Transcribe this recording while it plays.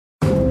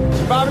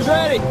Survivor's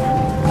ready.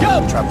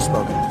 Go! Trump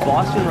spoken.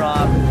 Boston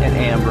Rob and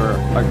Amber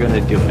are going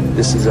to do it.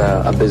 This is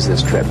a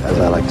business trip, as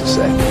I like to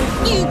say.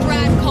 You,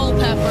 Brad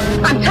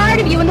Culpepper. I'm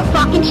tired of you and the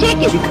fucking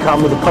chicken. You can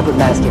come with a puppet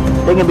master.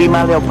 They can be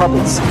my little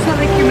puppets. Sounds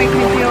like you're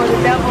making a deal with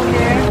the devil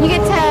here. You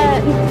get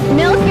to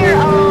milk your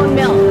own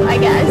milk, I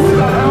guess.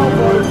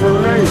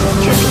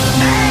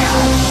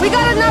 We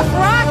got enough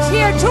rocks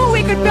here, too.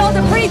 We could build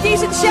a pretty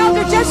decent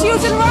shelter just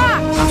using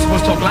rocks. I'm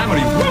supposed to talk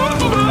loud.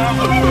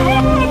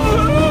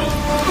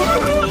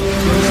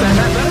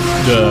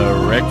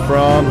 Direct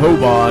from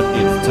Hobart,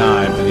 it's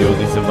time for the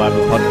only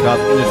survival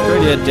podcast in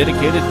Australia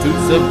dedicated to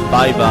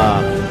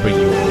Survivor.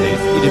 Bringing you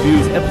today's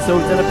interviews,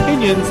 episodes, and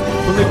opinions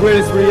from the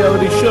greatest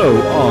reality show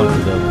on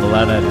the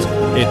planet.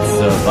 It's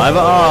Survivor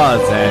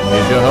Oz, and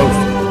here's your host.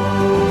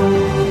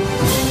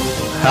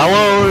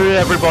 Hello,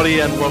 everybody,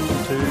 and welcome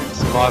to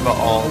Survivor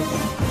Oz,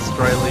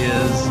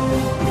 Australia's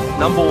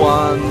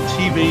 #1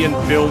 TV and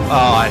film. Oh,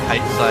 I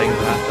hate saying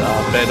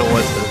that. Ben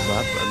always says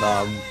that,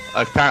 but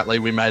apparently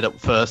we made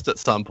it first at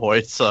some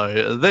point.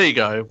 So there you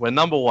go. We're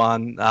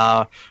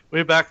 #1.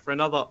 We're back for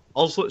another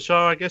Ozlet show.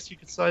 I guess you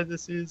could say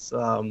this is.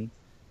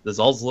 There's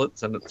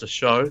Ozlets, and it's a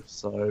show.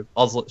 So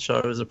Ozlet show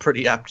is a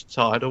pretty apt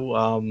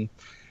title,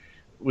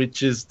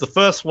 which is the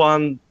first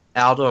one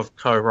out of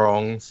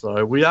Korong.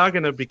 So we are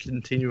going to be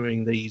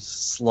continuing these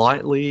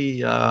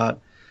slightly,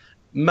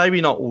 maybe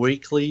not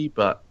weekly,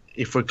 but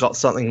if we've got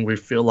something we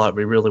feel like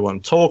we really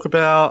want to talk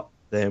about,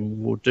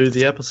 then we'll do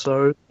the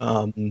episode.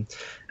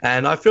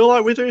 And I feel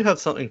like we do have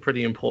something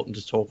pretty important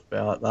to talk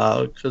about,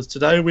 because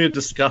today we're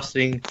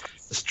discussing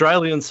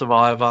Australian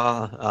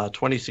Survivor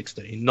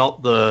 2016,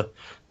 not the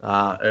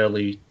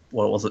early,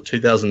 what was it,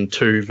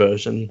 2002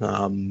 version.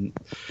 That's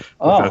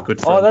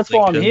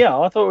why I'm here.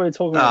 I thought we were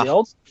talking about the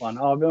old one.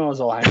 Oh, I was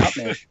all hang up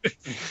now.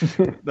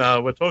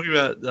 No, we're talking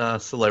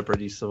about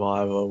Celebrity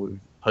Survivor,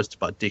 hosted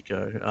by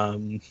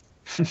Dicko.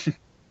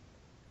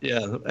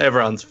 Yeah,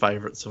 everyone's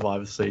favourite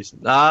Survivor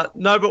season. No,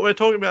 but we're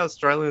talking about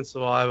Australian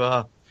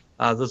Survivor.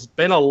 There's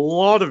been a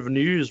lot of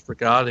news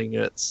regarding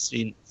it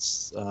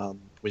since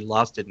we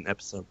last did an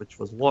episode, which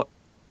was,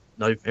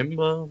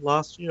 November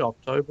last year?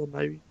 October,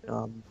 maybe?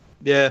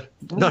 November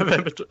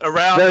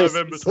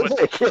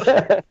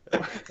 20th.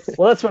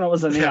 Well, that's when it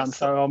was announced,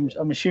 so I'm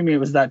assuming it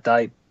was that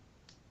date.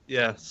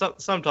 Yeah,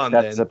 sometime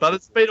then. But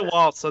it's been a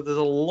while, so there's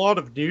a lot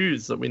of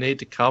news that we need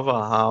to cover.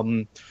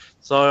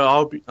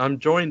 So I'm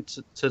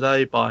joined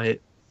today by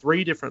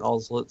 3 different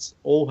Ozlets.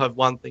 All have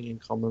one thing in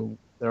common.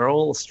 They're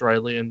all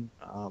Australian,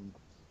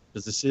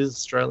 because this is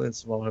Australian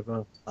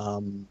Survivor.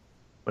 We're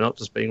not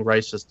just being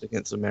racist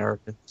against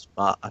Americans,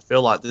 but I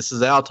feel like this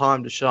is our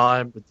time to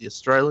shine with the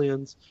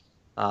Australians.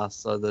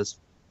 So there's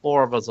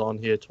 4 of us on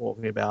here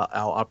talking about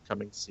our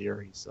upcoming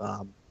series.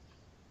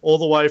 All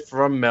the way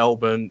from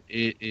Melbourne,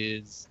 it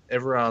is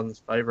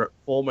everyone's favourite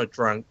former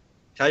drunk,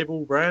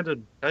 Cable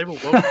Brandon. Cable,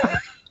 welcome.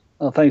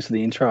 Oh, thanks for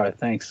the intro.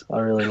 Thanks. I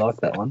really like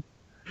that one.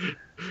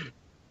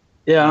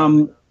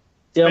 I'm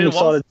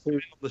excited to be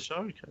on the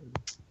show. Cable.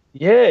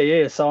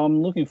 Yeah. So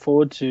I'm looking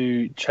forward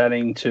to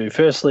chatting to,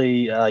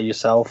 firstly,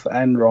 yourself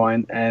and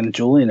Ryan and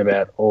Julian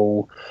about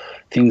all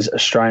things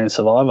Australian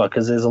Survivor,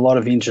 because there's a lot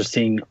of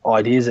interesting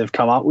ideas they've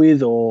come up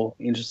with, or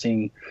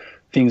interesting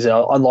things that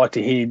I'd like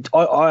to hear.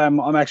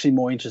 I'm actually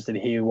more interested to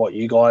hear what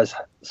you guys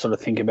sort of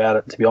think about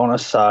it, to be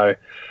honest. So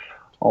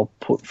I'll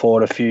put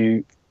forward a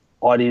few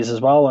ideas as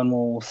well, and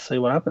we'll see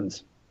what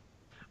happens.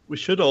 We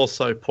should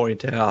also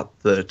point out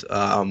that,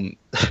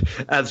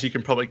 as you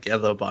can probably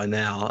gather by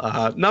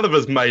now, none of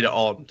us made it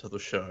on to the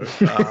show.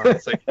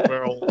 So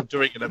we're all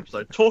doing an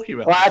episode talking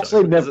about. Well, I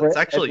actually never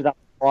ended up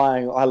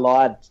applying. I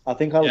lied. I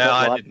think I was. Yeah,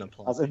 I didn't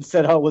apply. I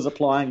said I was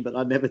applying, but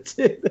I never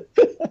did.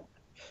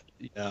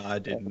 Yeah, I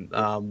didn't.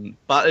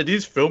 But it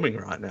is filming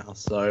right now,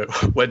 so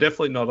we're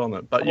definitely not on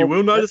it. But you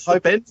will notice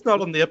that Ben's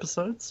not on the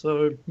episode,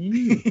 so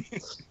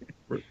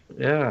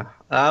yeah.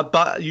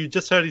 But you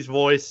just heard his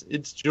voice.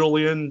 It's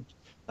Julian,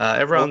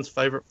 everyone's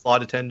favourite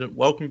flight attendant.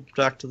 Welcome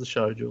back to the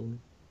show, Julian.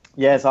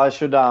 Yes, I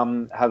should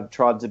have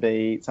tried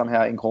to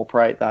somehow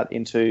incorporate that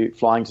into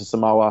flying to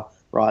Samoa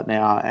right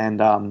now,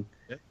 and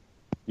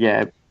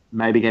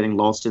maybe getting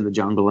lost in the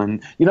jungle.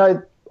 And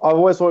I've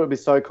always thought it would be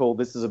so cool.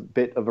 This is a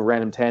bit of a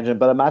random tangent,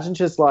 but imagine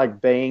just like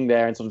being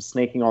there and sort of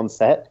sneaking on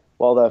set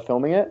while they're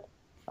filming it.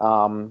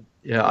 I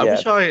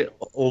wish I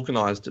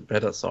organised it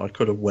better so I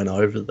could have went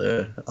over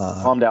there.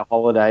 Timed our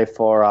holiday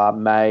for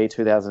May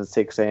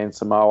 2016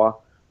 Samoa.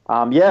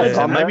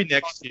 Maybe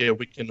next year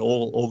we can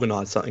all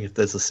organise something if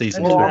there's a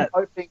season 2. I'm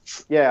hoping,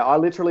 I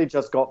literally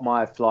just got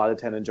my flight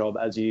attendant job,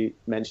 as you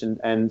mentioned,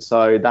 and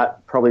so that's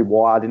probably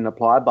why I didn't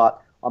apply,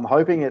 but I'm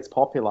hoping it's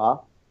popular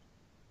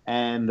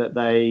and that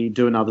they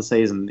do another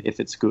season if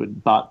it's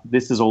good. But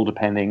this is all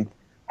depending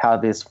how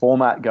this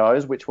format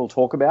goes, which we'll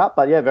talk about.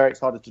 But very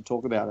excited to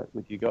talk about it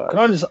with you guys.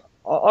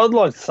 I'd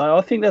like to say,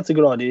 I think that's a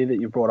good idea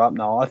that you brought up,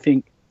 Noel. I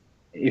think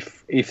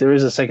if there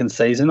is a second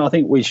season, I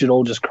think we should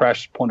all just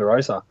crash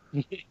Ponderosa.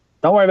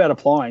 Don't worry about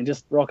applying.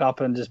 Just rock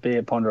up and just be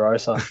at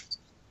Ponderosa.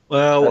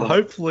 Well,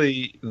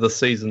 hopefully the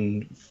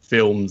season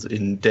films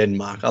in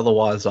Denmark.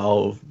 Otherwise,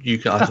 you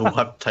guys will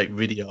have to take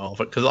video of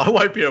it because I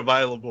won't be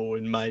available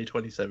in May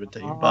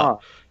 2017.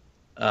 But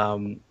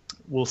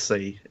we'll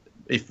see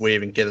if we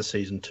even get a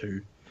season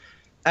 2.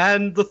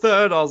 And the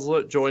third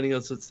Ozlet joining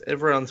us. It's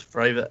everyone's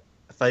favorite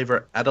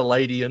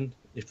Adelaidean,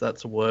 if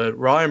that's a word.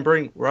 Ryan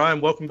Brink.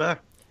 Ryan, welcome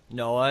back.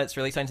 Noah, it's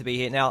really exciting to be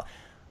here. Now,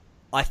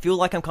 I feel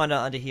like I'm kind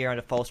of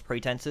under false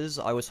pretenses.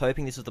 I was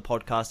hoping this was the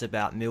podcast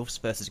about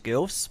MILFs versus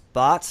GILFs,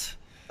 but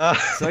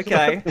it's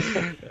okay.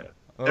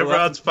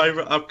 Everyone's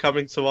favourite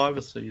upcoming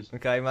Survivor season.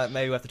 Okay,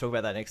 maybe we'll have to talk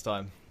about that next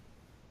time.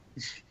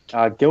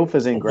 GILF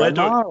is in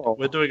Grandma?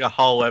 We're doing a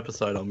whole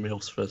episode on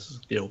MILFs versus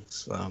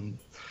GILFs.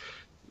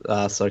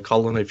 So,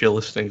 Colin, if you're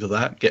listening to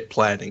that, get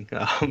planning.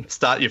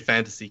 Start your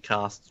fantasy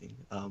casting.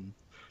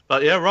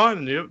 But yeah,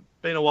 Ryan, it's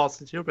been a while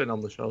since you've been on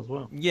the show as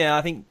well. Yeah,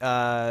 I think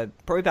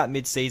probably about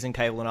mid-season,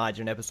 Cable and I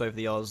did an episode of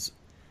the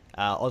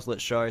Ozlet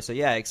show. So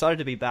yeah, excited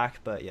to be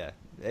back. But yeah,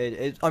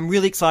 I'm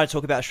really excited to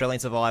talk about Australian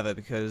Survivor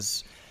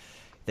because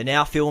they're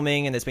now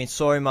filming and there's been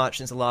so much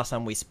since the last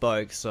time we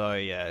spoke. So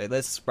yeah,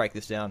 let's break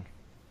this down.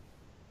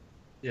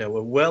 Yeah,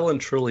 we're well and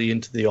truly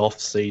into the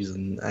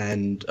off-season,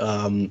 and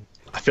I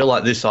feel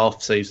like this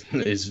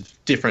off-season is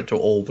different to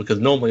all because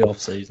normally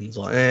off-season's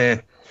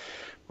like,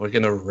 we're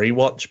going to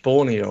rewatch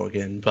Borneo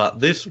again. But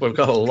this, we've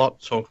got a lot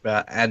to talk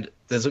about, and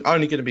there's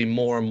only going to be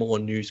more and more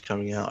news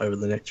coming out over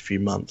the next few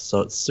months, so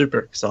it's super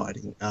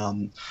exciting.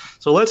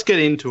 So let's get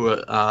into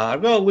it.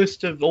 I've got a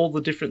list of all the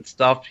different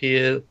stuff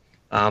here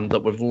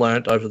that we've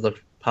learnt over the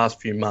past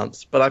few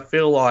months, but I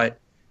feel like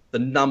the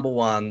number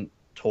one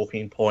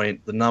talking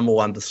point, the number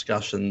one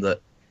discussion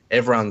that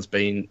everyone's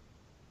been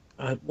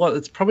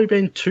it's probably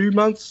been 2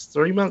 months,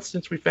 3 months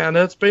since we found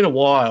out. It's been a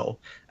while.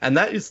 And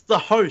that is the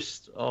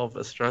host of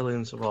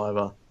Australian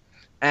Survivor.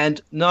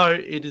 And no,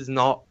 it is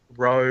not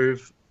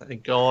Rove.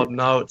 Thank God.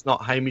 No, it's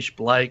not Hamish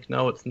Blake.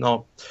 No, it's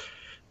not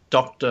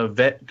Dr.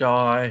 Vet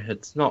Guy.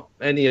 It's not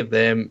any of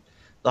them.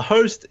 The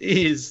host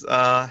is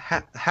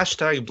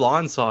hashtag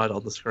blindside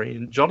on the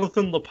screen,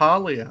 Jonathan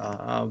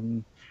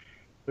LaPaglia,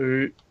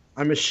 who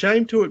I'm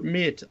ashamed to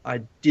admit I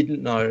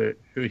didn't know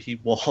who he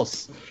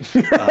was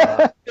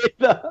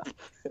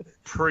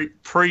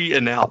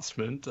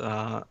pre-announcement.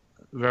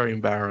 Very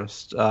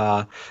embarrassed.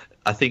 I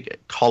think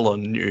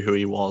Colin knew who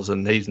he was,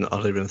 and he's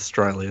not even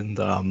Australian.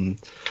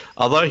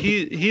 Although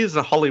he is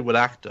a Hollywood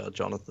actor,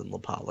 Jonathan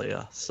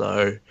LaPaglia.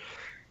 So,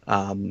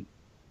 but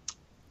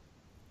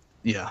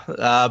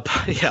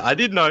I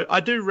did know. I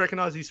do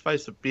recognise his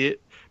face a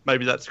bit.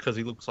 Maybe that's because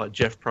he looks like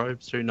Jeff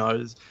Probst. Who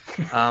knows?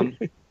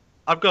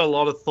 I've got a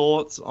lot of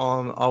thoughts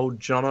on old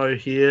Jono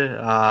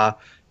here,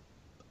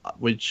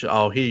 which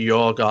I'll hear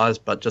your guys,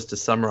 but just to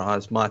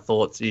summarise my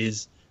thoughts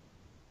is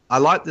I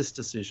like this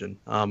decision,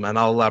 and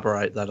I'll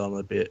elaborate that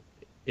on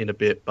in a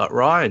bit. But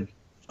Ryan,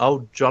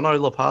 old Jono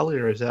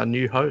LaPaglia is our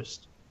new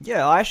host.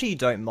 Yeah, I actually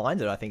don't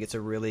mind it. I think it's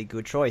a really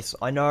good choice.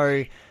 I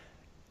know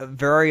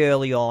very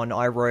early on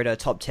I wrote a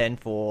top 10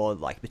 for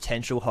like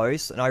potential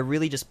hosts, and I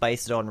really just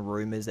based it on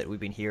rumours that we've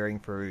been hearing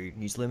through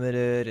News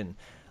Limited and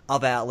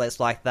other outlets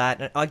like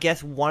that. And I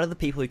guess one of the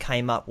people who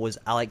came up was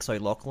Alex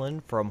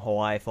O'Loughlin from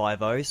Hawaii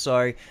Five-0.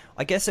 So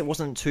I guess it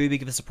wasn't too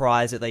big of a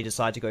surprise that they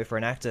decided to go for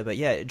an actor. But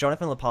yeah,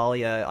 Jonathan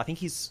LaPaglia, I think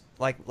he's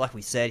like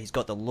we said, he's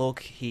got the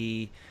look.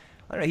 I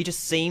don't know, he just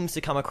seems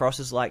to come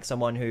across as like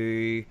someone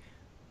who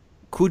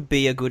could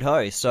be a good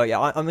host. So yeah,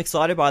 I'm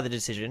excited by the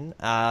decision.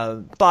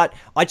 But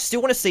I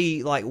still want to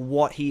see like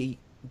what he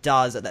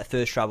does at that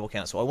first tribal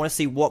council. I want to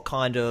see what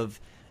kind of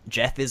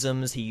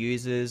Jeffisms he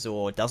uses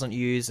or doesn't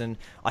use, and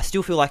I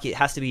still feel like it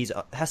has to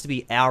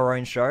be our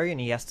own show, and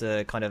he has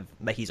to kind of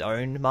make his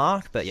own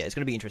mark. But yeah, it's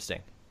going to be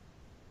interesting.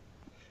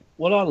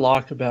 What I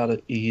like about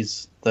it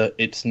is that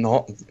it's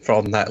not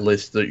from that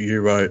list that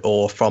you wrote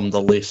or from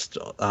the list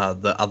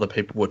that other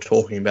people were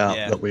talking about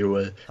that we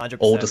were 100%.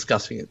 All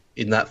discussing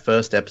in that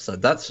first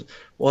episode. That's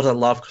what I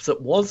love, because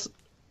it was,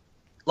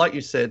 like you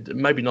said,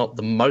 maybe not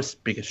the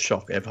most biggest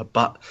shock ever,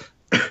 but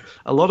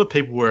a lot of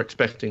people were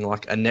expecting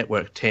like a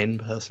Network 10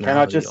 personality. Can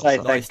I just say,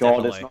 thank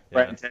God it's not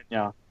Brett and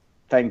Tanya.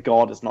 Thank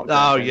God it's not.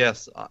 Oh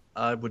yes,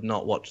 I would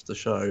not watch the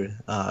show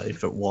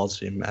if it was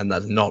him, and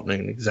that's not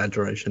an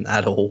exaggeration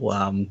at all.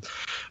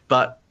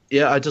 But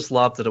yeah, I just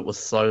love that it was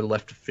so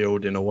left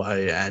field in a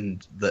way,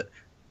 and that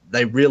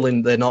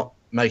they're not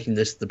making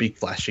this the big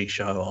flashy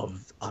show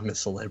of I'm a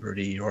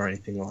celebrity or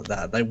anything like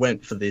that. They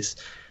went for this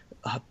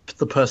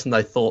the person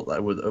they thought they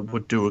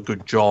would do a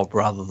good job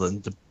rather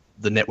than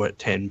the Network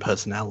 10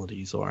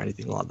 personalities or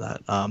anything like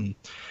that.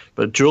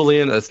 But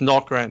Julian, it's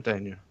not Grant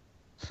Daniel.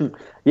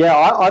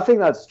 Yeah, I think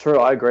that's true.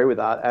 I agree with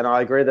that. And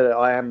I agree that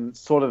I am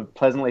sort of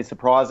pleasantly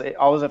surprised.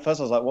 I was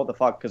like, what the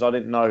fuck? Because I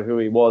didn't know who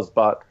he was.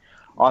 But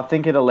I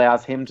think it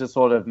allows him to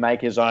sort of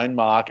make his own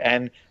mark.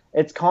 And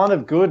it's kind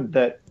of good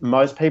that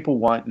most people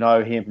won't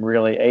know him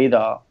really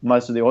either,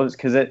 most of the audience,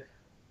 because they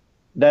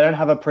don't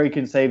have a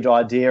preconceived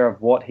idea of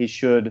what he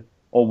should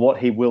or what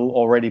he will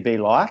already be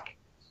like.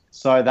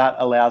 So that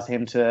allows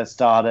him to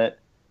start it,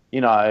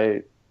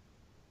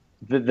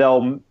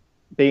 they'll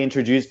be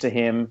introduced to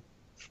him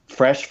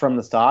fresh from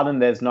the start,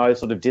 and there's no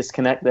sort of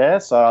disconnect there.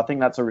 So I think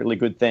that's a really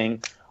good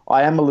thing.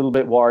 I am a little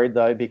bit worried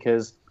though,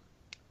 because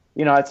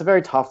it's a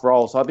very tough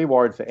role. So I'd be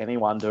worried for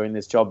anyone doing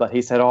this job. But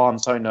he said, "Oh, I'm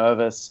so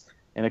nervous,"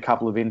 in a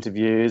couple of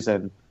interviews,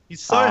 and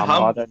he's so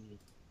humble.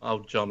 Oh,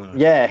 Jono.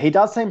 Yeah, he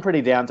does seem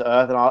pretty down to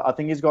earth, and I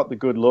think he's got the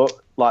good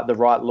look, like the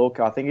right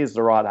look. I think he's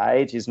the right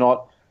age. He's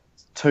not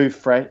too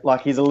fresh.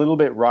 Like, he's a little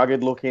bit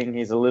rugged looking.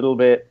 He's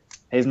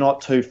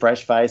not too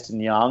fresh faced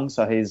and young.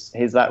 So he's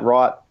that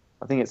right.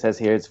 I think it says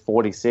here it's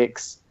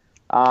 46.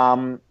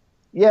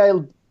 Yeah,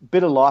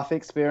 bit of life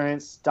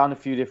experience. Done a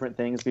few different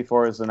things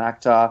before as an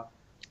actor.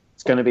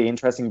 It's going to be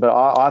interesting, but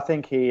I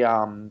think he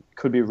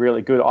could be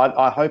really good.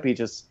 I hope he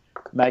just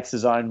makes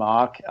his own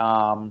mark.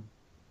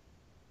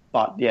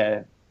 But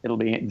yeah, it'll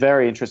be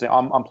very interesting.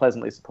 I'm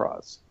pleasantly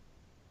surprised.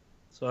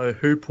 So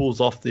who pulls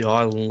off the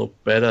island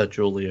look better,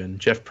 Julian?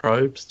 Jeff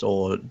Probst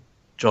or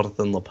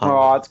Jonathan LaPage?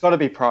 Oh, it's got to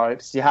be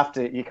Probst.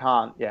 You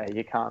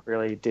can't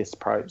really diss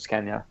Probst,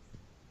 can you?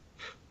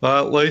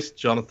 Well, at least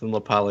Jonathan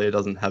LaPage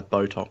doesn't have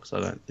Botox,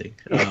 I don't think.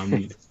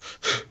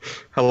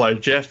 Hello,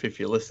 Jeff, if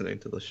you're listening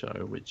to the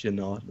show, which you're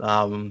not.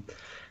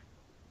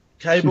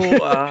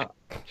 Cable,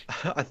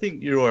 I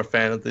think you were a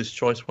fan of this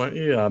choice, weren't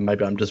you?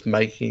 Maybe I'm just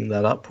making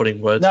that up,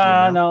 putting words in your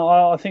mouth. No,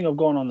 I think I've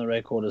gone on the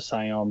record as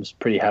saying I was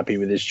pretty happy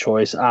with this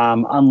choice.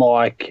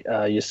 Unlike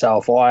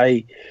yourself,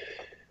 I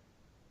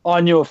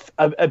knew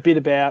a bit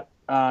about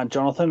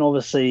Jonathan.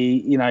 Obviously,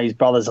 his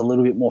brother's a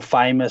little bit more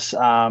famous,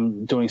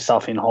 doing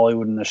stuff in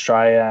Hollywood and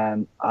Australia.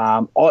 And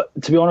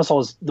to be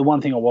honest, the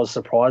one thing I was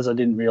surprised. I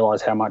didn't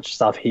realise how much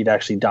stuff he'd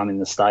actually done in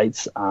the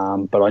States.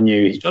 But I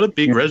knew he's got a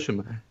big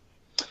resume.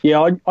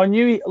 Yeah, I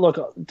knew. Look,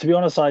 to be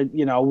honest, I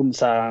wouldn't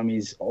say I'm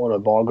his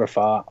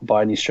autobiographer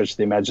by any stretch of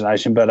the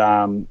imagination, but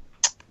I'm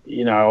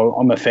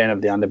a fan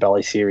of the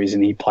Underbelly series,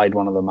 and he played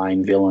one of the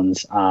main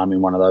villains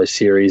in one of those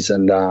series,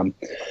 and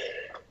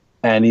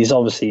he's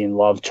obviously in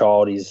Love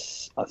Child.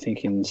 I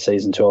think in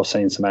season 2, I've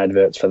seen some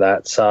adverts for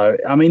that. So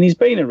I mean, he's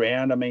been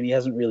around. I mean, he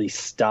hasn't really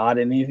starred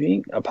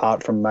anything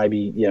apart from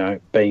maybe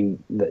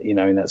being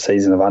in that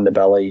season of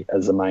Underbelly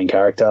as the main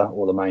character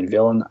or the main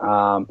villain.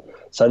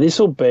 So this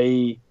will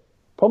be.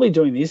 Probably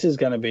doing this is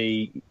going to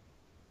be.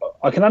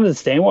 I can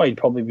understand why he'd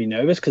probably be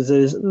nervous because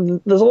there's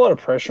a lot of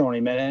pressure on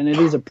him, and it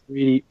is a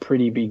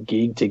pretty big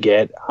gig to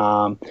get.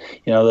 There'll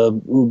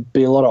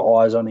be a lot of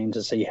eyes on him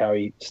to see how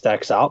he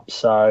stacks up.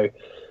 So,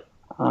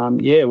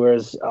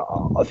 Whereas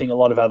I think a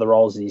lot of other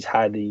roles that he's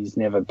had, he's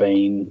never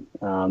been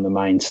the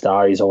main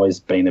star. He's always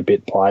been a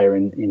bit player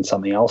in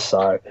something else.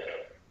 So,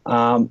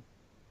 like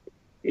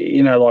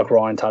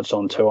Ryan touched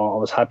on too, I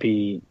was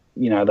happy.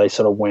 They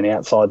sort of went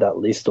outside that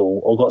list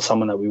or got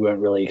someone that we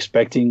weren't really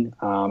expecting.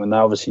 And they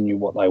obviously knew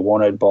what they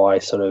wanted by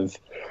sort of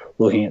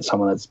looking at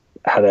someone that's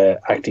had an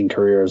acting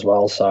career as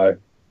well. So,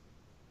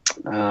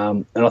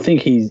 and I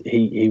think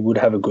he would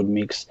have a good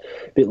mix,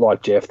 a bit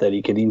like Jeff, that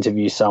he could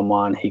interview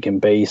someone, he can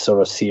be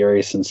sort of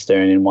serious and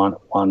stern in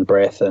one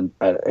breath and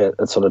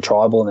at sort of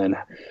tribal, and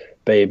then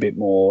be a bit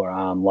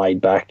more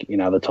laid back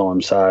in other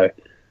times. So,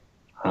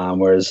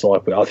 whereas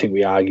I think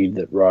we argued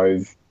that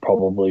Rove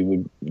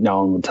probably no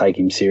one would take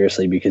him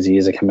seriously because he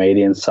is a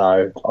comedian.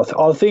 So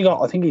I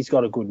think he's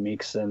got a good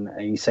mix, and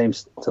he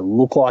seems to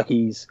look like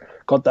he's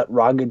got that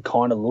rugged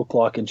kind of look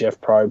like a Jeff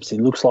Probst. He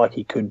looks like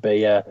he could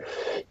be a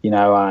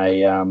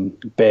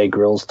Bear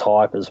Grylls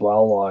type as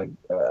well. Like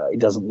he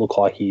doesn't look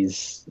like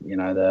he's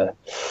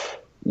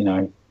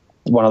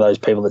one of those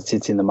people that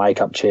sits in the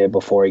makeup chair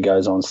before he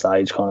goes on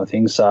stage kind of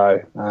thing.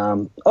 So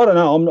I don't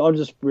know. I'm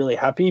just really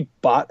happy.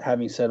 But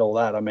having said all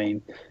that, I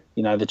mean,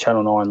 the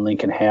Channel 9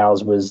 Lincoln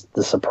Howes was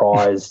the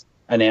surprise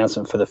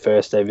announcement for the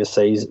first ever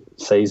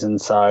season.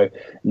 So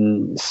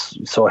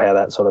saw how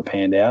that sort of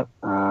panned out.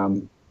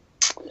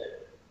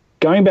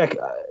 Going back,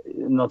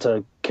 not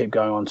to keep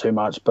going on too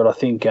much, but I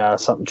think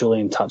something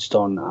Julian touched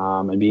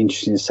on, it'd be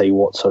interesting to see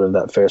what sort of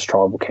that first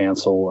tribal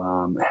council,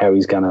 how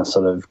he's going to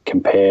sort of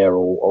compare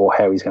or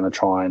how he's going to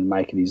try and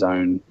make it his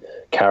own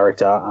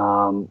character.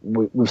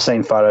 We've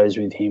seen photos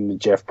with him with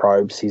Jeff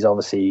Probst. He's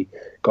obviously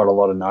got a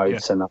lot of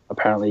notes, and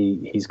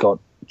apparently he's got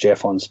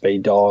Jeff on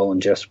speed dial and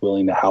Jeff's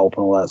willing to help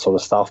and all that sort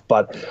of stuff.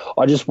 But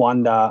I just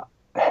wonder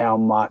how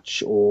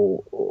much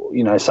or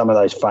some of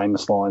those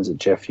famous lines that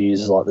Jeff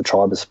uses, like the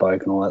tribe has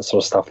spoken, all that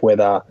sort of stuff,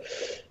 whether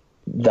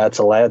that's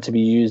allowed to be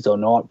used or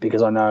not,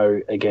 because I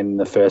know, again,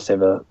 the first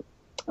ever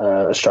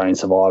Australian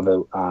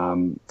Survivor,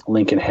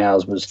 Lincoln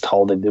Howes was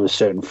told that there were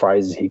certain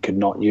phrases he could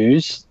not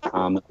use,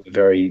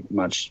 very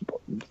much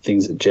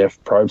things that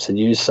Jeff Probst had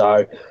used.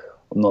 So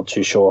I'm not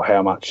too sure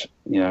how much,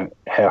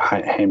 how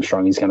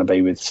hamstrung he's going to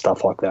be with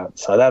stuff like that.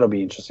 So that'll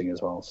be interesting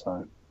as well.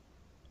 So.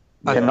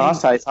 Can I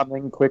say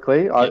something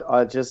quickly?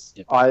 I just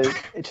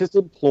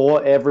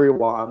implore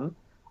everyone,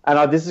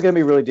 and this is going to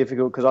be really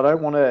difficult because I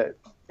don't want to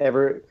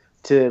ever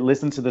to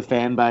listen to the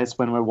fan base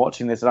when we're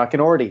watching this, and I can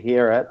already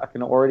hear it. I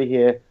can already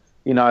hear,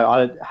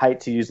 I hate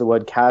to use the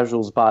word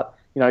casuals, but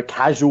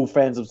casual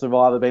fans of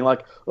Survivor being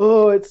like,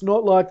 oh, it's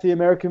not like the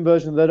American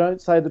version. They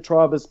don't say the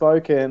tribe has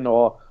spoken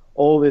or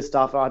all this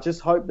stuff. And I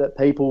just hope that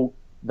people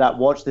that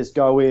watch this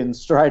go in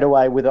straight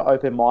away with an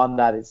open mind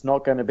that it's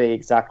not going to be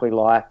exactly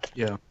like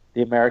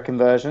the American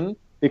version.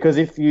 Because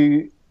if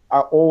you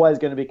are always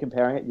going to be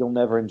comparing it, you'll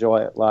never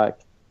enjoy it.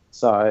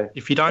 So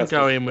if you don't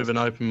go in with an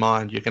open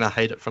mind, you're going to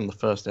hate it from the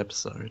first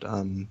episode.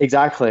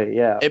 Exactly,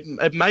 yeah.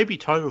 It may be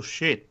total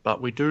shit,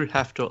 but we do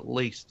have to at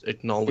least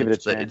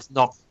acknowledge that it's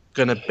not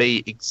going to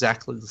be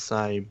exactly the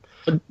same.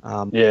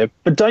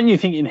 But don't you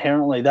think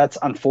inherently that's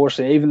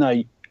unfortunate, even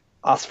though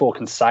us four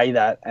can say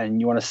that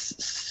and you want to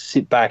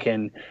sit back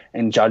and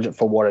judge it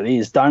for what it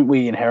is, don't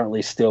we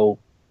inherently still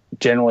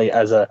generally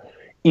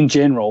in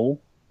general,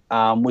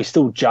 we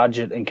still judge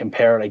it and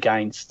compare it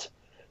against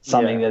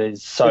something that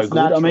is so it's good.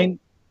 Natural.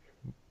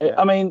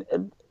 I mean,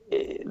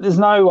 there's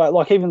no way,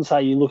 like even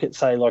say you look at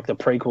say like the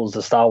prequels,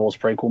 the Star Wars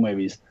prequel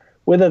movies,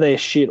 whether they're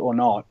shit or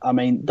not. I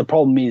mean, the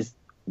problem is,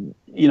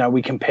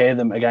 we compare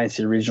them against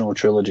the original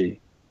trilogy.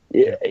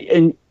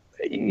 And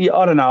I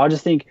don't know. I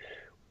just think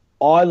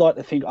I like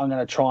to think I'm going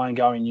to try and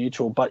go in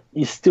neutral, but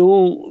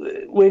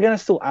we're going to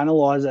still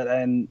analyze it,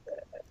 and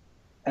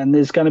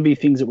there's going to be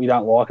things that we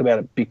don't like about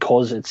it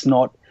because it's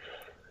not,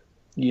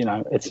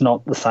 it's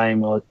not the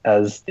same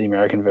as the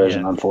American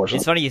version, unfortunately.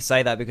 It's funny you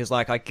say that because,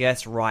 like, I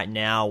guess right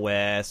now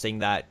we're seeing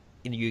that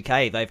in the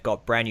UK they've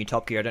got brand new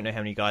Top Gear. I don't know how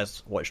many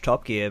guys watch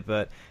Top Gear,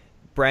 but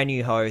brand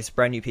new hosts,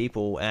 brand new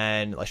people,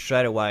 and like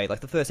straight away, like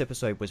the first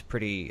episode was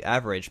pretty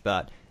average,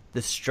 but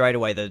straight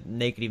away the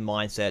negative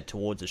mindset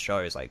towards the show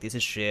is like, this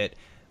is shit,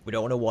 we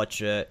don't want to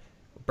watch it,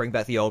 bring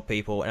back the old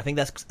people. And I think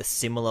that's a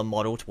similar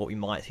model to what we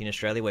might see in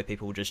Australia, where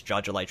people will just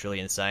judge it like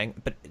Julian's saying.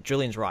 But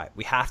Julian's right,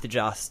 we have to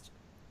just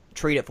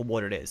treat it for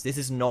what it is. This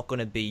is not going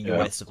to be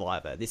US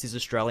Survivor, this is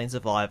Australian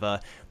Survivor.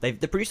 The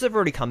producers have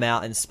already come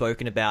out and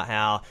spoken about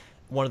how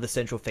one of the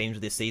central themes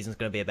of this season is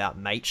going to be about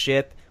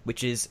mateship,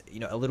 which is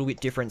a little bit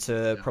different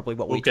to probably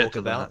what we talk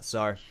about. That.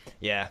 So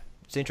yeah,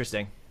 it's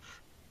interesting.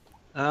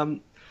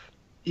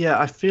 Yeah,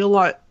 I feel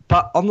like,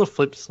 but on the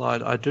flip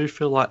side, I do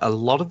feel like a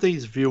lot of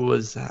these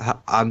viewers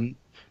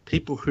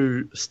people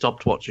who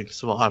stopped watching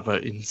Survivor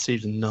in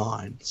season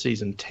 9,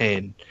 season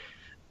 10.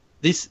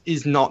 This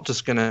is not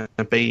just going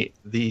to be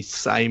the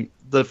same.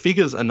 The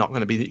figures are not going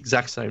to be the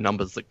exact same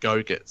numbers that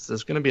Go gets.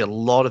 There's going to be a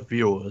lot of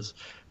viewers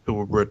who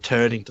are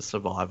returning to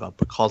Survivor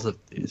because of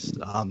this,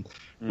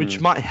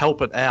 which might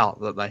help it out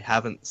that they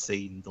haven't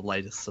seen the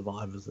latest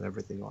Survivors and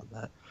everything like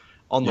that.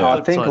 On the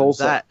flip side of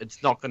that,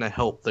 it's not going to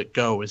help that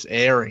Go is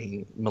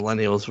airing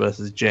Millennials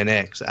versus Gen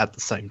X at the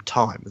same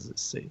time as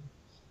this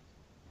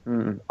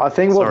season. I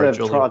think what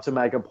they've tried to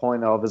make a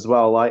point of as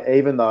well, like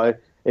even though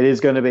it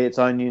is going to be its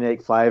own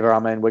unique flavour, I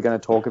mean, we're going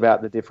to talk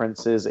about the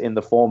differences in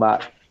the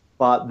format,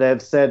 but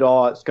they've said,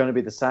 it's going to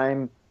be the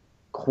same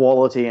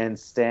quality and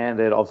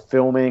standard of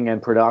filming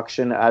and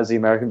production as the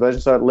American version.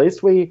 So at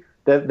least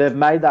they've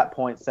made that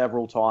point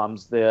several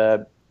times,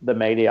 the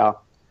media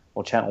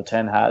or Channel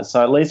 10 has.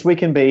 So at least we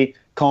can be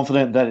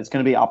confident that it's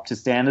going to be up to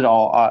standard,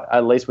 or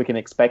at least we can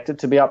expect it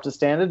to be up to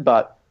standard.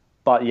 But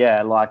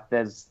yeah, like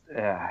there's,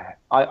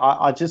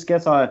 I just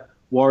guess I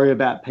worry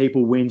about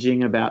people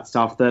whinging about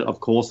stuff that of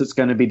course it's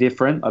going to be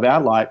different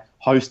about, like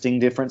hosting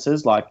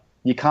differences. Like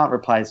you can't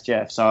replace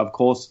Jeff. So of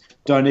course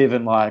don't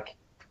even like,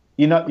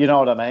 you know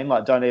what I mean?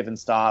 Like don't even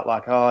start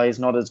like, he's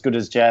not as good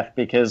as Jeff,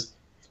 because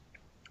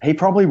he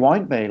probably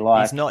won't be.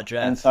 Like he's not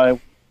Jeff. And so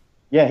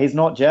yeah, he's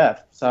not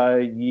Jeff. So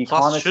you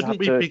kind of shouldn't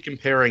we be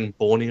comparing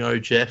Borneo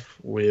Jeff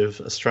with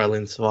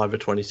Australian Survivor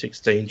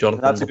 2016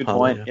 Jonathan? That's a good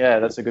point. Yeah,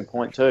 that's a good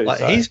point too. Like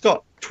he's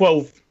got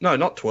 12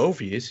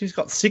 years. He's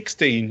got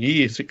 16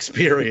 years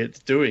experience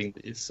doing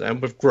this,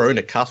 and we've grown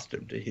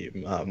accustomed to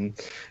him.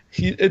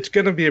 It's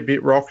going to be a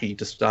bit rocky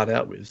to start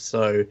out with.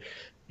 So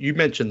you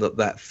mentioned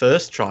that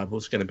first tribal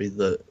is going to be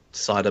the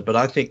decider, but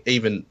I think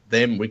even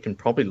then we can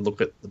probably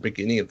look at the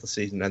beginning of the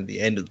season and the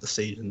end of the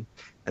season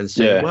and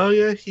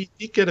say, he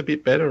did get a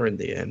bit better in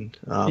the end.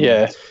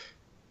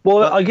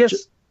 Well, I guess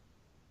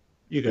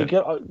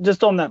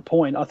just on that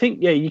point, I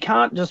think, you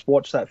can't just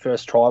watch that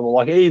first tribal.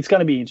 Like, it's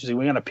going to be interesting.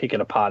 We're going to pick it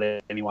apart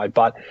anyway,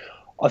 but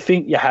I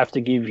think you have to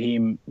give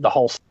him the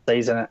whole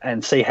season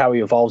and see how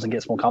he evolves and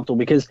gets more comfortable,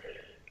 because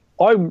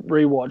I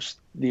rewatched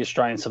the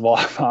Australian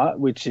Survivor,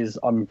 which is,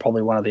 I'm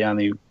probably one of the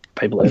only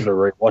people ever to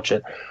rewatch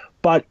it.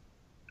 But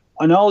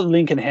I know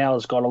Lincoln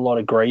Howe's got a lot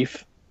of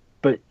grief,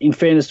 but in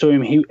fairness to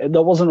him,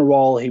 that wasn't a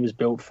role he was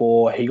built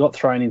for. He got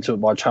thrown into it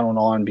by Channel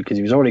 9 because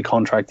he was already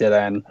contracted,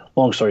 and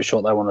long story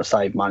short, they want to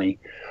save money.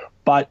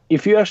 But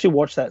if you actually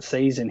watch that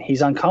season,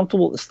 he's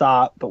uncomfortable at the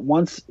start, but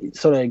once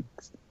sort of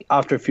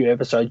after a few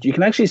episodes, you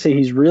can actually see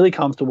he's really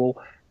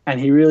comfortable and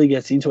he really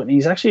gets into it, and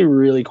he's actually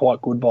really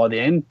quite good by the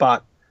end.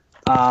 But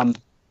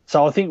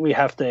so I think we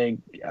have to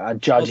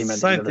judge him at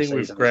the end of the season. Same thing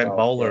with Grant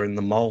Bowler in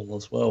The Mole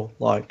as well.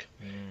 Like,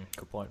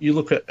 good point. You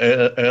look at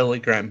early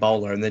Grant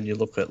Bowler, and then you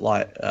look at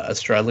like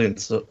Australian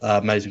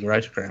Amazing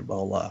Race Grant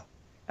Bowler,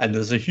 and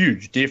there's a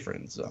huge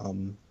difference.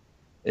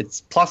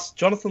 It's plus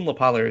Jonathan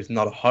LaPaglia is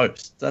not a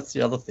host. That's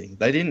the other thing.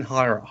 They didn't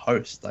hire a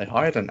host; they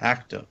hired an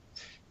actor.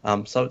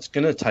 So it's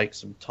going to take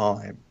some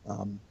time.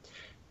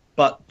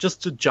 But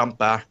just to jump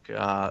back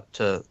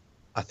to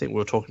I think we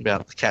were talking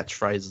about the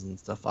catchphrases and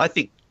stuff. I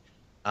think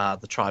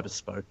the Tribe Has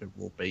Spoken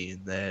will be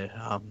in there.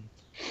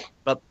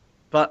 But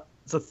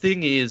the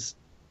thing is,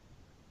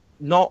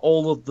 not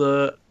all of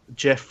the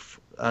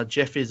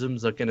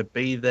Jeffisms are going to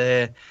be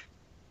there.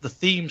 The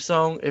theme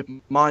song, it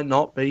might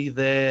not be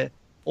there.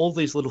 All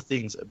these little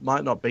things, it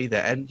might not be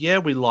there. And yeah,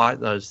 we like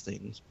those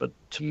things. But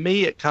to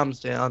me, it comes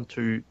down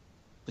to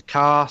the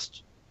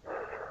cast,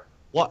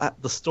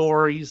 the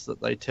stories that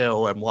they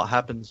tell, and what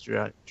happens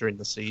during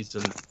the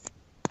season,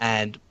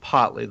 and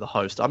partly the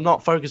host. I'm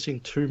not focusing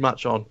too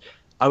much on.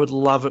 I would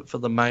love it for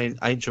the main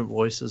Ancient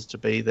Voices to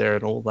be there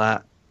and all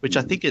that, which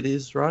I think it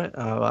is, right?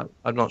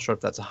 I'm not sure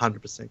if that's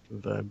 100%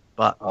 confirmed,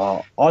 but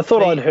I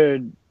thought I'd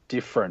heard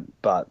different,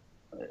 but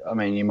I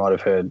mean, you might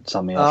have heard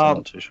something else. I'm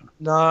not too sure.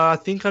 No, I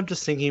think I'm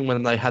just thinking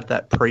when they had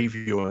that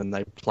preview and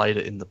they played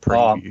it in the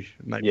preview.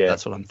 Maybe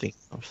that's what I'm thinking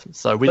of.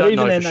 So we don't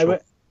know for sure.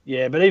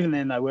 But even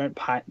then, they weren't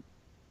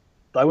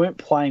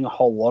playing a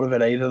whole lot of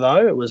it either,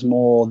 though. It was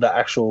more the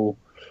actual,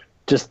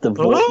 just the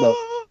voice.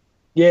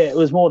 It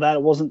was more that.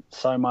 It wasn't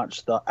so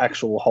much the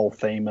actual whole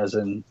theme as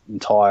an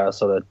entire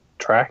sort of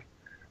track.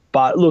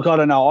 But look, I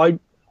don't know. I'd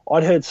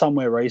heard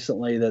somewhere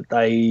recently that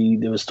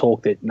there was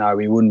talk that no,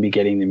 we wouldn't be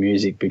getting the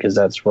music because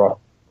that's Russ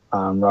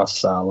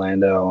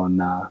Landau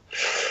and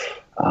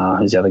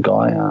who's the other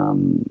guy?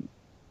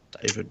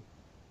 David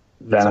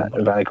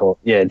Vanacore.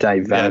 Yeah,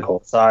 Dave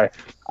Vanacore. So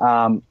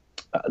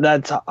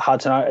that's hard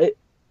to know.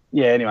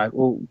 Anyway,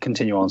 we'll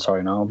continue on.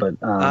 Sorry, Noel, but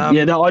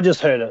I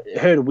just heard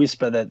a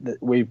whisper that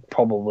we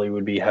probably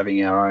would be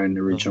having our own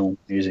original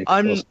music.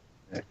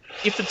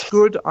 If it's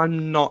good,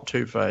 I'm not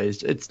too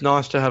phased. It's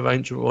nice to have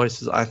Ancient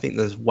Voices. I think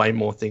there's way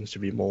more things to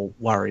be more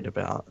worried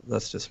about.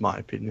 That's just my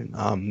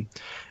opinion.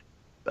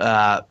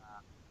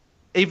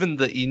 Even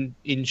the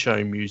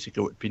in-show music,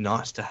 it would be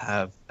nice to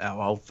have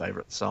our old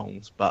favourite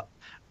songs. But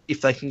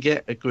if they can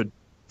get a good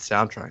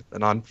soundtrack,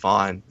 then I'm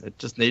fine. It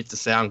just needs to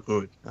sound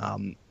good.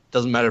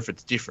 Doesn't matter if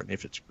it's different,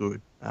 if it's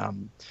good.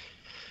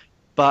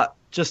 But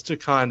just to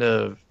kind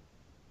of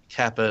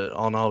cap it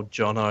on old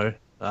Jono,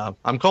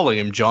 I'm calling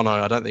him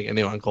Jono. I don't think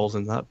anyone calls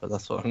him that, but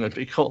that's what I'm going to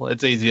be called.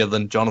 It's easier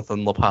than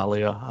Jonathan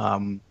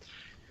LaPaglia.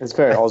 It's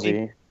very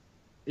Aussie.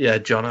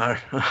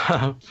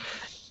 Jono.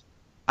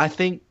 I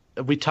think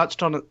we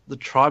touched on it, the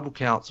Tribal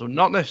Council,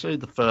 not necessarily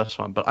the first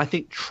one, but I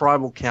think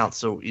Tribal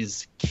Council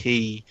is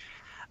key.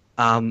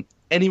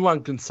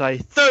 Anyone can say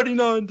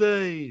 39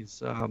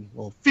 days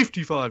or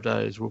 55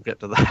 days. We'll get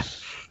to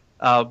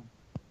that.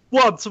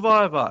 One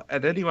survivor,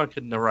 and anyone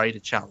can narrate a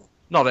challenge.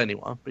 Not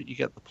anyone, but you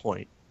get the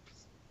point.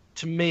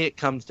 To me, it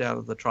comes down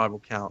to the Tribal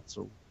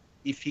Council.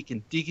 If you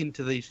can dig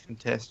into these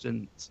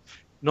contestants,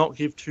 not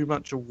give too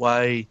much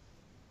away,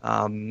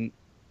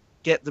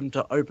 get them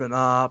to open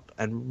up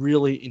and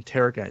really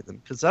interrogate them.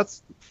 Because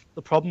that's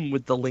the problem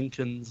with the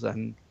Lincolns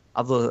and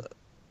other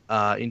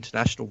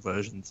international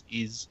versions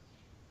is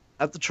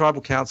at the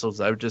Tribal Councils,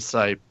 they would just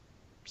say,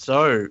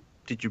 so,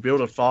 did you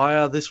build a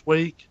fire this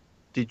week?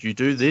 Did you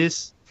do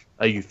this?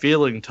 Are you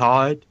feeling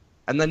tired?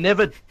 And they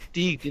never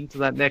dig into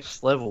that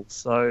next level.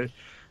 So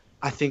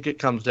I think it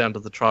comes down to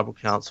the Tribal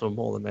Council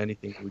more than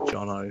anything with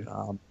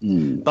Jono.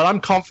 But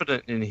I'm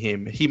confident in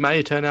him. He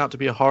may turn out to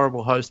be a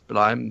horrible host, but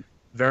I'm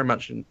very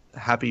much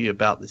happy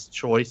about this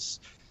choice.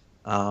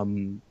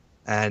 And,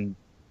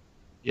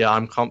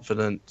 I'm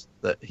confident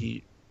that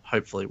he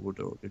hopefully will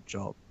do a good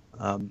job.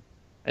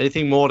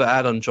 Anything more to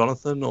add on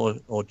Jonathan or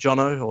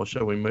Jono, or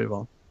shall we move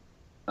on?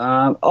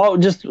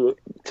 Just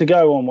to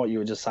go on what you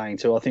were just saying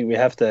too, I think we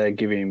have to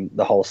give him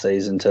the whole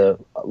season to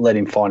let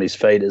him find his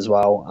feet as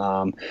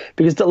well.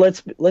 Because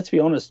let's be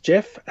honest,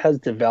 Jeff has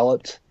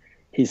developed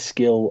his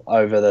skill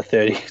over the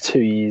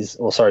 32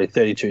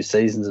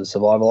 seasons of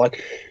Survivor.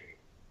 Like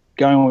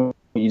going on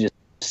what you just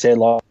said,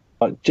 like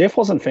Jeff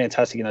wasn't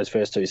fantastic in those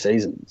first 2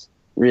 seasons.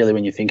 Really,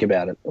 when you think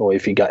about it, or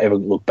if you ever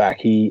look back,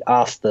 he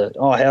asked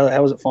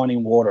how was it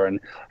finding water, and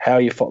how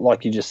you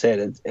like you just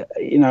said,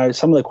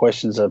 some of the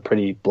questions are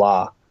pretty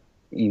blah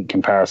in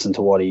comparison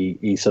to what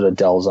he sort of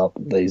delves up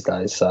these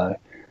days. So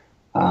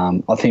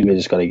I think we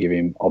just got to give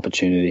him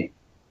opportunity.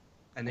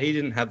 And he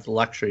didn't have the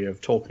luxury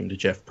of talking to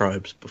Jeff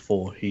Probst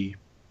before he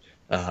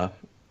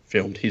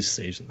filmed his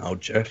season,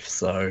 old Jeff.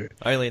 So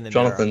only in the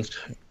Jonathan's,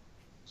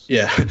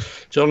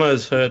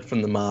 Jono's heard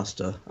from the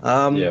master.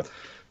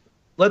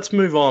 Let's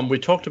move on. We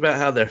talked about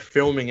how they're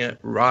filming it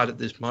right at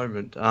this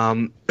moment.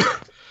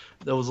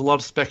 There was a lot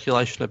of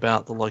speculation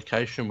about the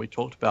location. We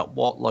talked about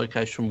what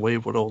location we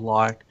would all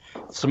like.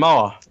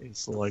 Samoa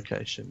is the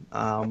location,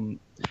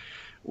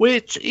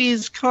 which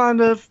is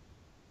kind of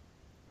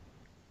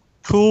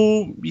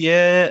cool,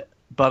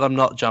 but I'm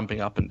not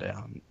jumping up and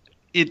down.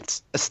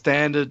 It's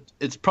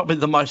probably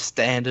the most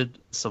standard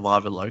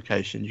Survivor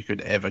location you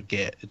could ever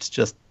get.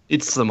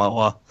 It's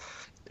Samoa.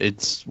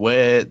 It's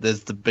where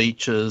there's the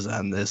beaches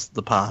and there's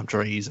the palm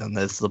trees and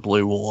there's the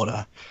blue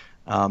water.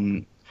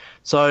 I'm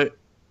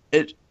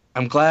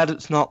glad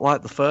it's not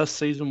like the first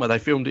season where they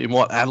filmed it in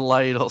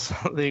Adelaide or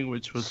something,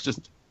 which was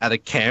just at a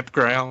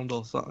campground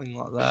or something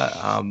like that.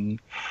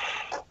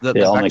 That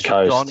Yeah, they've on the actually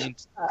coast. gone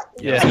into.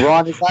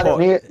 Ryan, is that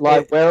near,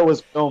 like where it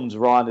was filmed?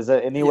 Ryan, is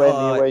it anywhere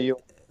near where you?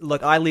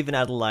 Look, I live in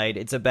Adelaide.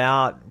 It's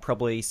about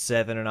probably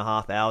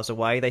 7.5 hours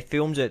away. They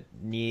filmed it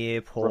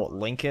near Port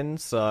Lincoln,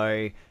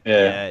 so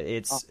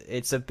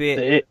it's a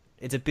bit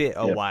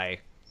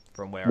away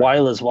from where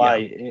Whalers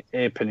Way,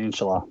 Eyre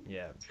Peninsula.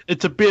 Yeah,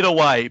 it's a bit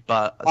away,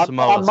 but I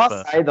Samoa's must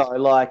first. say though,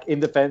 like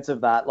in defense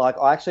of that, like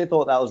I actually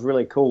thought that was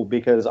really cool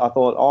because I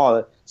thought,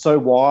 oh, so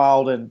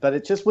wild, but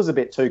it just was a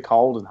bit too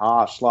cold and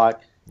harsh, like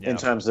in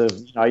terms of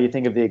you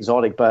think of the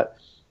exotic, but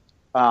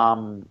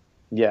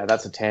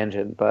that's a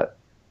tangent, but.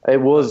 It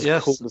was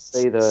cool to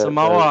see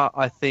Samoa.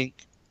 I think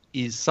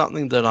is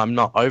something that I'm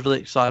not overly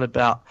excited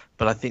about,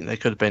 but I think there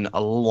could have been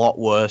a lot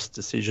worse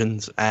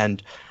decisions,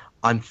 and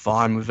I'm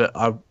fine with it.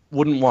 I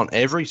wouldn't want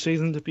every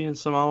season to be in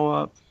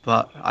Samoa,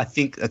 but I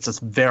think it's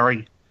a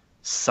very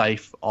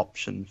safe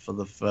option for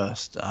the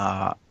first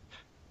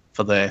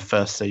for their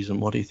first season.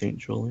 What do you think,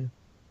 Julian?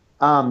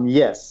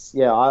 Yes,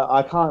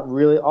 I can't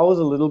really. I was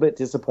a little bit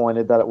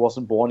disappointed that it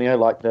wasn't Borneo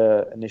like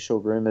the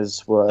initial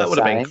rumors were. That would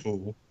have saying. been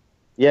cool.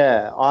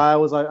 Yeah, I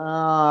was like,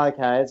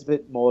 okay, it's a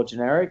bit more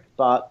generic,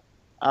 but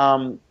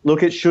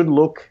look, it should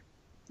look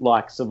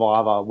like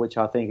Survivor, which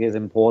I think is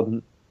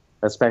important,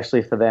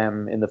 especially for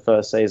them in the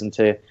first season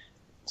to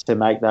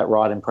make that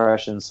right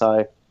impression.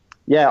 So,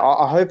 yeah,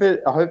 I hope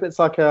it's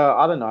like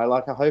I don't know,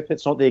 like I hope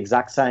it's not the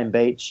exact same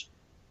beach,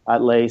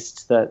 at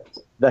least that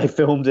they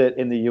filmed it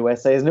in the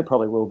US season. It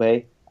probably will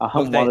be.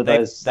 Look,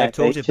 they've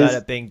talked about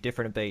it being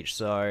different beach,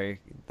 so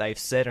they've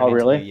said in an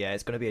interview,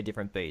 it's going to be a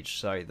different beach.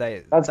 So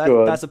that's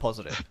good. That's a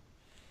positive.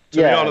 To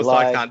be honest,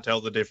 I can't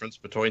tell the difference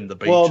between the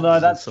beaches. Well,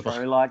 no, that's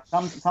true. Like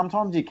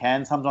sometimes you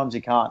can, sometimes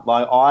you can't.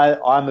 Like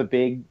I'm a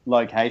big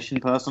location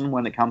person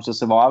when it comes to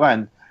Survivor,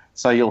 and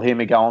so you'll hear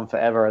me go on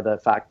forever the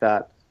fact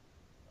that,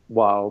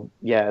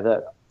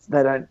 that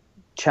they don't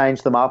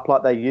change them up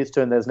like they used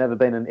to, and there's never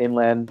been an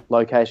inland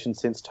location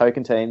since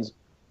Tocantins,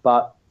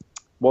 but.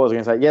 What was I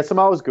going to say? Yeah,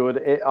 Samoa's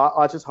good.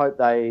 I just hope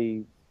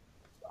they,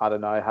 I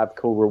don't know, have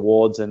cool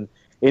rewards and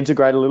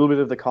integrate a little bit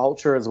of the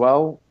culture as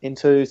well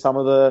into some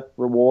of the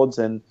rewards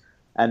and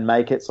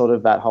make it sort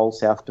of that whole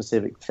South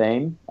Pacific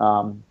theme.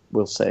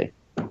 We'll see.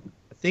 I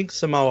think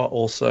Samoa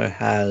also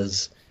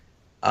has,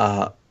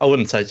 I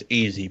wouldn't say it's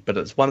easy, but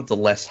it's one of the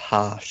less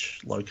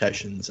harsh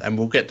locations. And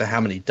we'll get to how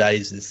many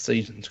days this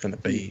season's going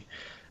to be.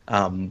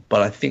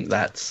 But I think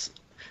that's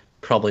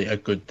probably a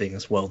good thing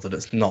as well, that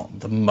it's not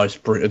the most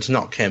it's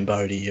not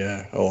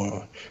Cambodia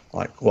or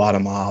like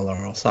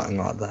Guatemala or something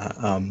like that.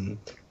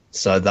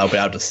 So they'll be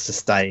able to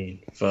sustain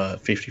for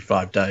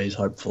 55 days,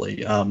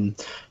 hopefully. Do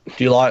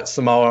you like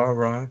Samoa,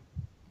 Ryan?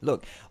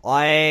 Look,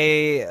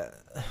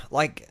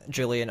 like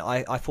Julian,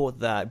 I thought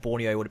that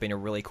Borneo would have been a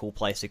really cool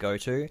place to go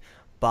to,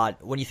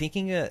 but when you're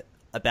thinking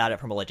about it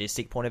from a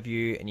logistic point of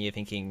view, and you're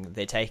thinking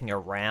they're taking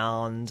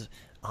around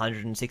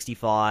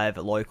 165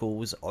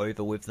 locals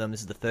over with them. This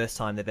is the first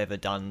time they've ever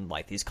done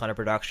like this kind of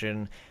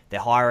production. They're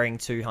hiring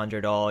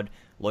 200 odd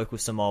local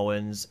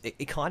Samoans.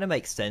 It kind of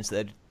makes sense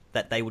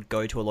that they would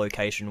go to a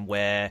location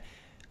where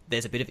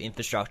there's a bit of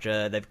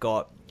infrastructure. They've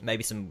got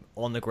maybe some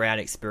on the ground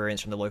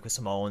experience from the local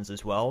Samoans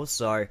as well.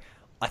 So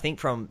I think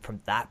from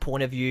that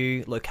point of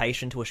view,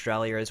 location to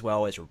Australia as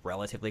well is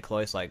relatively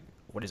close. Like,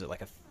 what is it,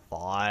 like a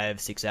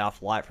 5-6 hour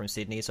flight from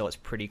Sydney, so it's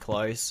pretty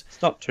close.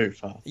 It's not too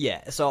far.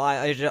 Yeah, so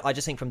I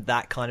just think from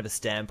that kind of a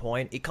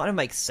standpoint, it kind of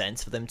makes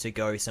sense for them to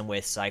go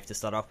somewhere safe to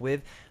start off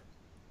with.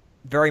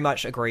 Very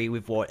much agree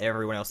with what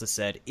everyone else has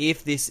said.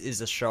 If this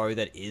is a show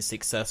that is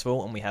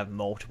successful and we have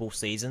multiple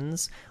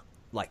seasons,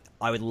 like,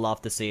 I would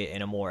love to see it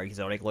in a more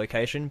exotic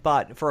location,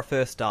 but for a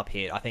first up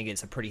hit, I think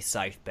it's a pretty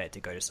safe bet to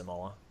go to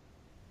Samoa.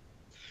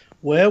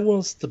 Where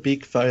was the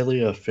big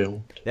failure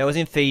filmed? That was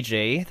in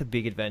Fiji, The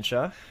Big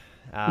Adventure.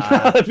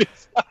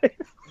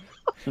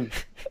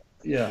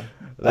 Yeah.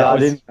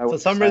 For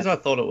some reason I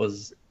thought it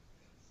was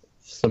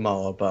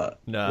Samoa, but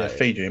no,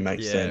 Fiji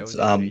makes sense.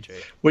 Fiji.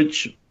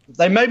 Which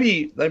they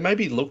maybe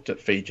looked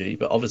at Fiji,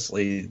 but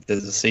obviously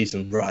there's a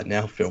season right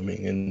now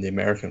filming in the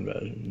American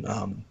version.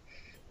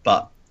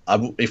 But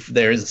if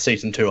there is a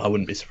season 2, I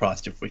wouldn't be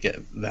surprised if we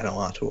get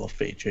Vanuatu or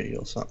Fiji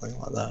or something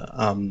like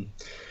that.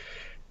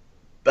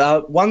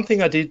 One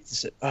thing I did,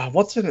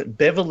 what's in it?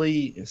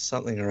 Beverly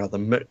something or other,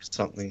 Mick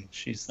something.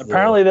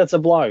 Apparently that's a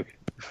bloke.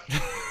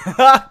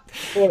 No,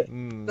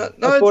 it's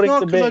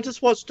not, because I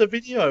just watched a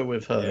video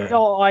with her. Yeah.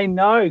 Oh, I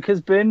know,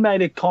 because Ben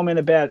made a comment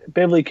about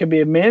Beverly could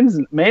be a man's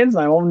name.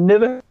 I've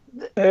never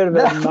heard of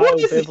a male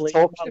Beverly.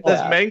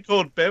 There's men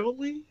called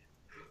Beverly?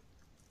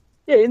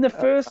 Yeah, in the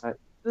first... I've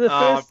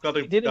got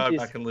to go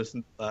back and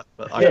listen to that.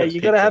 But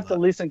you got to have to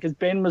listen, because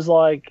Ben was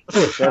like,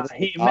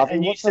 him,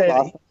 and you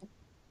said...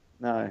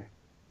 No.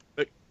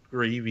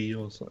 McGreevy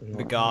or something.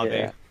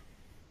 McGarvey.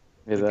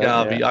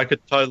 McGarvey. I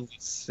could totally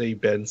see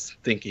Ben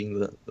thinking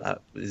that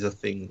is a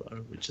thing, though,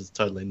 which is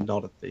totally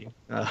not a thing.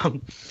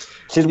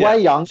 She's way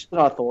younger than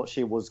I thought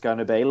she was going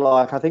to be.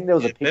 Like, I think there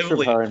was a picture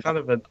Beverly, of her. Kind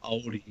of an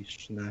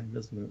oldish name,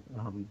 isn't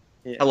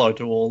it? Hello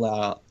to all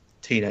our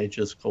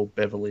teenagers called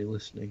Beverly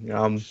listening.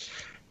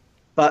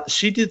 But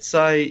she did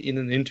say in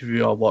an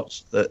interview I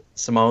watched that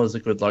Samoa's a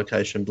good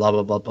location, blah,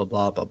 blah, blah, blah,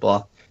 blah, blah,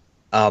 blah.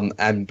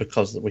 And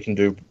because we can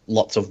do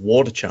lots of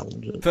water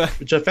challenges,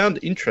 which I found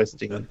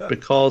interesting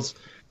because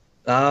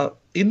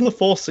in the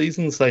 4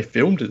 seasons they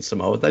filmed in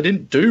Samoa, they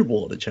didn't do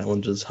water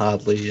challenges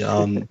hardly.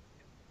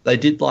 They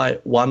did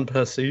like 1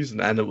 per season,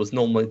 and it was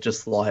normally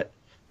just like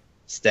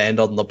stand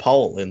on the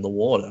pole in the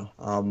water.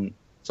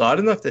 So I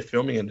don't know if they're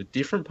filming in a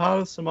different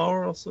part of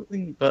Samoa or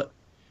something, but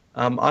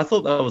I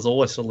thought that was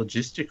always a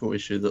logistical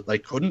issue that they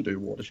couldn't do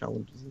water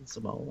challenges in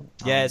Samoa.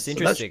 Yeah, it's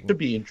interesting. That should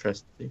be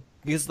interesting.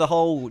 Because the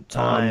whole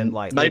time,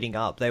 leading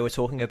up, they were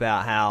talking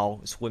about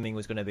how swimming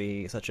was going to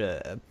be such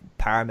a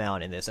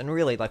paramount in this, and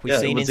really, like we've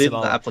seen in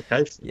Samoa, the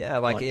application. Yeah,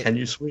 can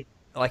you swim?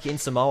 Like in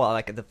Samoa,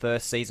 like the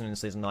first season in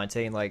season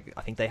 19, like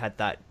I think they had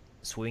that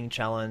swimming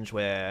challenge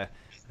where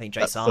I think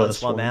Jason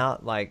swam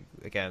out like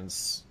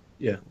against.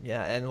 Yeah,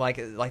 and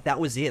like that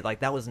was it. Like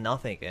that was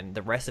nothing, and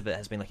the rest of it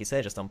has been, like you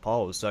said, just on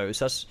poles. So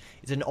it's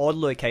an odd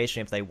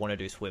location if they want to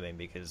do swimming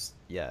because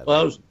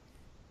Well,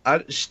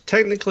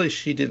 technically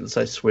she didn't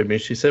say swimming;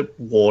 she said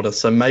water.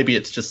 So maybe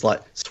it's just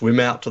like swim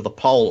out to the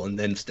pole and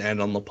then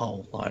stand on the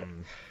pole. Like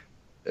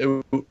it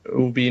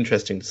will be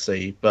interesting to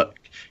see. But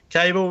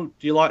Cable,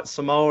 do you like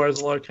Samoa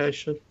as a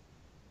location?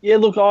 Yeah,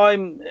 look,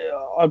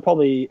 I'd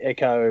probably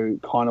echo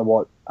kind of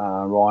what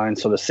Ryan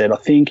sort of said. I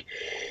think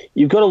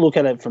you've got to look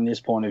at it from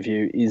this point of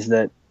view, is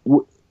that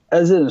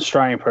as an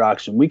Australian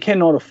production, we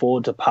cannot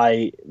afford to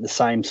pay the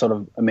same sort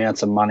of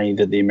amounts of money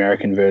that the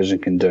American version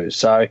can do.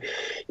 So,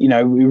 we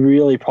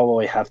really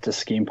probably have to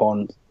skimp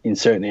on in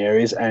certain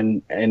areas,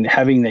 and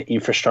having the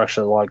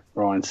infrastructure, like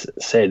Ryan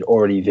said,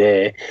 already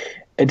there,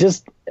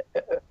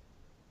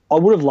 I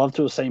would have loved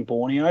to have seen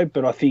Borneo,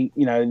 but I think,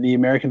 the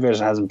American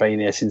version hasn't been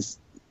there since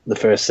the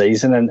first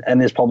season,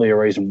 and there's probably a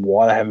reason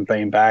why they haven't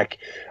been back.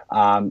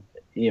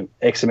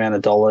 X amount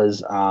of dollars,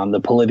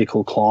 the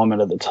political climate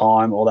at the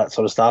time, all that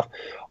sort of stuff.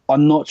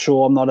 I'm not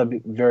sure. I'm not a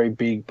very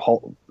big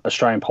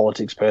Australian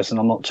politics person.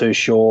 I'm not too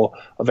sure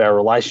of our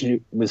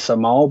relationship with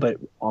Samoa, but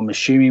I'm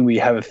assuming we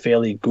have a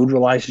fairly good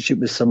relationship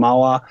with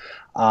Samoa.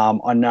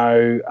 I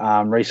know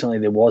recently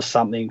there was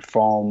something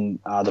from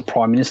the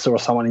Prime Minister or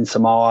someone in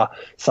Samoa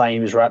saying he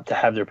was rapt to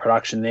have their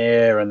production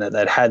there, and that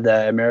they'd had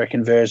the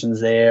American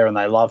versions there, and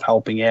they love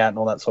helping out and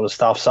all that sort of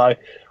stuff. So I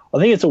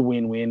think it's a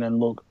win-win. And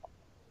look,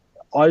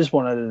 I just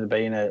wanted it to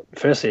be in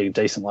firstly a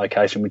decent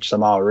location, which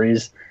Samoa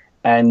is,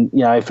 and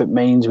if it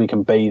means we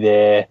can be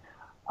there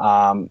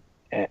and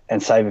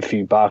save a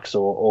few bucks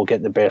or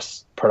get the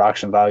best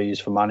production values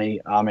for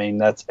money, I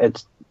mean it's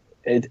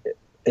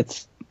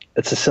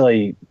a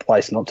silly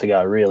place not to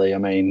go, really. I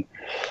mean,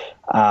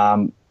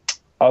 I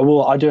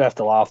do have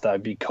to laugh though,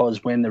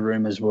 because when the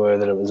rumours were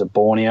that it was at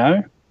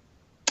Borneo,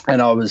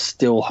 and I was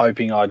still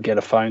hoping I'd get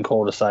a phone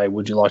call to say,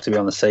 would you like to be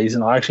on the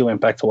season? I actually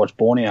went back to watch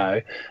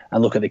Borneo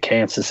and look at the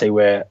camps to see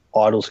where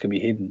idols could be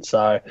hidden.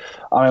 So,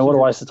 I mean, what a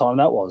waste of time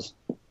that was.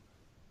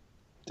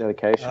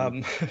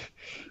 Dedication.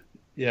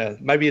 Yeah,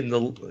 maybe in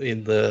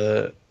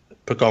the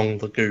Pagong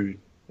Lagoon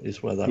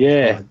is where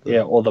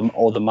they or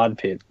the mud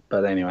pit.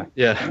 But anyway.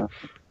 Yeah.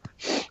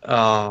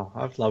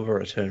 I'd love a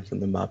return from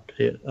the mud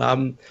pit.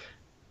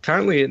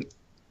 Currently in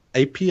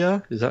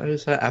Apia, is that how you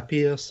say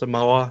Apia,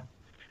 Samoa?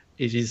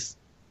 It is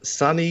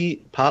sunny,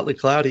 partly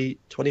cloudy,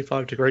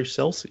 25 degrees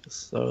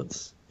Celsius. So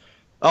it's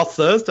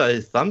Thursday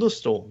is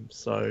thunderstorms.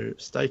 So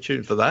stay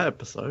tuned for that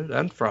episode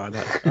and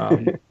Friday.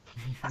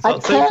 So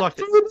it seems like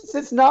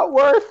it's not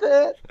worth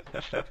it.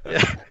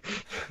 Yeah.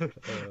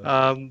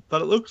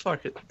 But it looks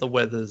like the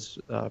weather's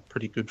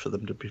pretty good for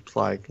them to be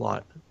playing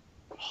like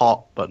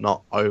hot, but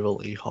not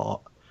overly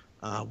hot,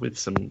 with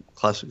some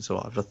classic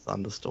Survivor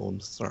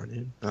thunderstorms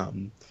thrown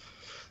in.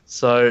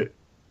 So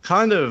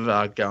kind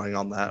of going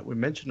on that, we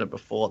mentioned it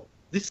before.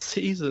 This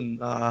season,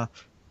 I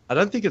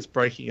don't think it's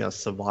breaking a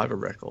Survivor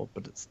record,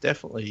 but it's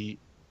definitely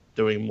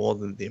doing more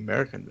than the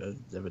American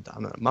version's ever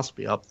done. It must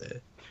be up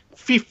there.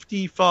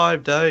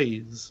 55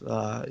 days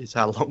is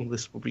how long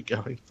this will be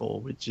going for,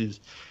 which is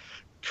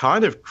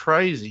kind of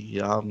crazy.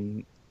 I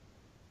don't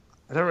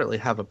really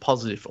have a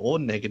positive or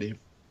negative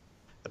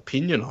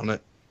opinion on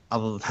it,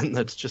 other than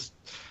that's just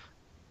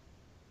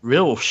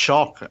real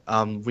shock.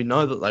 We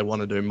know that they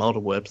want to do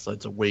multiple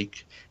episodes a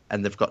week,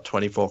 and they've got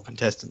 24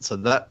 contestants, so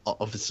that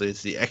obviously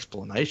is the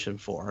explanation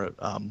for it.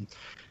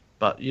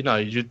 But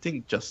you'd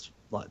think just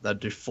like they'd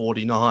do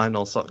 49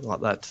 or something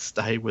like that to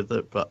stay with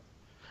it, but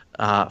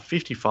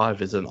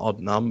 55 is an odd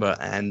number,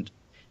 and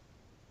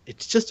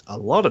it's just a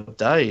lot of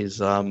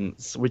days,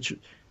 which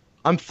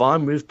I'm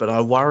fine with, but I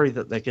worry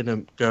that they're going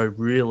to go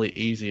really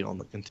easy on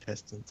the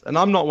contestants. And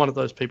I'm not one of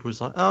those people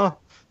who's like,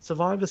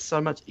 Survivor's so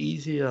much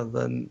easier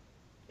than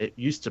it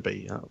used to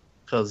be.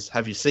 Because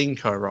have you seen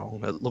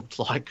Corong? It looked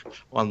like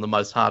one of the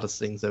most hardest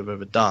things they've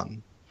ever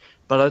done.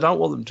 But I don't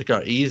want them to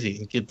go easy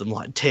and give them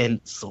like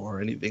tents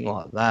or anything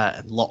like that,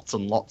 and lots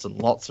and lots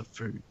and lots of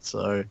food.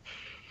 So,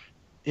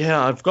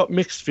 yeah, I've got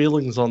mixed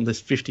feelings on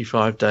this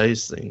 55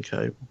 days thing,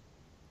 Cable.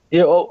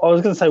 Yeah, well, I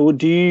was going to say,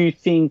 do you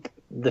think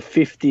the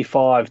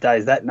 55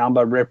 days, that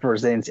number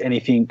represents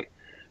anything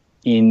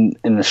in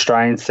an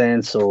Australian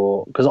sense,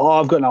 or because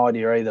I've got no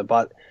idea either.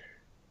 But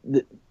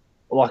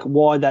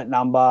why that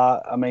number?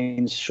 I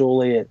mean,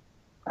 surely it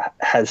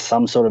has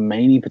some sort of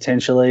meaning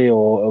potentially,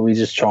 or are we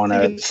just trying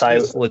to say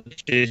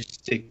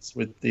logistics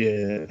with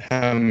the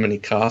how many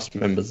cast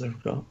members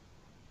they've got?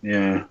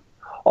 Yeah,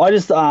 I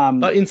just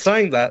But in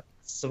saying that,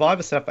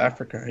 Survivor South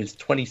Africa is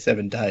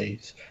 27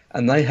 days,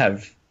 and they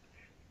have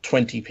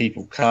 20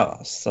 people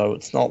cast, so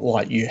it's not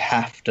like you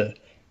have to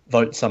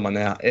vote someone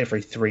out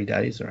every 3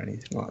 days or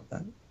anything like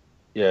that.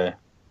 Yeah.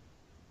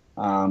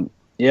 I'm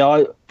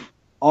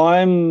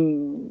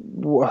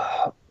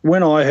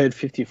when I heard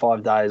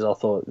 55 days, I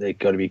thought they've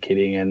got to be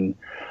kidding. And,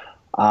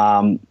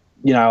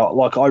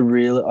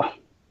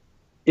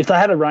 if they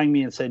had rang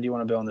me and said, do you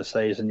want to be on the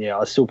season? Yeah,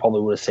 I still probably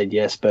would have said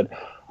yes. But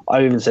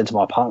I even said to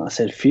my partner, I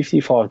said,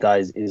 55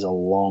 days is a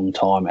long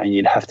time and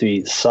you'd have to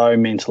be so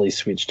mentally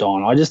switched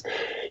on. I just,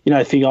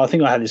 I think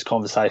I had this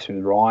conversation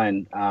with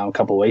Ryan a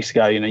couple of weeks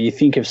ago. You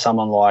think of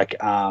someone like,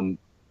 Rodney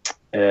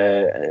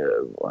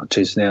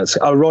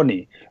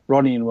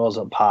and Wells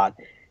apart.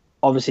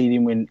 Obviously, he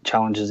didn't win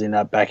challenges in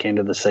that back end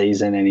of the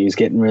season, and he was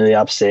getting really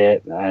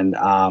upset and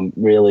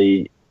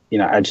really,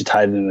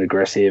 agitated and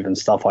aggressive and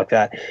stuff like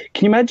that.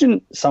 Can you imagine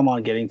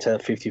someone getting to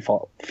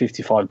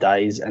 55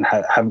 days and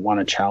haven't won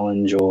a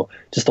challenge, or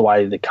just the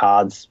way the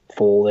cards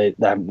fall, they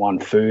haven't won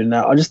food? And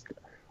I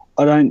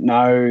don't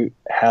know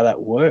how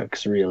that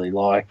works really.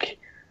 Like,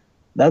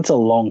 that's a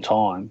long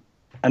time.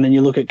 And then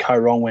you look at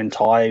Ko-Rong when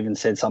Ty even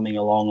said something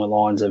along the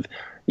lines of,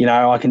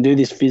 I can do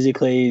this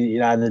physically,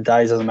 the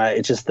days doesn't matter.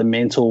 It's just the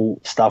mental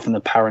stuff and the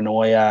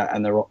paranoia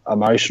and the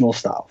emotional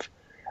stuff.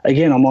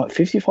 Again, I'm like,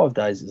 55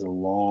 days is a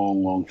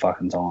long, long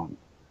fucking time.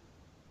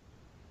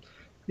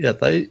 Yeah,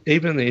 they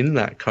even in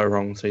that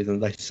Ko-Rong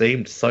season, they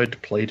seemed so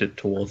depleted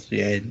towards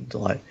the end.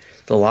 Like,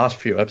 the last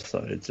few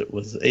episodes, it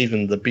was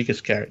even the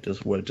biggest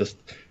characters were just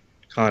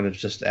kind of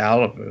just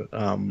out of it.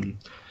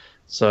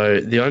 So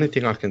the only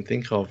thing I can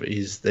think of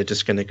is they're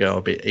just going to go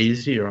a bit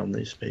easier on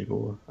these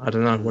people. I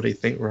don't know. What do you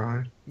think,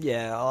 Ryan?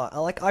 Yeah,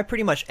 I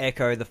pretty much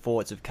echo the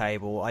thoughts of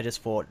Cable. I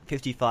just thought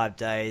 55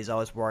 days. I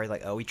was worried,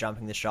 are we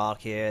jumping the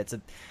shark here?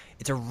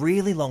 It's a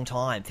really long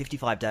time,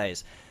 55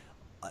 days.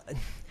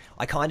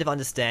 I kind of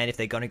understand if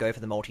they're going to go for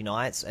the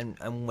multi-nights,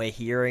 and we're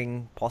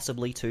hearing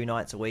possibly 2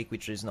 nights a week,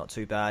 which is not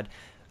too bad,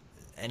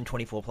 and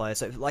 24 players.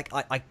 So,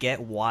 I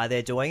get why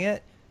they're doing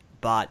it,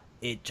 but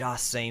it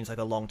just seems like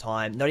a long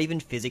time. Not even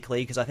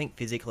physically, because I think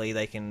physically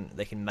they can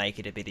make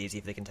it a bit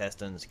easier for the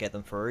contestants, get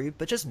them through,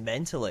 but just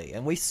mentally.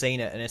 And we've seen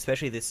it, and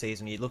especially this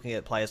season, you're looking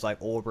at players like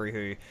Aubrey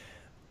who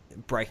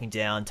breaking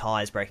down,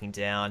 Ty's breaking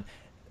down.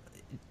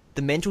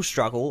 The mental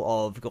struggle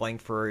of going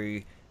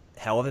through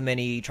however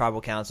many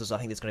tribal councils, I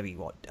think there's going to be,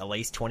 at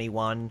least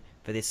 21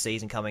 for this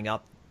season coming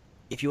up.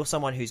 If you're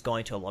someone who's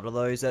going to a lot of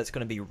those, that's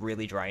going to be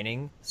really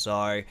draining.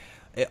 So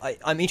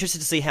I'm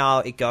interested to see how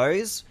it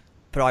goes.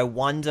 But I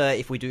wonder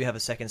if we do have a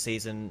second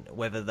season,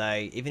 whether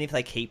even if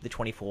they keep the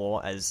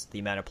 24 as the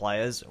amount of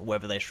players,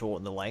 whether they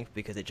shorten the length,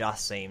 because it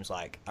just seems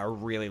like a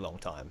really long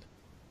time.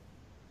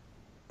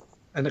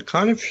 And it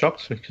kind of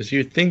shocks me, because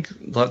you'd think,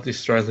 like, the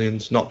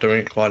Australians not doing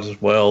it quite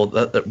as well,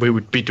 that we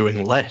would be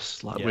doing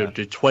less. We would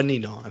do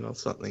 29 or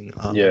something.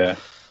 Yeah.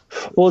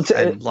 Well,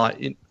 that's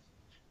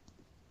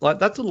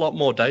a lot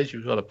more days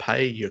you've got to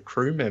pay your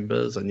crew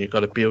members, and you've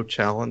got to build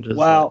challenges.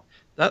 Well,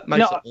 that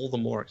makes it all the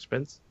more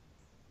expensive.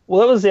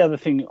 Well, that was the other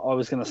thing I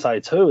was going to say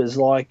too, is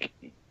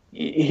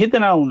you hit the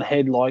nail on the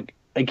head.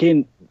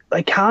 Again,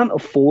 they can't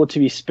afford to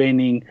be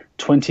spending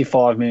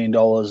 $25 million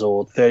or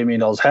 $30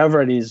 million,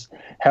 however it is,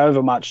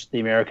 however much the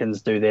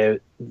Americans do their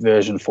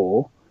version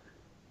for.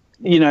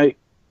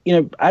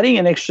 Adding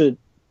an extra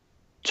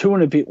 2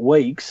 and a bit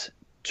weeks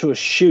to a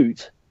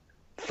shoot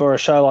for a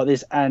show like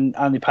this and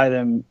only pay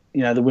them,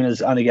 the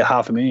winners only get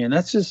 $500,000.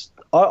 That's just,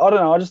 I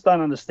don't know. I just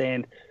don't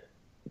understand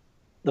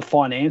the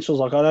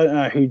financials. I don't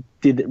know who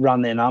did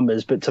run their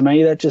numbers, but to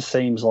me that just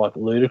seems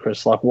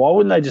ludicrous. Why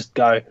wouldn't they just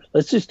go,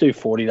 let's just do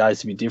 40 days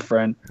to be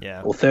different,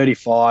 or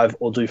 35,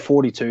 or do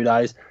 42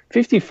 days,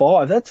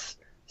 55? That's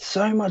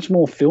so much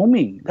more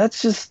filming.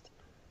 That's just.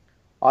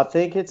 I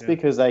think it's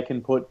because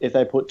if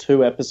they put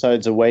 2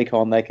 episodes a week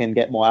on, they can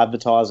get more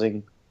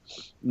advertising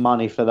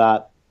money for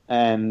that,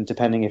 and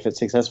depending if it's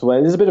successful,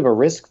 there's a bit of a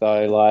risk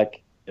though. I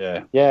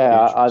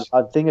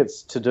think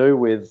it's to do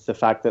with the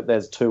fact that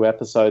there's 2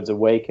 episodes a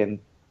week, and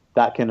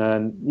that can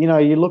earn,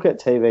 you look at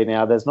TV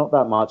now, there's not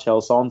that much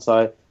else on,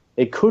 so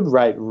it could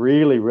rate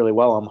really, really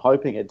well. I'm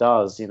hoping it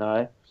does,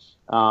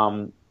 But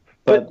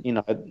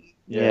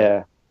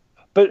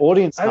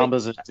audience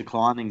numbers are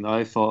declining,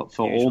 though, for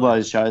all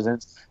those shows. And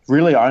it's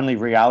really only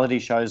reality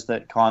shows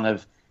that kind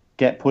of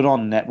get put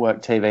on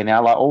network TV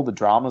now. All the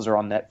dramas are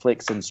on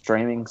Netflix and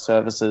streaming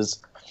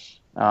services.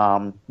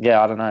 I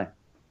don't know.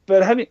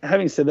 But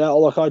having said that,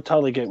 I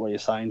totally get what you're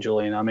saying,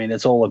 Julian. I mean,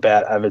 it's all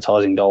about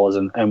advertising dollars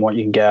and what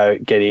you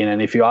can get in.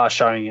 And if you are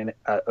showing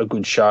a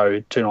good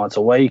show 2 nights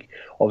a week,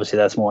 obviously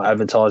that's more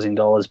advertising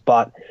dollars.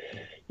 But,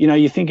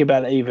 you think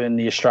about even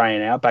the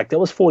Australian Outback, that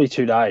was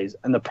 42 days.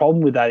 And the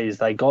problem with that is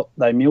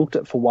they milked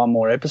it for one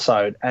more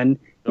episode. And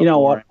you know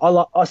what?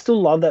 I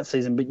still love that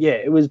season, but yeah,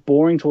 it was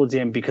boring towards the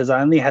end because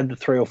I only had the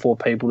 3 or 4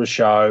 people to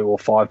show, or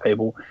 5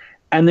 people,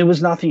 and there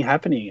was nothing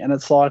happening. And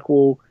it's like,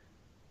 well,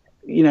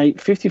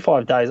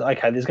 55 days,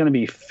 okay, there's going to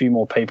be a few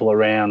more people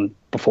around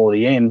before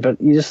the end,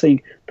 but you just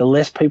think the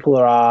less people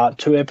there are,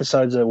 2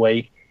 episodes a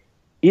week,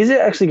 is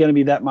it actually going to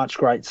be that much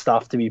great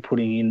stuff to be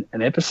putting in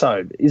an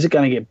episode? Is it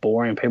going to get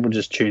boring and people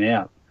just tune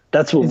out?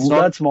 That's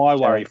my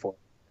worry for it.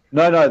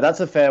 No,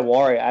 that's a fair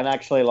worry. And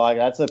actually,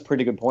 that's a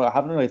pretty good point. I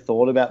haven't really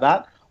thought about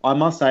that. I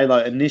must say,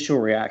 initial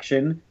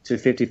reaction to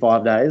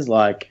 55 days,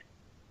 I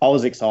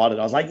was excited.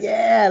 I was like,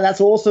 yeah, that's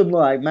awesome.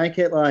 Make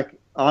it I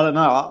don't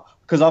know.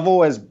 Because I've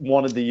always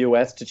wanted the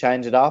US to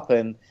change it up.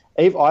 And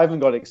I even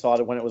got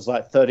excited when it was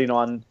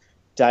 39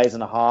 days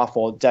and a half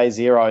or day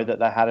 0 that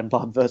they had in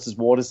Blood versus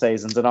Water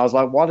seasons. And I was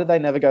like, why did they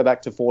never go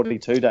back to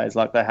 42 days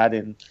like they had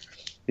in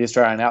the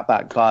Australian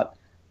Outback? But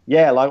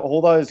yeah,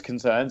 all those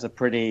concerns are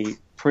pretty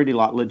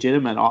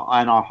legitimate.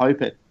 And I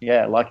hope it,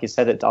 like you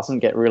said, it doesn't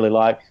get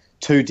really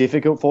too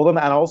difficult for them.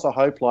 And I also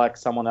hope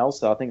someone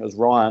else, I think it was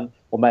Ryan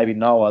or maybe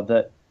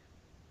Noah,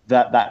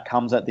 that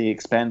comes at the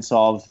expense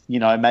of,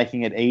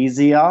 making it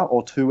easier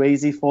or too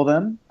easy for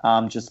them,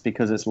 just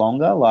because it's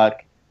longer.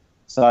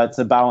 So it's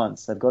a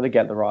balance. They've got to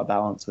get the right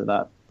balance with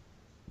that.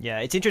 Yeah,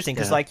 it's interesting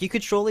because you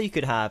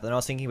could have, and I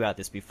was thinking about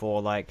this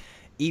before,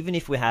 even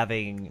if we're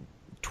having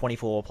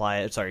 24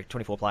 players,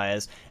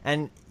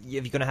 and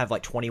if you're going to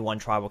have 21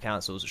 tribal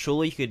councils,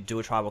 surely you could do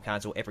a tribal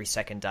council every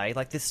second day.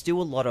 There's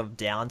still a lot of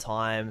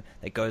downtime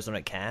that goes on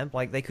at camp.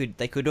 They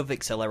could have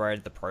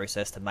accelerated the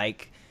process to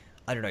make,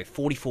 I don't know,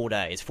 44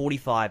 days,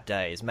 45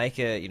 days, make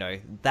it,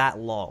 that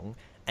long,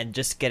 and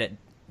just get it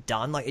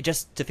done.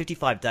 To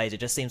 55 days, it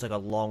just seems like a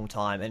long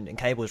time. And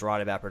Cable was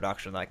right about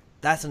production.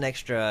 That's an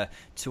extra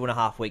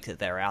 2.5 weeks that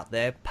they're out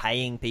there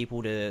paying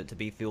people to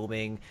be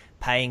filming,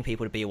 paying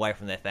people to be away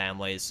from their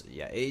families.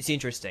 Yeah, it's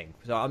interesting.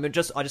 So I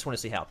just want to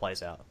see how it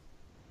plays out.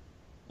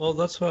 Well,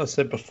 that's what I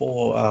said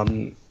before.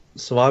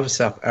 Survivor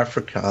South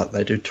Africa,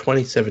 they do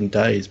 27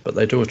 days, but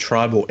they do a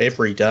tribal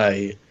every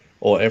day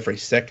or every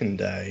second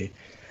day,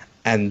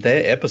 and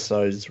their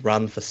episodes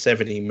run for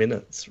 70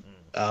 minutes.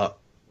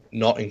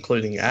 Not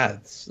including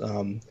ads.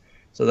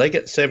 So they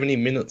get 70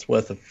 minutes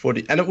worth of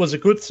footage. And it was a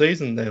good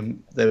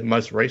season, their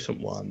most recent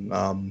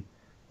one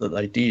that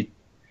they did.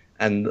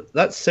 And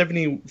that's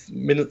 70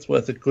 minutes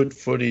worth of good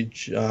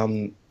footage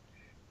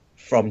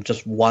from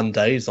just one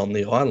day's on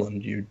the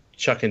island. You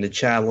chuck in a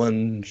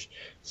challenge,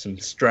 some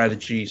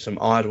strategy, some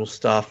idle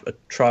stuff, a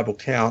tribal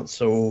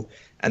council,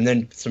 and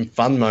then some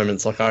fun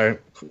moments. I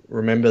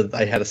remember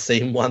they had a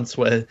scene once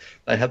where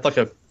they had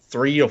a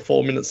 3 or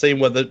 4 minute scene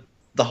where the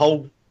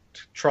whole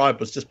tribe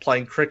was just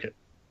playing cricket,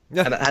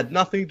 and it had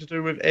nothing to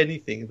do with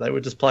anything. They were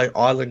just playing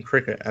island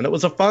cricket, and it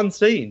was a fun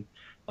scene.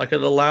 It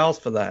allows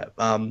for that.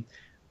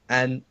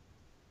 And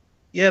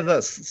yeah,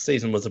 that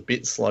season was a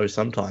bit slow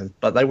sometimes,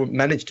 but they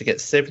managed to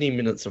get 70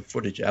 minutes of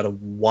footage out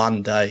of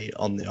one day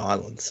on the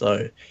island.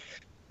 So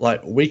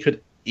we could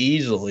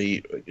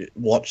easily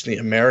watch the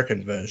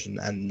American version,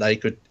 and they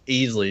could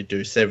easily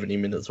do 70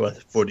 minutes worth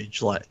of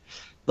footage.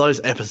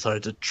 Those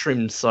episodes are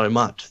trimmed so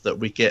much that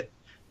we get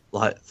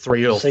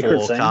 3 or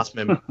 4 cast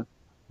members.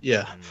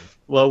 Yeah.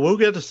 Well, we'll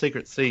get to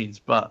secret scenes,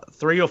 but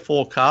 3 or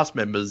 4 cast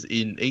members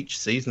in each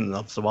season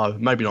of Survivor,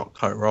 maybe not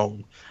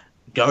wrong,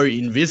 go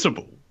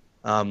invisible.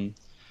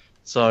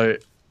 So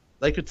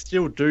they could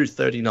still do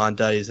 39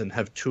 days and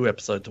have 2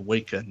 episodes a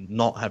week and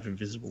not have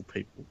invisible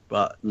people.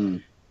 But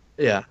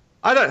yeah,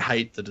 I don't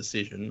hate the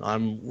decision.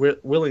 I'm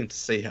willing to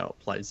see how it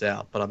plays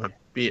out, but I'm a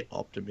bit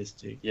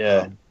optimistic.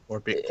 Yeah. Or a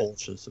bit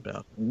cautious about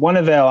it. One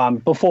of our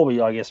before we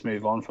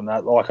move on from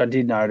that, I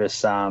did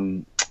notice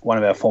one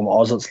of our former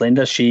Ozlets,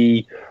 Linda,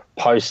 she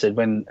posted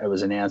when it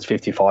was announced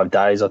 55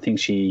 days. I think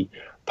she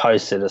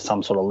posted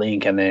some sort of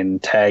link and then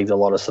tagged a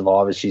lot of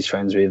survivors she's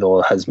friends with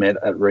or has met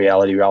at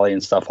Reality Rally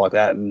and stuff like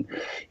that. And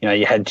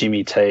you had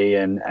Jimmy T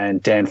and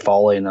Dan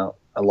Foley and a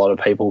lot of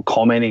people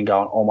commenting,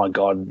 going, "Oh my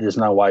God, there's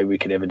no way we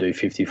could ever do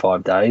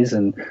 55 days,"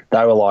 and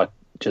they were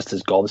just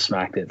as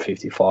gobsmacked at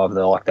 55.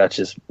 They're that's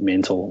just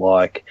mental.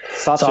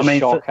 Such a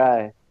shock,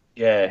 hey?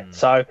 Yeah.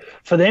 So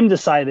for them to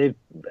say they've,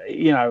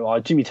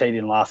 Jimmy T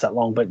didn't last that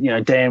long, but,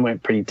 Dan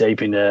went pretty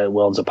deep into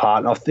Worlds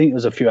Apart. And I think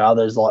there's a few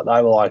others,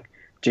 they were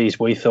geez,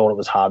 we thought it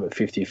was hard, but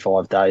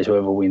 55 days,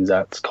 whoever wins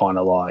that's kind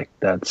of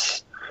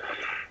that's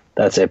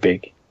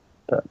epic.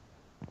 But,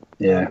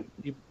 yeah.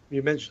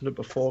 You mentioned it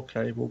before,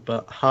 Cable,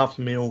 but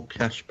 $500,000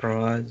 cash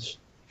prize,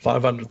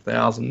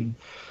 500,000.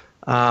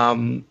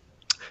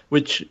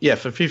 Which, yeah,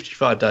 for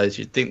 55 days,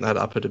 you'd think that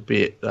up it a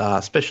bit,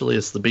 especially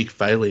as the big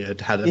failure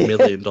had $1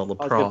 million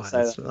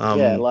prize.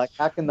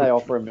 How can they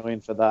offer $1 million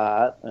for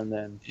that? And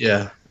then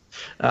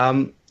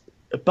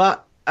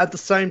but at the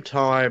same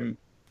time,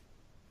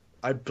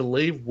 I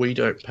believe we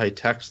don't pay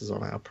taxes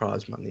on our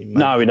prize money.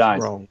 No, we don't.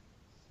 Wrong.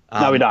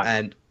 No, we don't.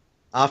 And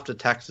after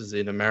taxes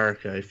in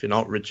America, if you're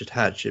not Richard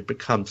Hatch, it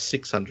becomes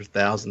 $600,000,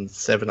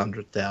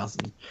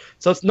 $700,000.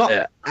 So it's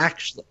not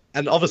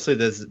and obviously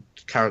there's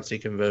currency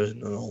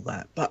conversion and all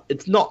that, but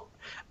it's not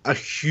a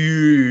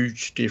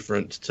huge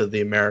difference to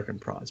the American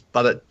prize.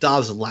 But it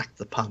does lack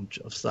the punch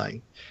of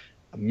saying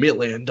 $1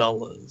 million.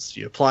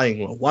 You're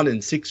playing a 1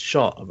 in 6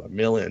 shot of $1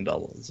 million.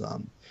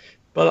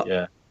 But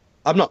yeah.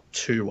 I'm not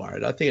too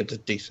worried. I think it's a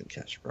decent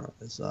cash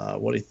prize.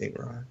 What do you think,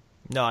 Ryan?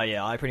 No,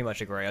 yeah, I pretty much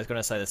agree. I was going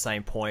to say the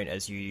same point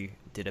as you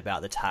did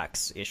about the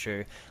tax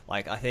issue.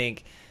 Like, I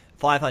think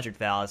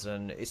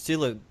 500,000 is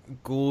still a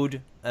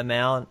good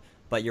amount,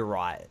 but you're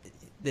right.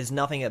 There's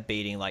nothing at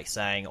beating, like,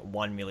 saying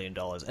 $1 million.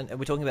 And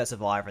we're talking about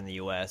Survivor in the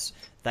US.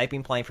 They've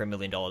been playing for $1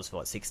 million for,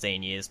 what,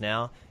 16 years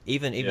now?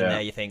 Even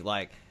there, you think,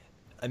 like,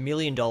 $1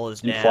 million now...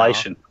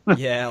 Inflation.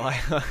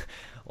 Yeah,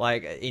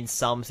 like in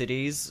some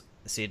cities,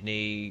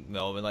 Sydney,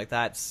 Melbourne, like,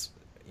 that's,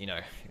 you know...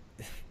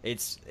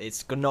 It's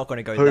not going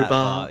to go Hobart. that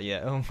far.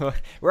 Yeah,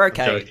 we're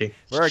okay.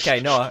 We're okay.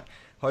 No,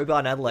 Hobart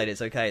and Adelaide,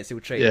 it's okay. It's still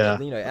cheap. Yeah.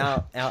 You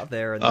know, out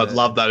there. I'd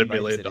love that $1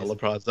 million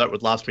prize. That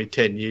would last me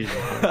 10 years.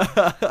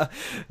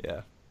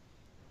 Yeah.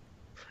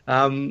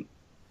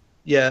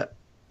 Yeah.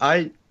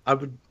 I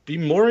would be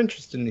more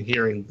interested in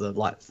hearing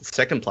the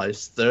second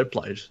place, third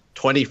place,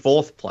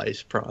 24th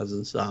place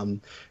prizes.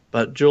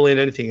 But Julian,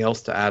 anything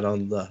else to add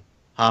on the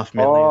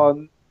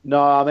 $500,000? No,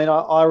 I mean,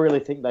 I really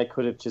think they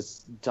could have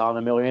just done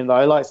 $1 million,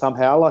 though, like,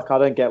 somehow. Like, I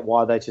don't get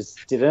why they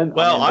just didn't.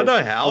 Well, I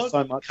know how.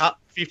 So much cut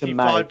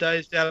 55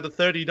 days down to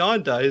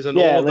 39 days and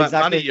all of that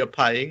money you're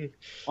paying.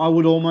 I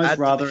would almost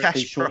rather it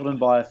be shortened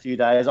by a few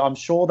days. I'm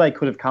sure they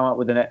could have come up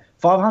with it.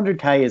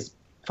 $500K is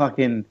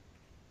fucking,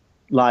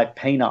 like,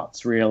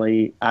 peanuts,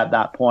 really, at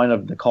that point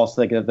of the cost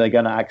they're going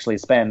to actually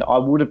spend. I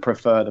would have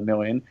preferred $1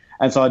 million.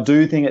 And so I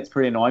do think it's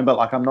pretty annoying, but,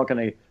 like, I'm not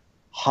going to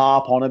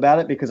harp on about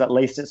it because at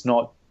least it's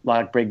not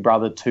like Big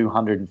Brother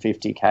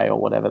 250K or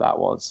whatever that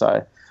was.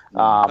 So,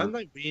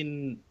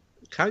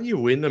 can't you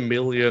win $1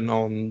 million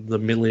on the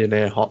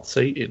Millionaire Hot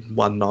Seat in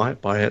one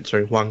night by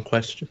answering one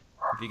question?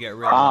 If you get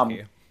really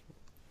lucky.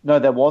 No,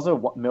 there was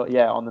on the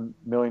 $1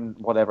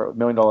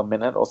 million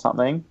minute or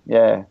something.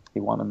 Yeah, he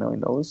won $1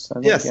 million. So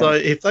so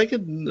if they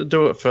could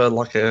do it for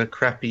like a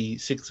crappy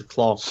 6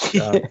 o'clock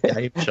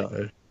game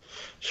show,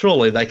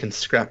 surely they can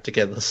scrap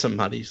together some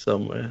money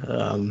somewhere.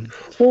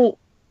 Well.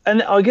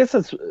 And I guess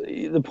that's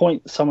the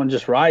point someone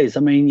just raised.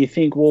 I mean, you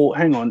think, well,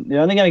 hang on, they're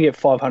only going to get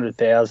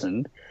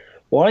 500,000.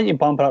 Why don't you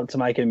bump it up to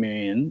make $1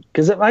 million?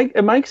 Because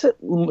it makes it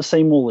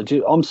seem more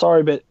legit. I'm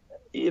sorry, but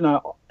you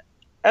know,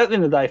 at the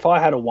end of the day, if I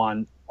had a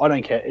one, I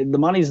don't care. The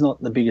money's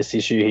not the biggest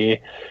issue here,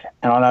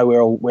 and I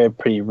know we're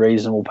pretty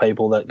reasonable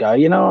people that go,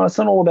 you know, it's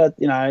not all about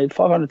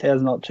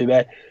 500,000, not too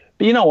bad.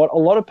 But you know what? A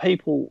lot of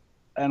people,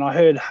 and I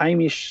heard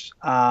Hamish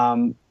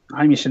and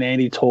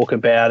Andy talk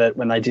about it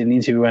when they did an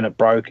interview when it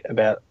broke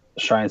about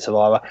Australian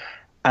Survivor,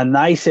 and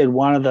they said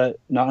one of the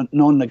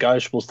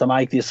non-negotiables to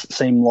make this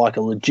seem like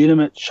a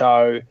legitimate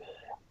show,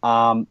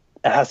 it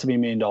has to be $1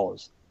 million.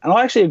 And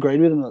I actually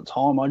agreed with them at the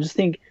time. I just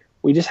think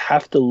we just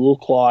have to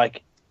look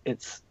like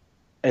it's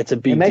a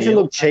big deal. It makes it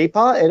look cheaper.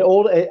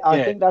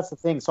 I think that's the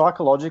thing.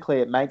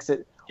 Psychologically, it makes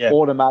it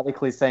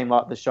automatically seem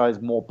like the show's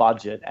more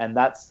budget, and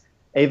that's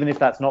even if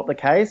that's not the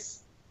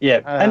case.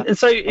 Yeah, and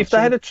so if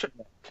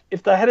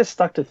they had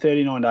stuck to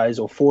 39 days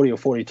or 40 or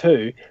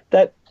 42,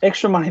 that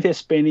extra money they're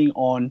spending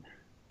on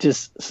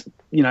just,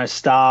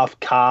 staff,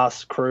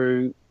 cast,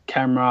 crew,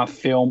 camera,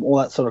 film, all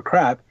that sort of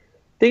crap,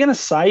 they're going to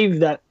save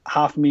that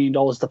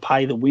 $500,000 to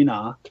pay the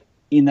winner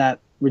in that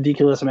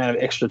ridiculous amount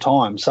of extra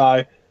time. So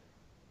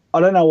I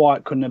don't know why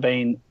it couldn't have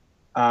been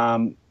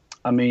 $1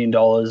 million.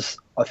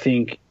 I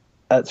think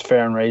that's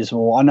fair and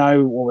reasonable. I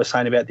know what we're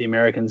saying about the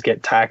Americans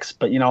get taxed,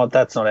 but you know what?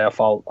 That's not our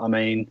fault. I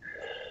mean...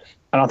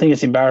 And I think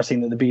it's embarrassing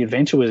that the Big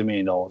Adventure was $1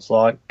 million.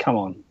 Like, come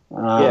on.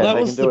 That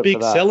was the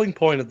big selling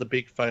point of the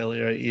big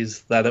failure,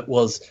 is that it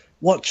was,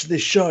 watch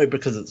this show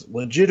because it's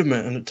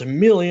legitimate and it's $1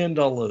 million.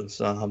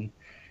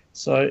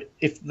 So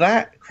if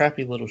that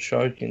crappy little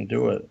show can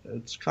do it,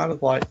 it's kind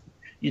of like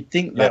you'd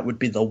think that would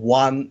be the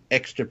one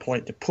extra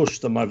point to push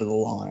them over the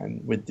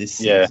line with this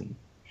season.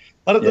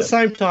 But at the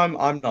same time,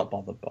 I'm not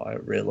bothered by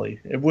it,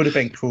 really. It would have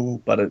been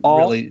cool, but it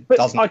really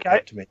doesn't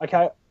matter to me.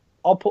 Okay,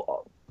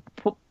 I'll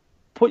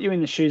put you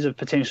in the shoes of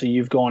potentially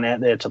you've gone out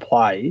there to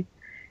play.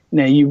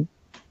 Now, you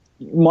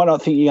might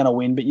not think you're going to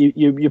win, but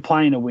you're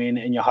playing to win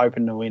and you're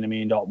hoping to win $1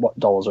 million,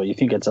 or you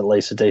think it's at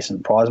least a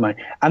decent prize money.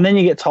 And then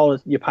you get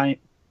told you're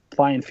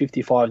playing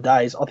 55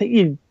 days. I think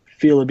you'd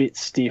feel a bit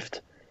stiffed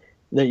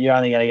that you're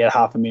only going to get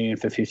 $500,000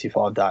 for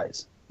 55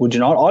 days. Would you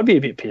not? I'd be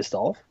a bit pissed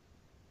off.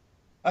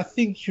 I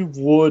think you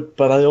would,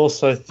 but I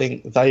also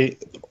think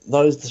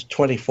those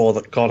 24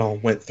 that got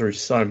on went through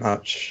so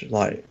much,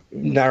 like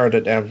narrowed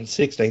it down from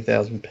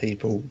 16,000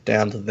 people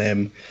down to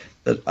them,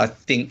 that I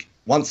think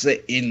once they're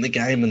in the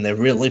game and they're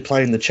really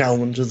playing the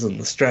challenges and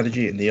the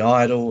strategy and the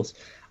idols,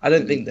 I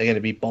don't think they're going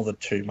to be bothered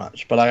too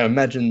much. But I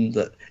imagine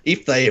that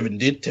if they even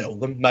did tell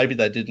them, maybe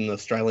they did in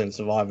Australian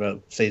Survivor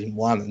Season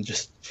 1 and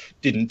just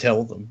didn't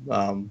tell them.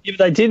 If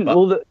they didn't,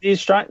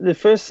 the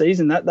first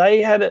season, that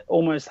they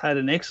almost had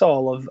an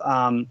exile of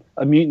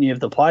a mutiny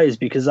of the players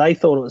because they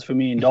thought it was for $1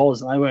 million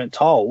and they weren't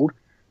told.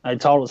 They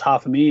told us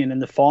 $500,000,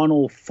 and the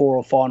final 4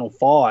 or final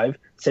 5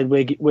 said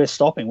we're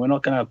stopping. We're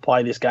not going to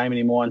play this game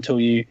anymore until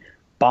you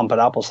bump it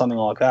up or something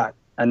like that.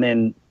 And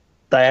then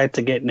they had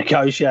to get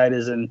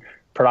negotiators and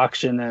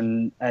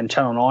production and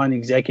Channel 9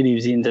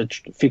 executives in to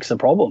fix the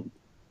problem.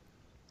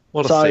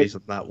 What a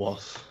season that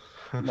was.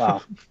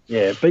 Well,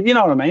 yeah, but you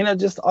know what I mean? I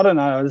don't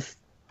know.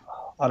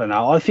 I don't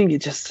know. I think it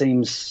just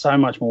seems so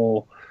much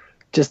more,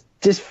 just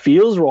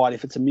feels right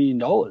if it's $1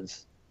 million.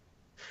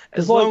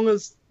 As long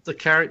as the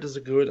characters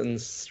are good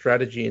and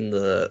strategy and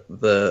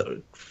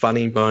the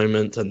funny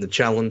moments and the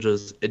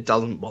challenges, it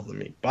doesn't bother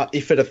me. But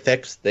if it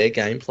affects their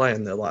gameplay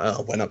and they're like,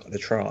 oh, we're not going to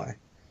try,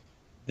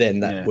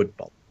 then that would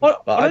bother me.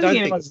 Well, I don't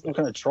think anyone's not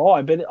going to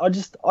try, but I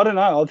don't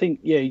know. I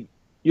think,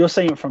 you're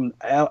seeing it from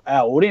our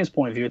audience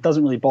point of view. It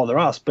doesn't really bother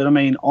us. But, I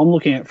mean, I'm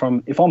looking at it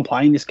from, if I'm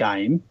playing this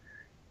game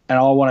and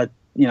I want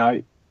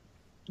to,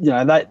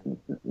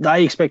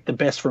 they expect the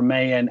best from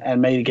me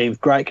and me to give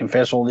great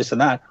confessional, this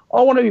and that.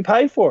 I want to be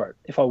paid for it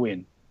if I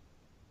win.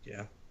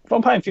 Yeah. If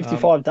I'm paying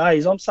 55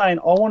 days, I'm saying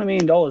I want $1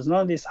 million. None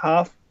of this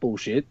half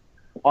bullshit.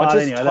 I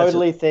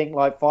totally think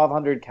like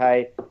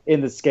 $500K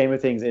in the scheme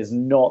of things is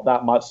not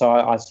that much. So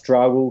I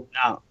struggle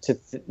I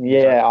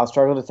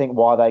struggle to think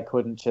why they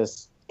couldn't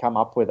just come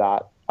up with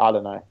that. I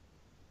don't know.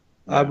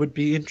 I would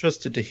be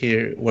interested to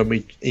hear when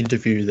we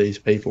interview these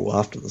people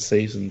after the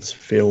season's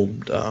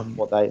filmed.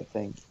 What they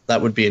think.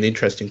 That would be an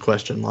interesting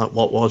question. Like,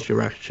 what was your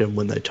reaction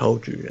when they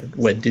told you, and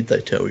when did they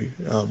tell you?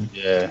 So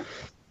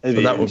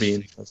that would be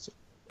interesting.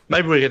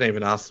 Maybe we can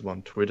even ask them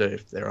on Twitter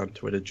if they're on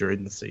Twitter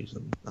during the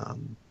season.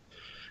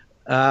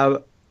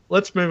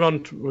 Let's move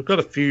on. We've got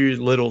a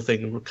few little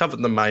things. We've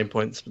covered the main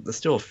points, but there's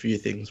still a few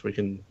things we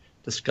can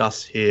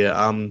discuss here.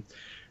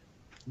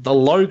 The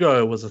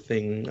logo was a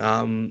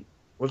thing.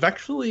 We've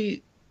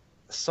actually,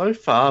 so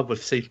far,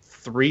 we've seen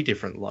 3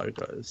 different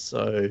logos.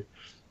 So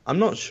I'm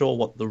not sure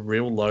what the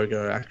real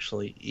logo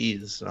actually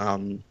is.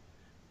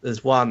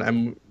 There's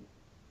one,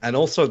 and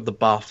also the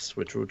buffs,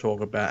 which we'll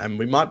talk about. And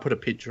we might put a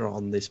picture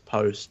on this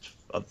post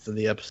for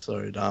the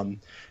episode.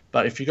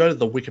 But if you go to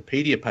the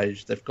Wikipedia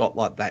page, they've got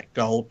like that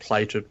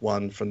gold-plated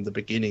one from the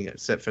beginning,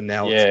 except for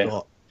now it's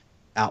got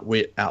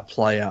outwit,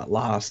 outplay,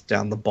 outlast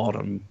down the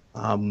bottom.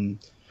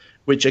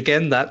 Which,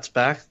 again, that's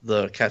back,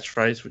 the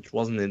catchphrase, which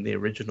wasn't in the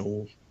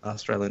original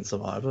Australian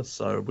Survivor.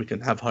 So we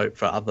can have hope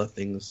for other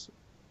things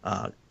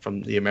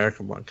from the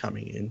American one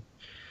coming in.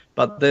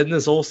 But then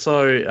there's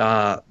also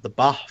the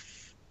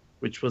buff,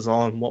 which was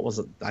on, what was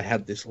it? They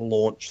had this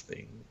launch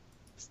thing.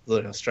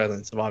 The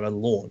Australian Survivor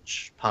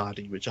launch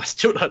party, which I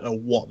still don't know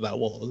what that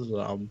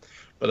was,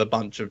 but a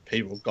bunch of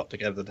people got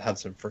together to have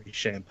some free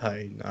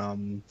champagne,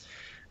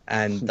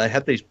 and they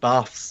had these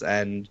buffs,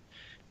 and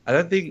I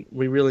don't think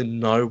we really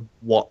know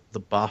what the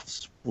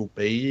buffs will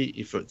be,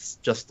 if it's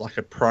just like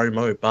a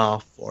promo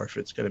buff or if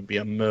it's going to be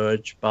a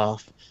merge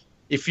buff.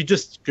 If you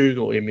just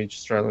Google image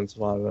Australian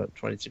Survivor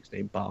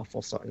 2016 buff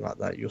or something like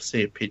that, you'll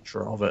see a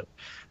picture of it.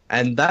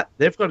 And that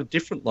they've got a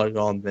different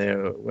logo on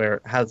there where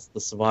it has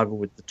the survivor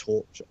with the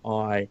torch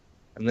eye,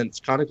 and then it's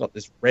kind of got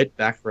this red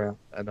background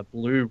and a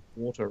blue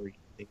watery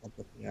thing I'm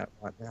looking at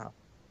right now.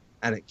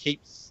 And it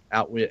keeps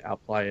outwit,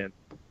 outplay, and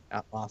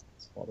outlast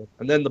spotted.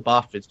 And then the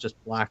buff is just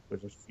black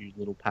with a few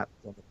little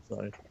patterns on it.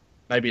 So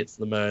maybe it's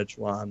the merge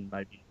one,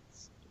 maybe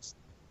it's just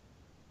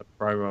a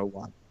promo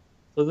one.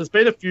 So there's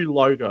been a few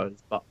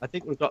logos, but I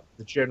think we've got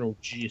the general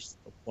gist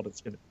of what it's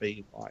going to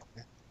be like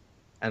now.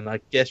 And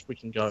I guess we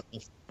can go off the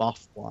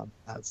buff one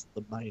as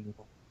the main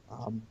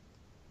one.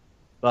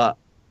 But,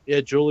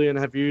 yeah, Julian,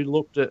 have you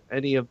looked at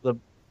any of the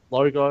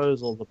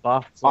logos or the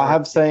buffs? I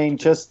have seen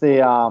just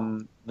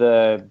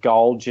the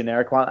gold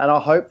generic one, and I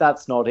hope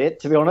that's not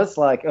it, to be honest.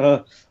 Like,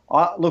 look,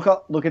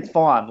 it's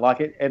fine. Like,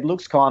 it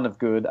looks kind of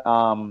good.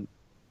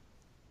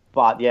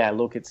 But, yeah,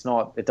 look, it's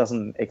not. It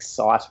doesn't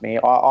excite me.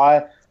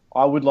 I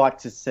would like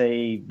to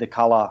see the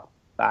colour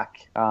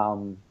back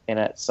in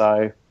it.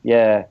 So,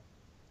 yeah.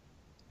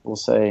 We'll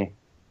see.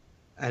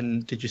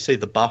 And did you see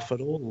the buff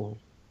at all? Or?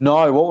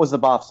 No, what was the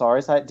buff?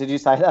 Sorry, did you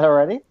say that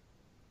already?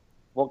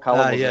 What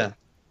colour was it?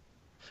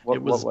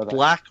 It was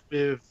black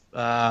with...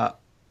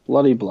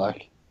 bloody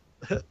black.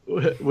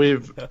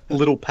 with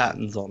little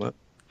patterns on it.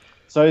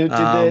 So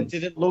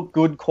did it look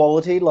good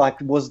quality? Like,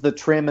 was the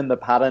trim and the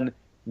pattern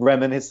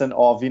reminiscent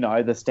of,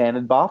 the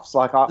standard buffs?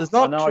 Like, there's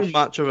not too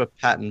much of a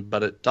pattern,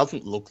 but it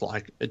doesn't look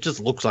like it. Just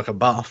looks like a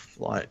buff.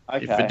 Like,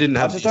 if it didn't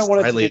have, I just don't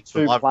want it to be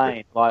too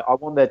plain. Like, I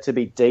want there to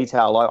be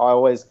detail. Like, I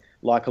always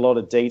like a lot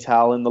of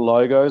detail in the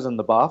logos and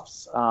the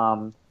buffs.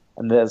 And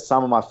there's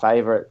some of my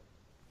favorite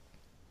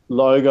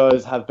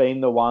logos have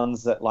been the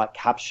ones that like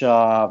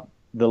capture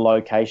the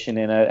location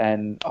in it,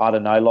 and I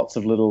don't know, lots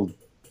of little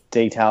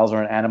details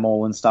or an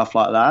animal and stuff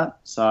like that.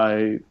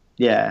 So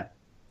yeah,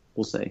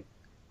 we'll see.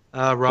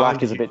 Ryan,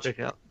 did you check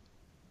out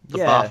the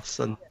buffs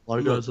and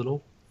logos at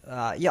all?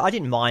 Yeah, I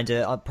didn't mind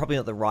it. I'm probably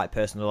not the right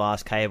person to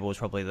ask. Cable was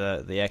probably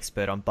the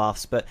expert on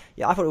buffs, but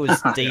yeah, I thought it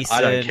was decent.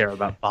 I don't care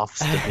about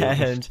buffs.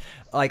 And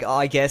like,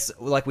 I guess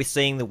like we're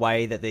seeing the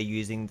way that they're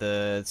using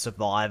the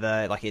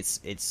Survivor. Like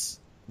it's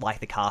like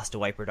the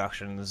Castaway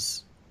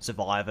Productions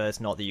Survivor. It's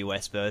not the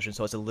US version,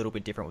 so it's a little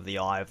bit different with the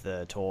Eye of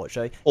the Torch.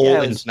 So, All yeah, it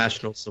was-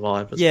 international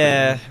survivors.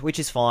 yeah, which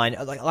is fine.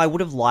 Like, I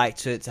would have liked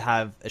to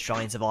have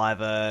Australian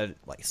Survivor,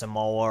 like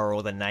Samoa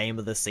or the name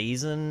of the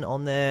season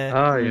on there.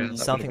 Oh, yeah,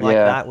 Something that like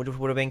would've- that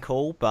would have been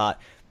cool. But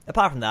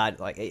apart from that,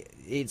 like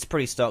it's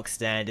pretty stock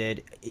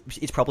standard.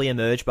 It's probably a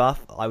merge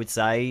buff, I would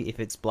say, if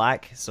it's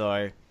black.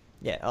 So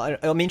yeah,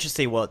 I'm interested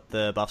to see what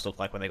the buffs look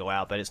like when they go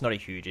out, but it's not a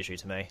huge issue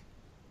to me.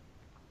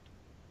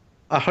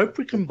 I hope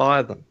we can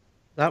buy them.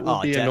 That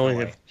would be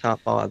annoying if we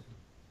can't buy them.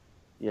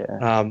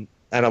 Yeah.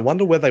 And I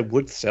wonder where they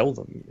would sell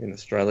them in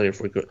Australia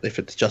if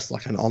it's just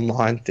like an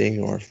online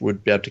thing, or if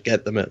we'd be able to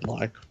get them at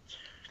like,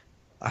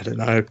 I don't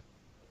know.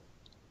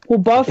 Well,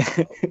 Buff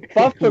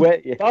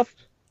Yeah. Buff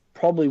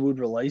probably would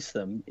release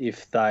them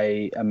if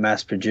they are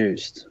mass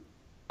produced.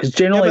 Because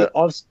generally,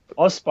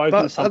 I've spoken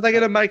to But some. are they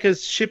going to make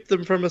us ship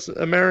them from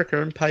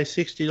America and pay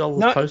 $60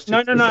 No,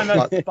 postage no.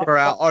 like, for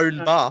our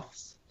own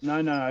buffs?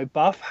 No.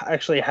 Buff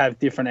actually have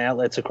different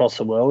outlets across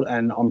the world,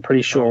 and I'm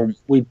pretty sure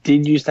we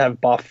did used to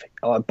have Buff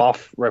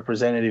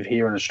representative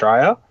here in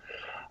Australia.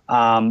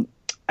 And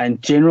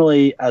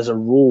generally, as a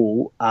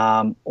rule,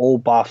 all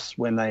buffs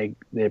when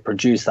they're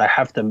produced, they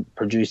have to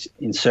produce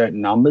in certain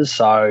numbers.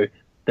 So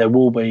there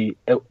will be,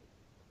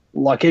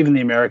 like even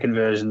the American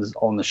versions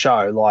on the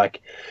show,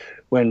 like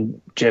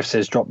when Jeff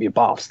says drop your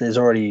buffs, they're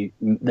already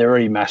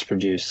mass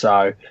produced.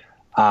 So,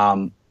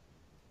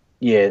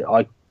 yeah,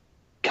 I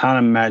can't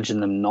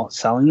imagine them not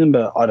selling them,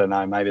 but I don't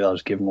know. Maybe they'll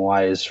just give them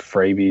away as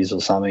freebies or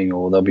something,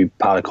 or they'll be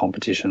part of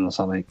competition or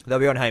something. They'll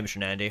be on Hamish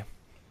and Andy.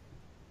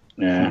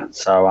 Yeah.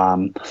 So,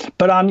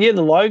 yeah,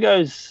 the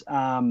logo's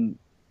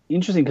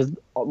interesting because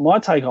my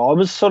take,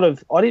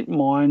 I didn't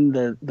mind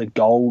the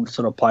gold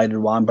sort of plated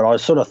one, but I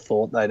sort of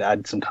thought they'd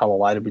add some color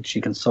later, which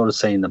you can sort of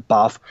see in the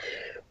buff.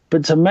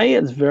 But to me,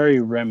 it's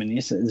very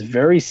reminiscent. It's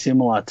very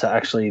similar to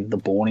actually the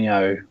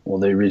Borneo or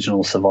the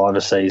original Survivor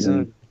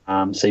season.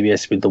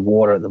 CBS with the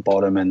water at the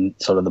bottom and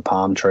sort of the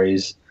palm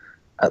trees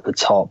at the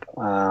top.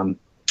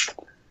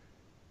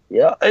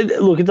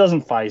 It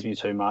doesn't faze me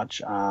too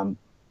much. I'm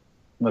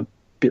a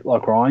bit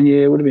like Ryan. Yeah,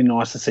 it would have been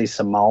nice to see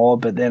Samoa,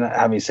 but then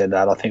having said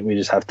that, I think we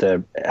just have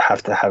to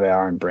have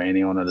our own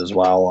branding on it as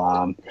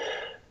well.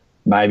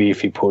 Maybe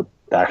if you put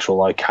the actual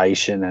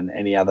location and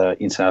any other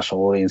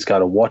international audience go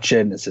to watch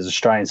it, and it says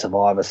Australian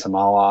Survivor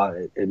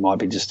Samoa, it might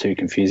be just too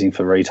confusing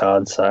for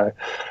retards. So.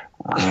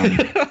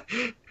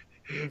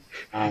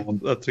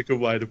 That's a good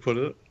way to put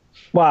it.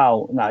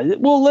 Well, no.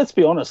 Well, let's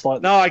be honest.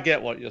 Like, no, I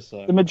get what you're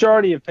saying. The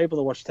majority of people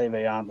that watch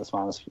TV aren't the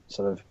smartest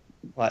sort of.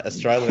 Like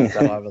Australian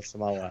Survivor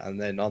Samoa,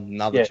 and then on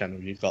another channel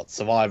you've got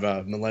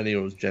Survivor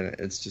Millennials.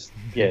 It's just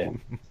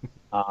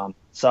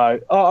So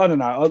I don't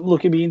know.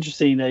 Look, it'd be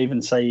interesting to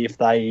even see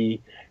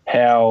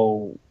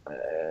how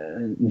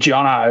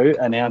Jono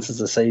announces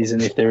the season,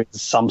 if there is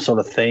some sort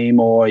of theme,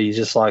 or he's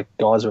just like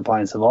guys are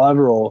playing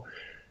Survivor, or.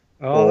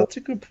 That's a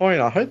good point.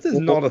 I hope there's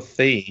not a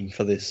theme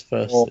for this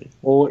first season.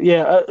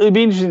 It'd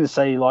be interesting to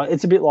see. Like,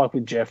 it's a bit like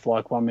with Jeff.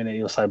 Like 1 minute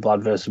he'll say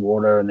blood versus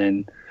water, and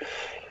then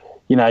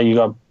you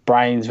got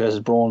brains versus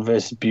brawn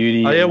versus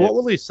beauty. Oh yeah, what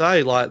will he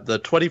say? Like the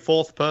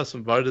 24th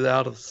person voted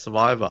out of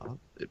Survivor.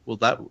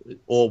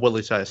 Or will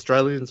he say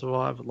Australian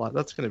Survivor? Like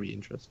that's going to be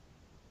interesting.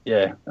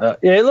 Yeah,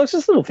 it looks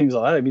just little things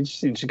like that. It'd be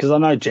interesting because I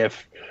know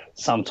Jeff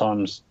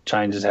sometimes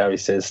changes how he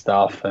says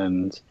stuff,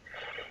 and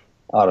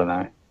I don't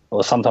know.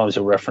 Or sometimes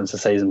he'll reference a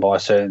season by a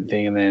certain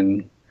thing, and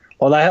then,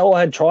 they all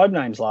had tribe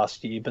names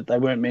last year, but they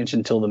weren't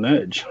mentioned till the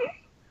merge.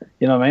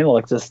 You know what I mean?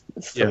 Like just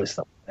silly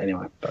stuff.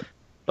 Anyway, but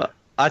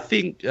I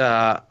think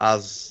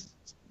us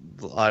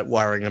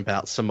worrying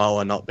about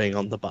Samoa not being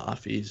on the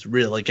buff is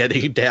really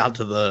getting down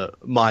to the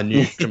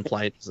minute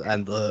complaints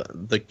and the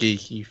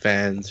geeky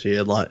fans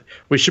here. Like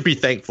we should be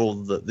thankful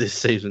that this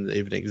season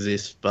even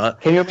exists. But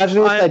can you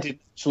imagine if they did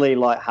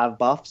actually have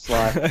buffs?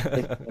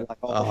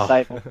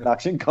 Save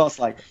production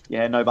costs.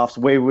 No buffs.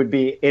 We would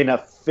be in a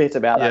fit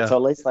about that. So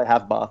at least they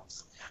have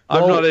buffs.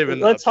 I'm not even.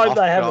 Let's hope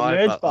they have a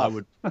merge buff. I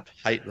would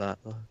hate that.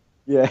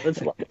 Yeah,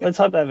 let's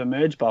hope they have a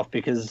merge buff,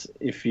 because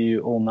if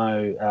you all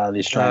know the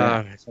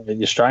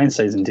Australian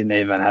season didn't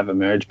even have a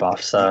merge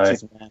buff. So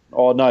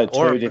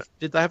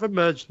did they have a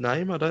merged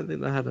name? I don't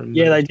think they had a.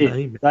 Yeah, they did.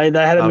 Name. They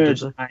had a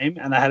merged name,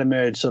 and they had a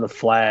merged sort of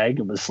flag.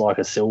 It was like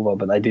a silver,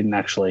 but they didn't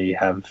actually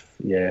have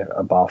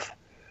a buff.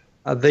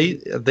 Are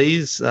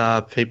these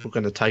people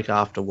going to take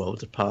after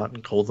Worlds Apart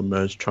and call the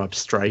merged tribe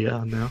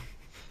Australia now?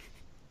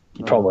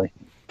 Probably.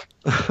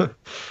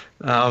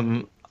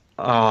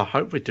 I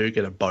hope we do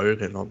get a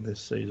Bogan on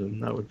this season.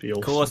 That would be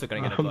awesome. Of course we're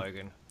going to get a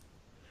Bogan.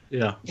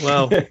 Yeah,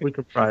 well, we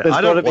could pray. I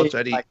don't watch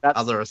any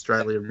other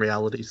Australian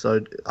reality,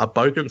 so are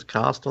Bogans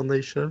cast on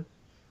these shows?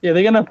 Yeah,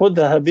 they're going to put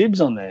the Habibs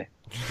on there.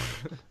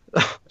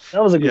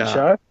 That was a good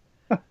show.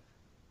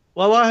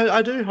 Well,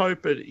 I do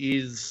hope it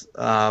is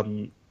not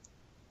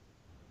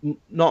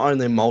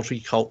only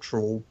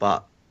multicultural,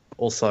 but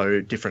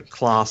also different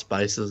class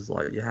bases.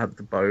 Like you have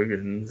the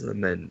Bogans,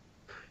 and then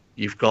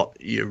you've got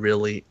your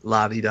really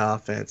la-di-da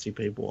fancy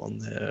people on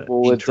there.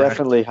 We'll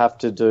definitely have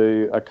to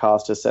do a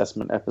cast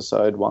assessment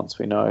episode once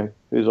we know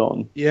who's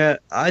on. Yeah,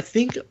 I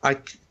think I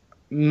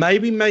may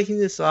be making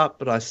this up,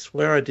 but I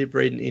swear I did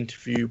read an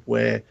interview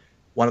where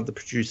one of the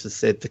producers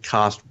said the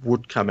cast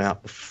would come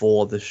out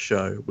before the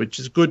show, which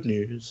is good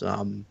news,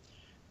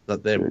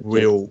 that there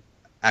will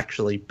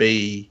actually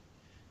be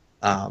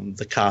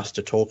the cast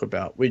to talk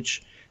about,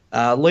 which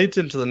leads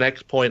into the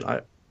next point.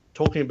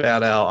 Talking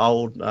about our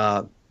old,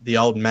 the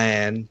old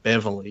man,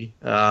 Beverly.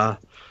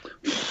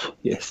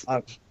 Yes.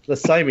 The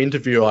same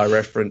interview I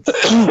referenced,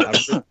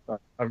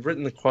 I've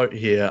written the quote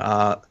here.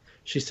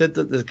 She said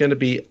that there's going to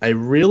be a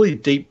really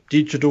deep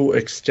digital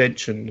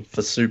extension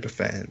for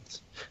superfans.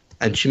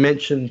 And she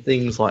mentioned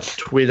things like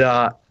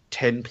Twitter,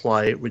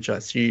 10Play, which I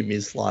assume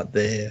is like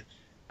their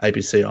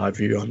ABC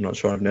iView. I'm not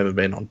sure. I've never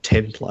been on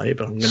 10Play,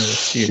 but I'm going to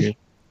assume.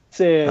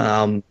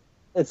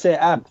 It's their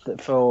app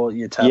for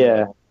your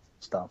tablet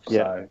stuff.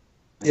 Yeah.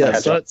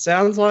 So it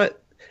sounds like,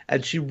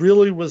 and she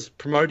really was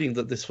promoting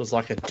that this was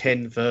like a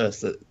 10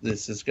 verse, that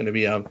this is going to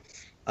be a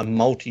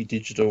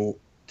multi-digital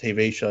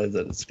TV show,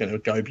 that it's going to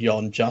go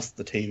beyond just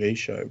the TV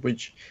show,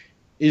 which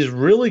is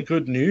really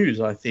good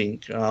news, I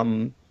think.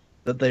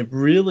 That they're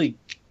really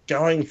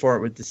going for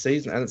it with the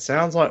season. And it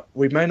sounds like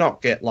we may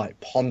not get like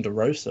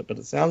Ponderosa, but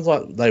it sounds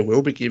like they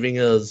will be giving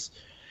us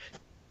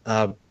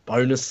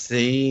bonus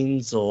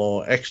scenes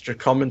or extra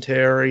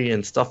commentary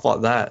and stuff like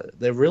that.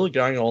 They're really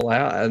going all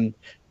out, and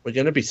we're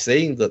going to be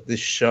seeing that this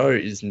show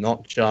is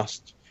not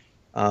just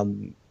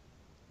going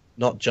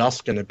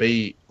to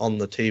be on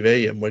the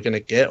TV, and we're going to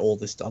get all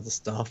this other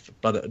stuff.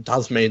 But it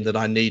does mean that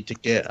I need to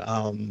get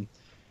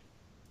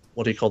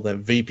what do you call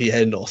them,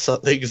 VPN or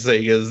something,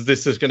 seeing as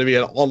this is going to be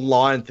an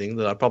online thing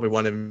that I probably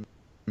won't even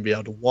be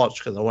able to watch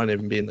because I won't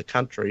even be in the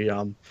country.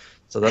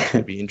 So that's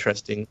going to be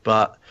interesting.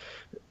 But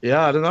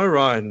yeah, I don't know,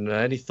 Ryan,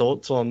 any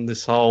thoughts on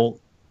this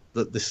whole,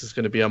 that this is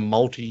going to be a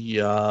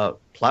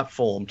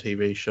multi-platform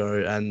TV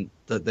show, and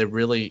that they're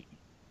really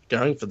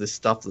going for this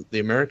stuff that the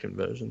American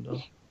version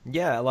does?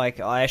 Yeah,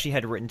 like I actually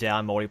had written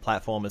down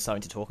multi-platform as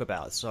something to talk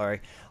about, so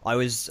I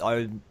was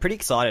pretty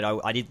excited.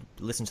 I did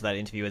listen to that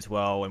interview as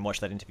well and watch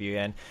that interview,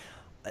 and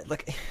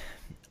like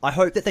I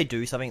hope that they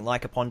do something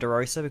like a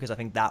Ponderosa, because I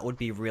think that would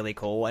be really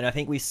cool. And I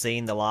think we've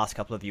seen the last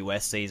couple of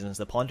US seasons,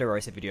 the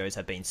Ponderosa videos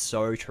have been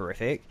so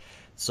terrific.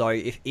 So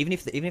even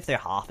if they're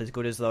half as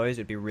good as those,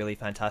 it'd be really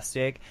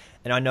fantastic.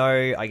 And I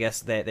know, I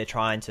guess they're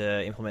trying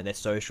to implement their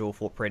social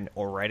footprint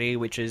already,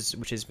 which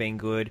has been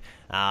good.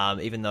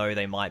 Even though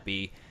they might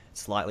be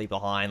slightly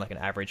behind like an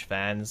average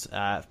fan's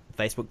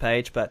Facebook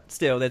page, but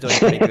still they're doing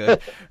pretty good.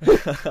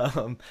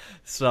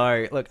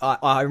 So look,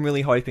 I'm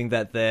really hoping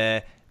that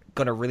they're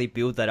going to really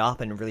build that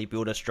up and really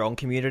build a strong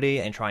community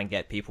and try and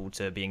get people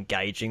to be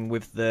engaging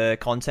with the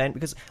content,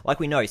 because like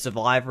we know,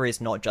 Survivor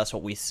is not just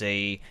what we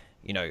see,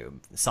 you know,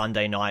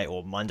 Sunday night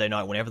or Monday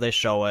night, whenever they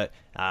show it,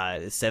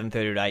 7:30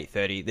 to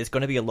 8:30. There's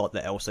going to be a lot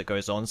else that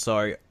goes on.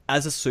 So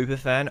as a super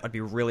fan, I'd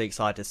be really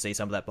excited to see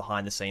some of that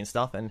behind the scenes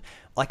stuff. And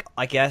like,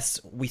 I guess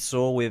we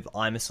saw with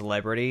I'm a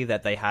Celebrity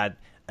that they had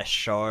a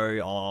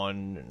show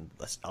on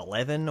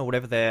 11 or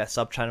whatever their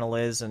sub channel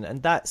is,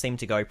 and that seemed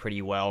to go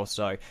pretty well.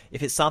 So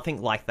if it's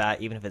something like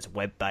that, even if it's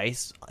web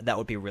based, that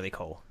would be really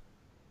cool.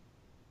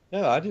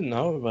 Yeah, I didn't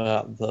know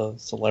about the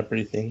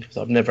celebrity thing because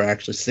I've never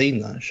actually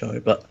seen that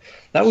show, but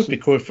that would be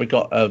cool if we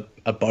got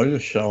a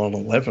bonus show on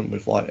 11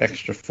 with like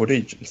extra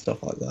footage and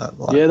stuff like that.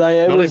 Like, yeah,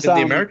 not even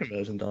the American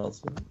version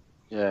does.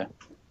 Yeah.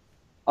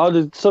 I'll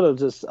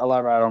just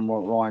elaborate on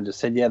what Ryan just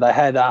said. Yeah, they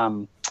had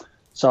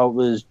so it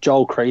was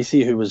Joel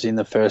Creasy, who was in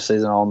the first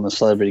season on The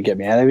Celebrity Get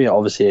Me Out of Here,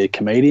 obviously a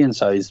comedian,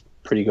 so he's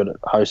pretty good at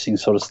hosting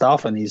sort of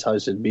stuff, and he's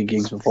hosted big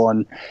gigs before.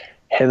 And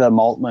Heather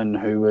Maltman,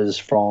 who was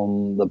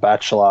from The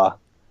Bachelor,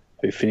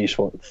 who finished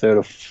third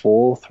or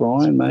fourth,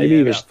 Ryan, maybe.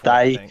 Yeah,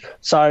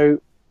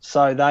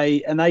 So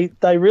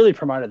they really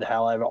promoted the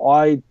hell out of it.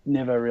 I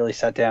never really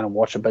sat down and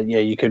watched it, but yeah,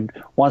 you could,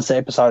 once the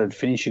episode had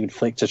finished, you could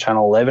flick to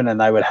Channel 11 and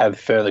they would have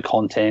further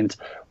content,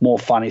 more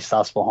funny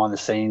stuff behind the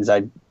scenes.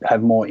 They'd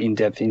have more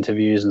in-depth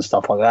interviews and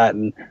stuff like that.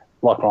 And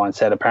like Ryan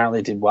said, apparently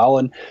it did well.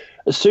 And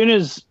as soon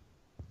as,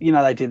 you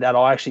know, they did that,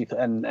 I actually,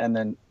 and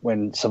then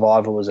when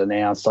Survivor was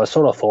announced, I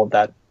sort of thought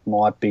that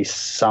might be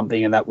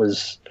something, and that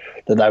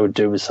they would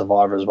do with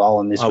Survivor as well.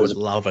 And this would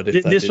love it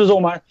if this was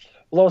almost.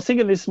 Well, I was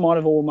thinking this might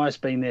have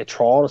almost been their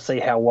trial to see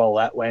how well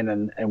that went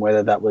and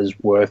whether that was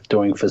worth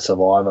doing for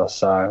Survivor.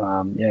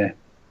 So, yeah.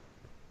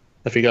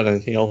 Have you got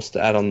anything else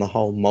to add on the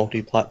whole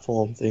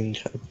multi-platform thing?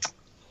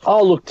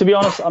 Oh, look, to be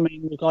honest, I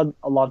mean, look, I'd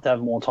love to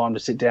have more time to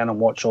sit down and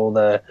watch all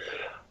the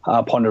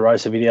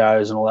Ponderosa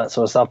videos and all that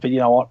sort of stuff. But you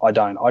know what? I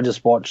don't. I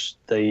just watch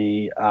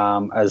the,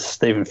 as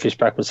Stephen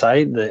Fishback would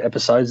say, the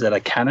episodes that are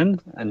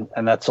canon,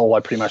 and that's all I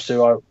pretty much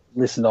do. I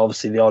listen to,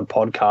 obviously, the odd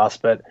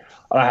podcast, but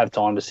I don't have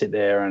time to sit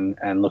there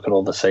and look at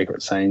all the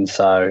secret scenes,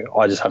 so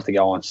I just have to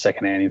go on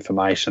secondhand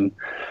information.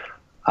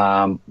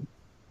 But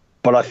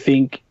I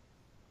think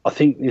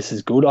this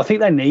is good. I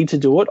think they need to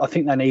do it. I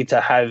think they need to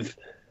have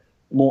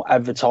more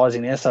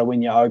advertising there. So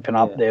when you open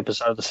up the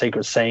episode of The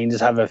Secret Scene,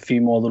 just have a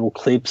few more little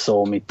clips,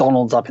 or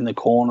McDonald's up in the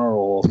corner,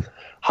 or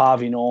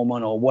Harvey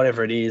Norman, or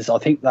whatever it is. I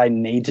think they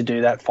need to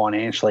do that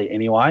financially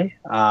anyway.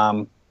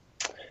 I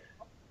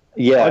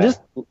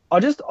just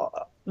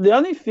the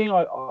only thing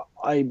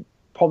I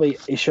probably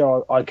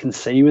issue I can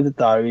see with it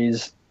though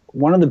is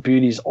one of the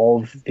beauties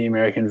of the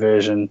American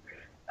version,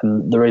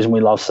 and the reason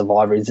we love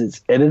Survivor, is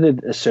it's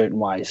edited a certain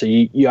way. So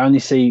you only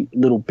see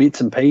little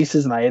bits and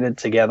pieces, and they edit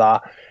together,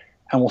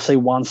 and we'll see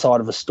one side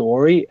of a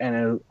story.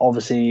 And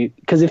obviously,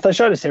 because if they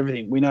showed us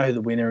everything, we know who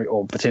the winner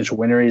or potential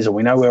winner is, or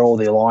we know where all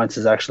the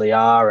alliances actually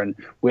are and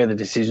where the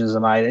decisions are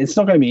made. It's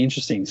not going to be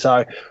interesting.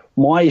 So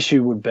my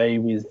issue would be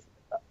with,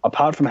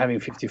 apart from having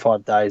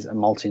 55 days and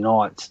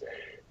multi-nights,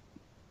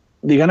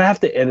 they're going to have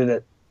to edit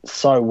it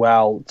so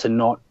well to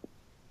not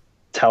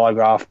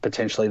telegraph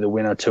potentially the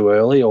winner too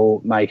early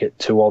or make it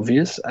too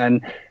obvious.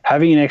 And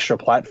having an extra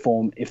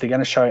platform, if they're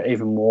going to show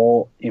even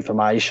more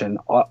information,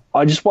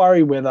 I just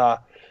worry whether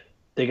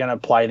they're going to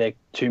play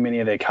too many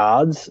of their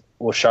cards,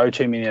 or show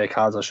too many of their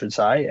cards, I should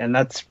say. And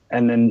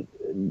then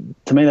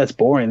to me, that's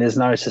boring. There's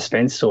no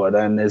suspense to it,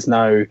 and there's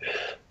no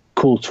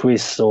cool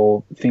twists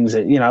or things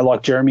that,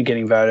 like Jeremy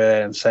getting voted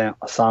out and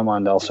Sam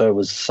Wendell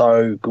was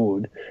so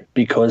good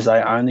because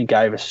they only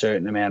gave a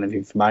certain amount of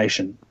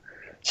information.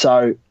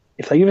 So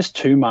if they give us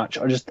too much,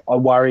 I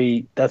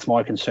worry. That's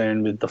my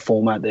concern with the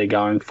format they're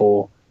going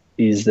for,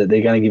 is that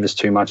they're going to give us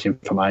too much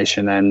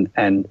information,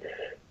 and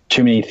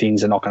too many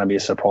things are not going to be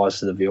a surprise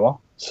to the viewer.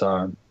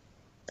 So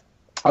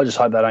I just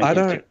hope they don't.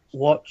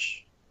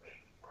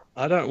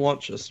 I don't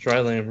watch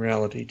Australian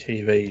reality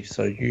TV,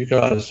 so you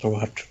guys will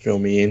have to fill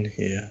me in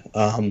here.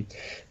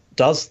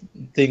 Does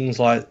things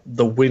like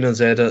the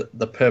Winners Edit,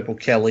 the Purple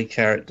Kelly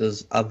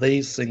characters, are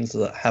these things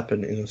that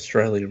happen in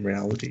Australian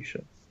reality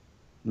shows?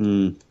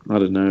 I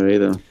don't know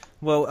either.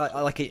 Well,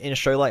 like in a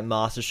show like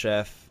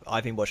MasterChef,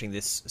 I've been watching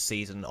this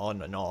season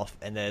on and off,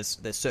 and there's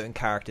certain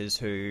characters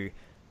who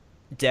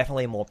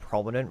definitely are more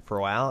prominent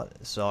throughout.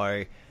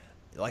 So,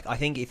 like, I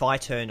think if I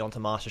turned on to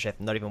MasterChef,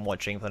 not even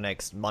watching for the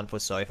next month or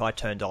so, if I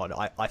turned on,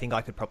 I think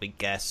I could probably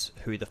guess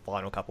who the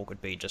final couple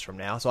could be just from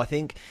now. So I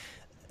think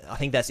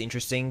that's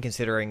interesting,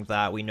 considering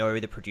that we know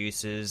the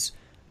producers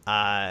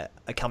are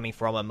coming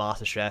from a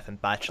MasterChef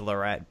and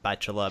Bachelor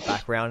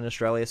background in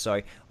Australia.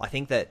 So I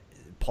think that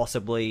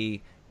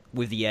possibly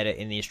with the edit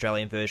in the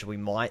Australian version, we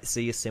might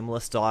see a similar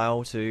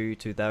style to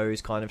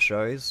those kind of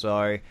shows.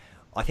 So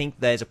I think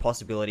there's a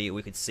possibility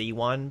we could see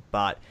one,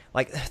 but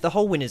like the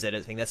whole Winners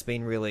Edit thing, that's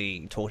been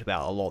really talked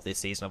about a lot this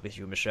season,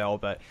 obviously with Michelle,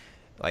 but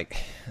like,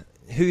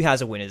 who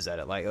has a Winners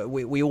Edit? Like,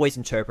 we always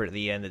interpret at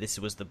the end that this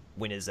was the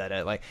Winners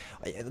Edit. Like,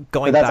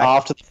 going but that's back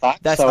after the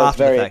fact. That's so after it's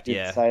very the fact. easy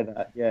Yeah. to say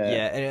that. Yeah.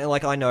 Yeah, and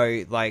like I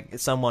know, like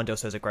someone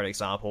else has a great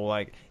example.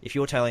 Like, if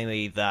you're telling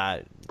me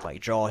that like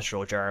Josh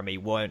or Jeremy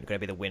weren't going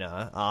to be the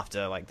winner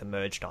after like the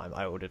merge time,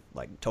 I would have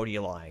like told you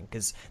you're lying,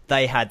 because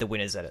they had the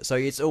Winners Edit. So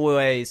it's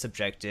always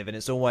subjective, and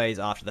it's always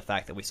after the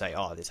fact that we say,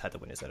 oh, this had the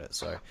Winners Edit.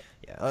 So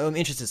yeah, I'm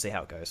interested to see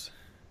how it goes.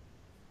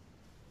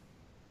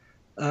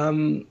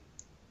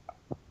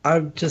 I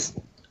just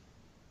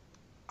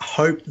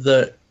hope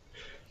that,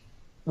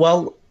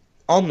 well,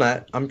 on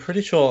that, I'm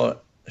pretty sure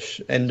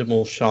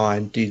Endemol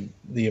Shine did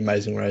the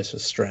Amazing Race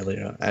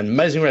Australia, and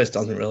Amazing Race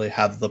doesn't really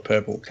have the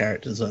purple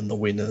characters and the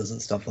winners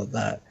and stuff like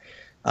that.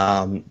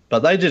 But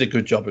they did a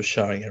good job of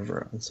showing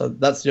everyone. So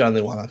that's the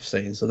only one I've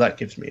seen, so that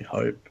gives me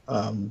hope.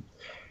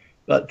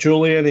 But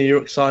Julian, are you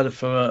excited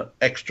for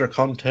extra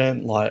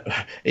content, like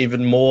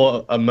even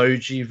more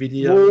emoji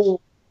videos?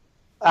 Well,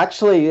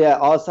 actually, yeah,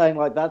 I was saying,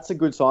 like, that's a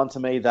good sign to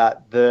me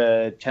that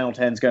the Channel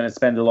 10 is going to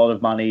spend a lot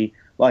of money.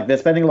 Like, they're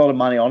spending a lot of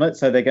money on it,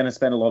 so they're going to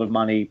spend a lot of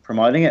money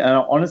promoting it. And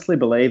I honestly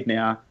believe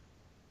now,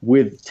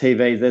 with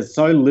TV, there's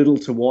so little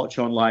to watch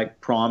on, like,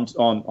 primed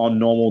on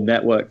normal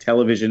network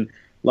television.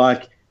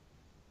 Like,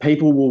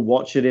 people will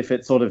watch it if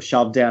it's sort of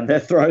shoved down their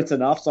throats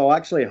enough. So I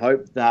actually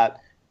hope that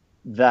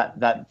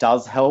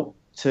does help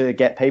to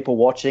get people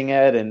watching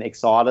it and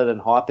excited and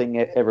hyping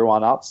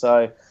everyone up.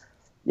 So,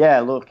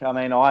 yeah, look, I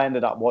mean, I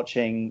ended up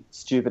watching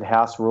Stupid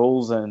House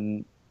Rules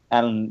and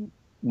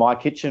My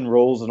Kitchen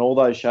Rules and all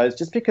those shows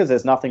just because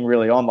there's nothing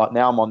really on. Like,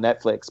 now I'm on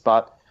Netflix,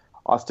 but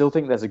I still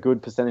think there's a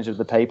good percentage of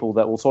the people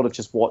that will sort of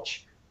just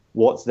watch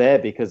what's there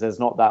because there's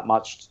not that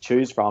much to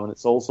choose from, and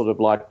it's all sort of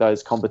like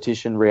those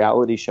competition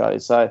reality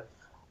shows. So,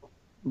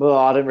 well,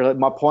 I don't really.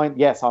 My point,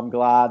 yes, I'm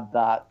glad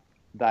that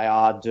they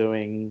are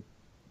doing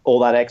all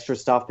that extra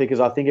stuff because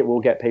I think it will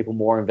get people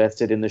more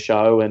invested in the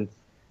show, and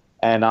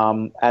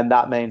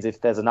that means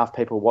if there's enough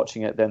people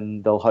watching it,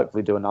 then they'll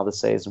hopefully do another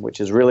season, which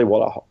is really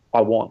what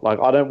I want. Like,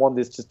 I don't want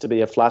this just to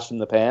be a flash in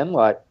the pan.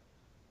 Like,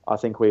 I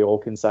think we all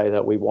can say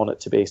that we want it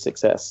to be a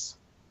success.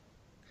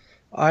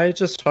 I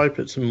just hope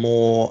it's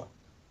more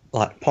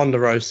like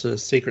Ponderosa,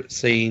 secret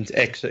scenes,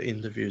 extra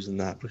interviews and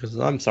that, because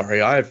I'm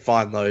sorry, I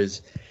find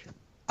those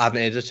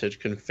unedited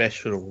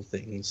confessional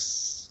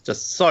things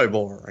just so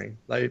boring.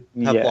 They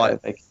have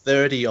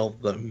 30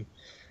 of them,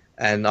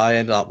 and I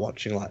end up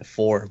watching like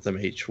 4 of them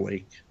each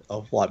week.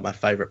 of like my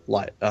favorite.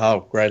 Like,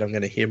 oh great, I'm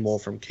going to hear more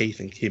from Keith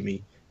and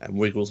Kimmy and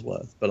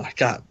Wigglesworth, but I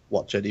can't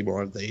watch any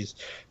more of these.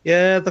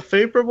 Yeah, the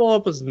food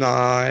reward was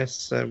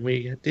nice, and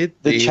we did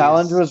The this.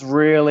 challenge was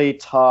really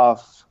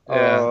tough.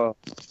 Yeah.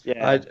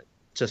 Yeah. I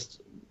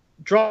just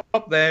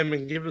drop them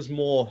and give us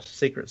more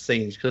secret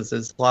scenes, because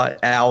there's like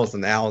hours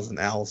and hours and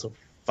hours of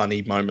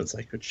funny moments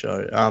they could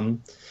show.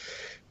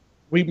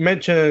 We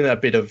mentioned a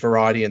bit of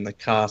variety in the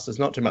cast. There's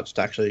not too much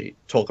to actually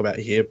talk about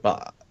here,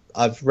 but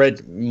I've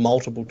read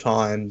multiple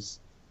times.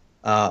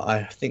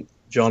 I think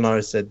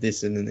Jono said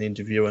this in an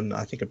interview, and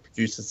I think a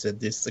producer said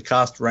this. The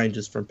cast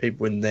ranges from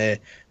people in their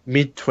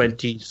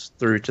mid-20s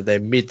through to their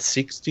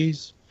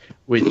mid-60s,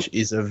 which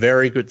is a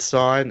very good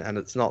sign, and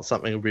it's not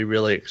something we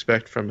really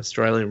expect from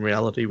Australian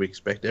reality. We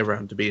expect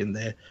everyone to be in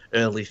their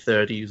early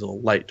 30s or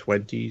late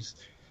 20s,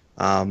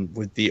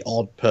 with the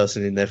odd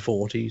person in their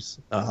 40s.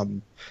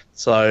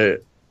 So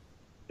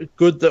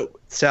good that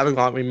sounding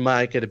like we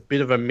may get a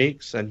bit of a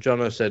mix, and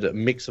Jono said a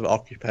mix of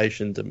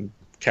occupations and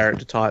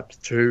character types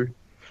too.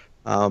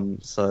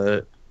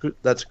 So good,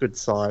 that's a good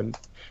sign.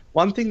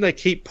 One thing they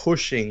keep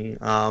pushing,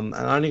 and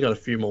I only got a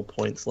few more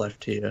points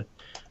left here,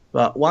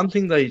 but one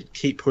thing they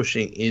keep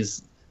pushing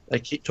is they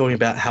keep talking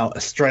about how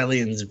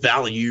Australians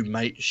value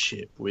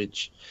mateship,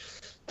 which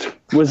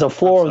was a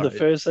flaw of the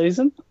first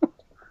season.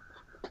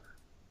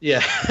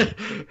 Yeah.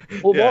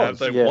 Well, yeah, have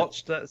they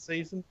watched that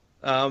season?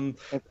 And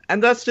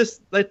that's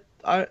just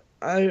I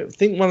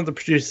think one of the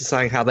producers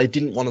saying how they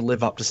didn't want to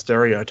live up to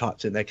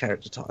stereotypes in their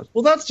character types.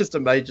 Well, that's just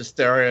a major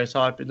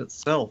stereotype in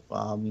itself.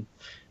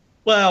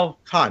 Well,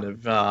 kind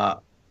of.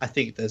 I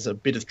think there's a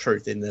bit of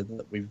truth in there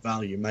that we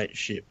value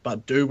mateship,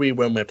 but do we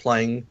when we're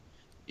playing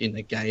in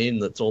a game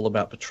that's all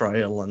about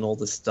betrayal and all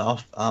this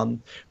stuff?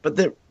 But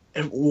it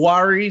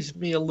worries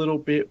me a little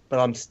bit, but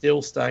I'm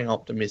still staying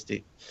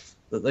optimistic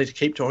that they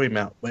keep talking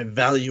about we're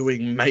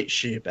valuing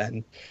mateship,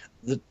 and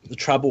the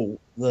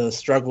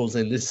struggles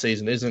in this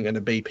season isn't going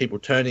to be people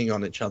turning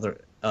on each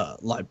other,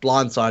 like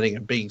blindsiding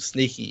and being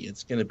sneaky.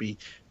 It's going to be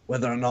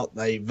whether or not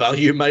they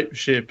value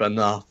mateship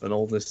enough and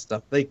all this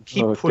stuff. They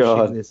keep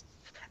pushing this.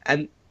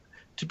 And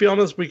to be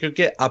honest, we could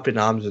get up in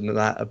arms and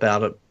that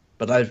about it,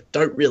 but I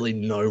don't really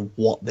know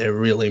what they're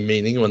really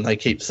meaning when they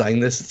keep saying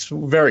this. It's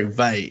very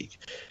vague.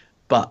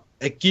 But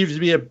it gives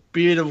me a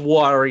bit of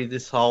worry,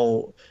 this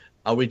whole,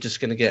 are we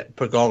just going to get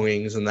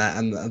pagongings and that,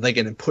 and are they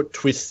going to put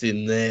twists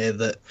in there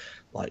that,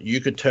 like,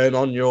 you could turn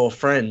on your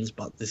friends,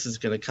 but this is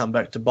going to come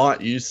back to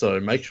bite you,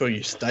 so make sure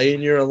you stay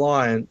in your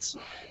alliance.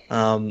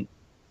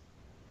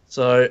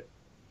 So,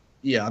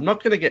 yeah, I'm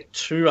not going to get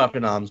too up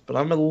in arms, but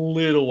I'm a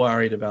little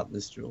worried about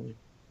this, Julie.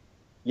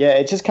 Yeah,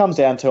 it just comes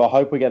down to, I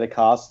hope we get a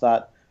cast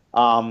that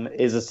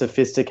is a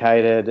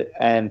sophisticated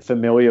and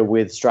familiar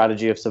with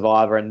strategy of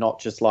Survivor, and not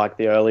just like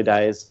the early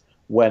days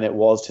when it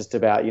was just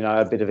about, you know,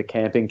 a bit of a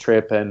camping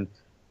trip. And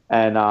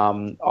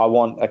I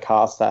want a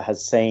cast that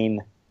has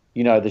seen,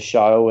 you know, the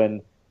show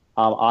and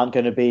aren't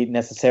going to be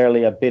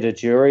necessarily a bitter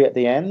jury at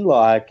the end,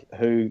 like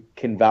who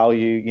can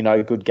value, you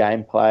know, good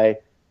gameplay.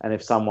 And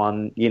if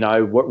someone, you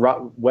know,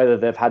 whether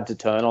they've had to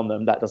turn on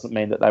them, that doesn't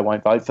mean that they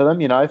won't vote for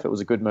them, you know, if it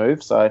was a good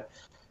move. So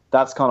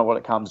that's kind of what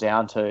it comes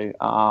down to.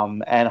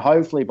 And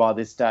hopefully by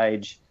this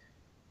stage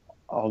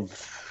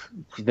of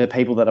the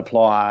people that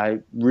apply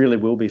really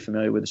will be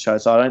familiar with the show.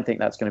 So I don't think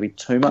that's going to be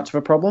too much of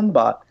a problem,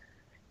 but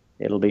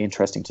it'll be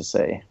interesting to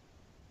see.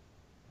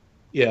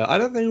 Yeah, I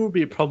don't think it will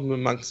be a problem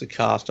amongst the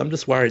cast. I'm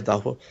just worried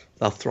they'll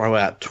throw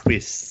out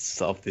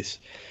twists of this.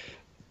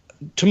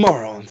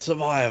 Tomorrow on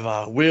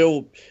Survivor,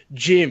 will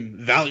Jim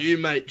value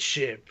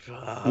mateship?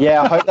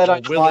 Yeah, I hope they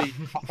don't.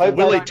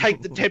 Will he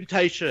take the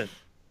temptation?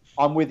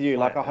 I'm with you.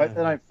 Like, I hope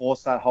they don't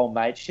force that whole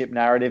mateship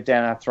narrative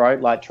down our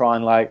throat. Like, try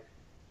and make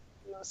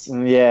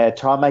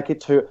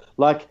it too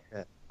like.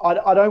 Yeah.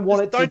 I don't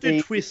want it to be. Don't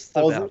do twists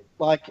about it.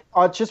 Like,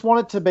 I just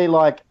want it to be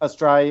like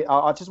Australia.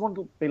 I just want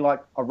it to be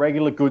like a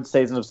regular good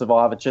season of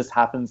Survivor. Just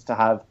happens to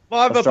have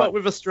Survivor, but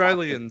with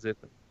Australians in it.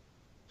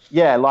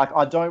 Yeah, like,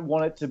 I don't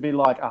want it to be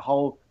like a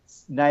whole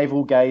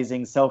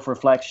navel-gazing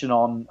self-reflection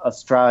on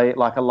Australia,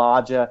 like a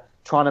larger,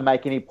 trying to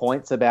make any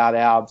points about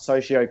our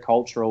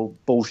socio-cultural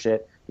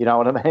bullshit. You know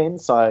what I mean?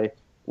 So,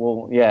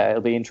 well, yeah,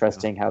 it'll be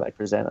interesting how they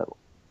present it.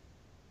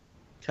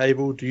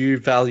 Cable, do you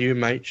value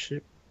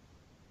mateship?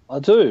 I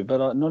do,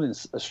 but not in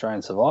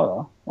Australian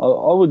Survivor.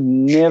 I would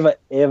never,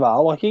 ever,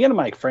 like, you're going to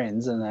make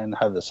friends and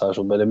have the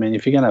social, but I mean,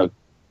 if you're going to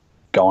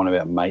go on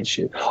about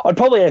mateship, I'd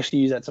probably actually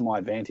use that to my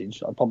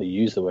advantage. I'd probably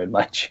use the word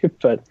mateship,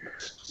 but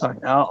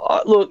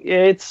look,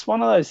 yeah, it's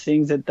one of those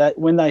things that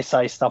when they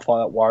say stuff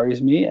like that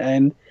worries me.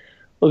 And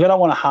look, I don't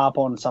want to harp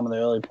on some of the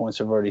early points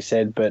I've already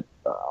said, but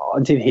I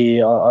did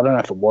hear, I don't know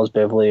if it was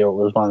Beverly or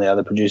it was one of the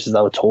other producers,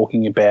 they were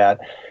talking about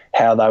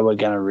how they were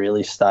going to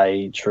really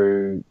stay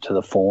true to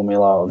the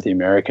formula of the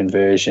American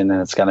version, and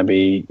it's going to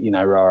be, you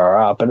know, rah, rah,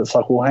 rah. But it's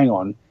like, well, hang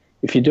on.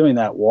 If you're doing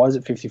that, why is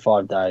it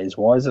 55 days?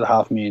 Why is it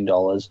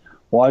 $500,000?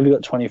 Why have you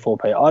got 24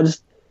 people? I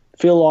just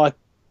feel like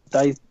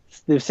they've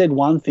said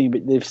one thing,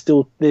 but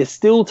they're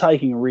still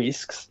taking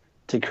risks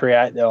to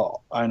create their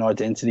own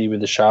identity with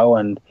the show.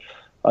 And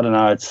I don't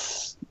know,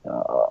 it's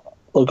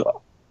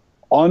look,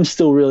 I'm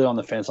still really on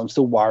the fence. I'm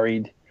still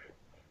worried.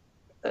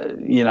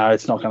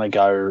 It's not going to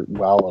go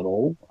well at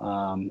all.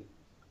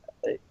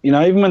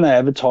 Even when they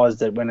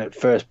advertised it, when it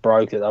first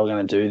broke that they were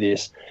going to do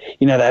this,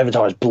 they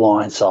advertised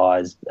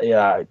blindsides,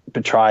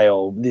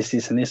 betrayal, this,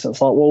 and this. And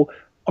it's like, well,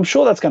 I'm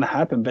sure that's going to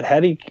happen, but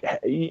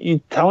you're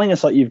telling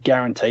us like you've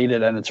guaranteed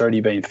it and it's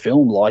already been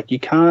filmed. Like you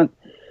can't.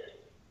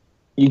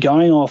 You're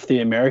going off the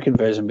American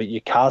version, but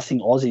you're casting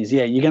Aussies.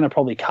 Yeah, you're going to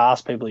probably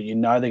cast people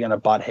that they're going to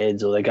butt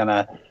heads or they're going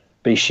to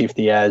be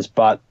shifty as.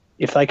 But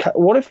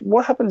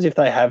what happens if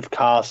they have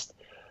cast?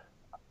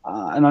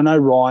 And I know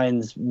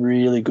Ryan's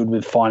really good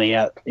with finding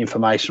out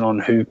information on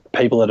who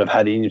people that have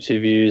had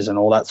interviews and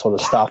all that sort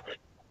of stuff.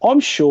 I'm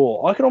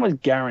sure I could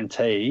almost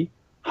guarantee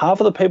half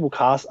of the people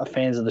cast are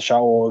fans of the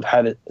show or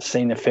have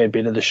seen a fair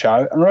bit of the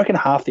show, and I reckon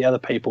half the other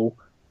people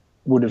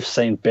would have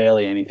seen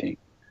barely anything.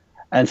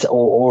 And so,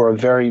 or a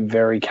very,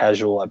 very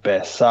casual at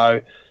best.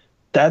 So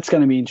that's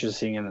going to be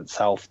interesting in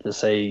itself to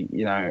see,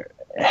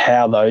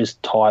 how those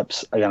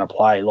types are going to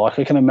play. Like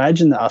I can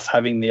imagine us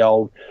having the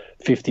old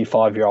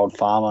 55-year-old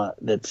farmer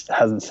that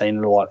hasn't seen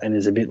it a lot and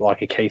is a bit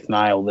like a Keith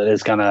Nail that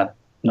is going to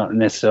not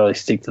necessarily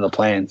stick to the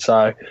plan.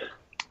 So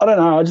I don't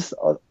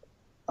know.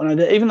 I know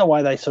that even the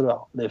way they've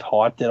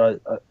hyped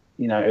it,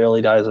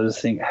 early days, I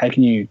just think, how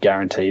can you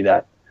guarantee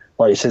that?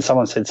 Like you said,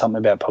 someone said something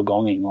about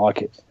pagonging.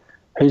 Like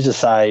who's to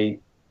say,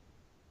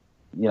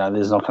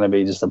 there's not going to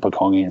be just a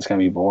pagonging, it's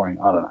going to be boring.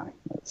 I don't know.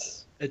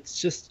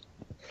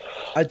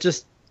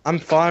 I'm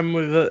fine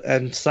with it,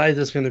 and say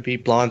there's going to be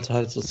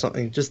blindsides or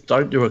something. Just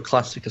don't do a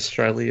classic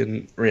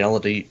Australian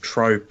reality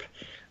trope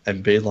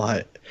and be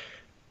like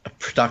a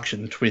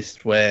production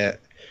twist where,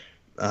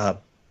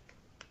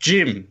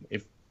 Jim,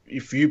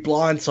 if you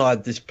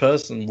blindside this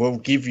person, we'll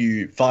give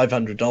you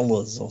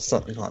 $500 or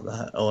something like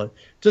that. Or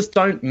just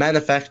don't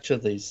manufacture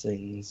these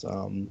things.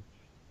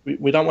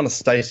 We don't want a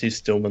Stacey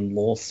Stillman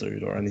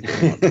lawsuit or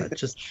anything like that.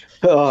 Just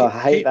I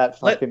hate that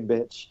fucking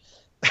bitch.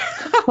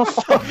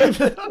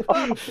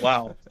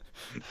 Wow.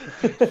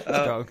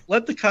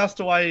 Let the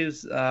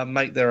castaways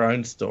make their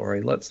own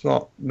story. Let's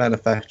not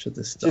manufacture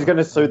this stuff. She's going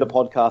to sue the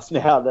podcast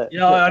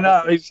now. I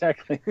know,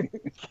 exactly.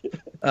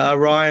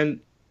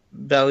 Ryan,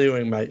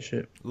 valuing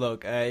mateship.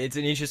 Look, it's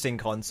an interesting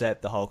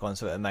concept, the whole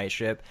concept of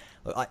mateship.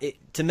 Look,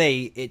 to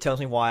me, it tells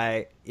me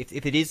why,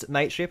 if it is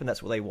mateship and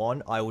that's what they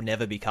want, I will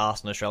never be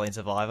cast on Australian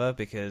Survivor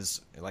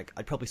because,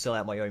 I'd probably sell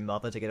out my own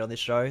mother to get on this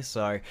show.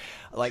 So,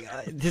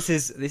 this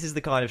is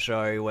the kind of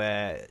show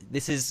where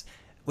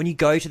when you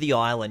go to the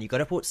island, you've got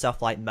to put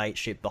stuff like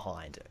mateship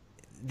behind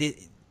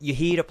it. You're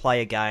here to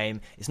play a game.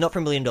 It's not for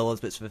 $1 million,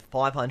 but it's for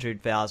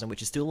 $500,000,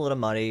 which is still a lot of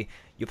money.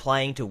 You're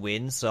playing to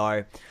win.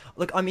 So,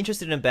 look, I'm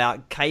interested in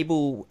about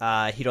Cable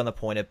hit on the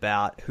point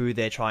about who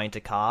they're trying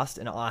to cast,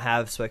 and I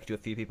have spoken to a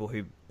few people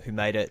who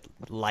made it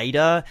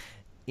later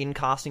in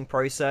casting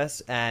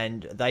process,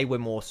 and they were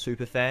more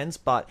super fans.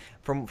 But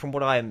from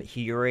what I'm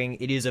hearing,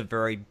 it is a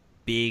very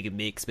big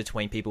mix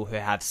between people who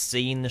have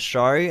seen the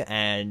show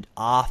and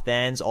are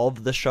fans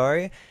of the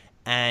show,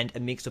 and a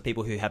mix of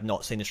people who have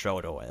not seen the show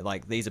at all.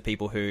 These are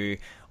people who,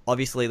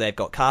 obviously, they've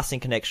got casting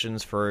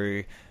connections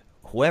through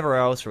whoever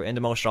else, through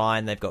Endemol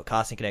Shine, they've got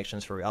casting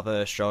connections through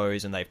other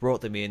shows, and they've brought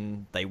them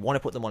in, they want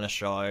to put them on a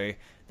show,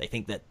 they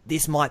think that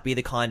this might be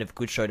the kind of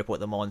good show to put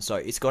them on, so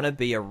it's going to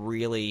be a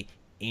really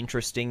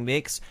interesting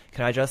mix.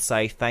 Can I just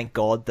say, thank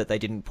God that they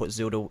didn't put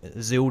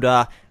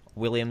Zilda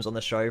Williams on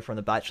the show from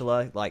The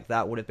Bachelor.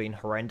 That would have been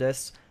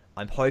horrendous.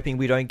 I'm hoping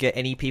we don't get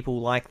any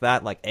people like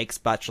that, like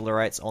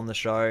ex-bachelorettes on the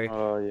show.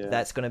 Oh, yeah.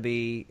 That's going to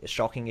be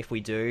shocking if we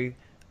do.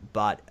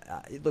 But,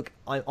 look,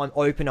 I'm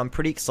open. I'm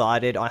pretty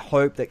excited. I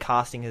hope that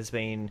casting has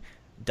been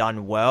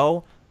done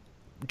well.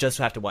 Just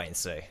have to wait and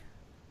see.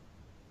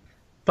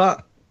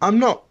 But I'm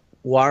not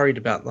worried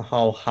about the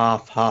whole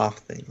half-half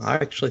thing. I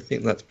actually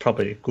think that's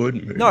probably a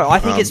good move. No, I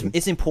think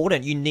it's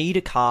important. You need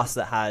a cast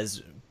that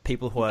has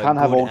people who are can't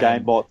have all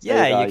game bots.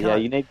 Yeah,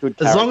 you need good.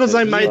 As long as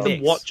they made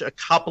them watch a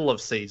couple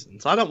of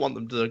seasons. I don't want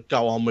them to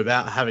go on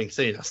without having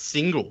seen a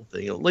single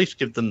thing. At least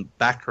give them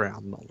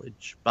background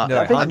knowledge. But no,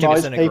 I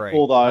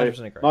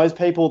think most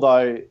people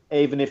though,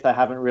 even if they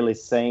haven't really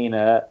seen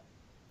it,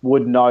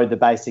 would know the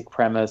basic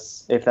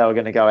premise if they were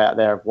going to go out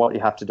there of what you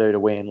have to do to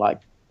win, like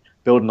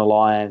build an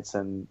alliance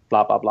and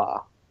blah blah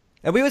blah.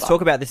 And we always talk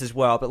about this as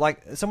well, but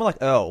someone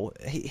like Earl,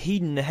 he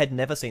had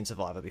never seen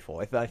Survivor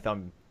before. If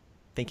I'm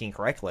thinking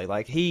correctly,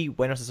 he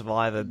went on to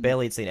Survivor,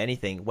 barely had seen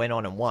anything, went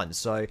on and won.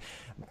 So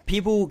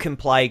people can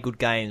play good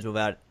games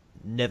without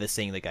never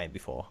seeing the game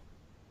before.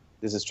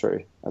 This is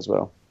true as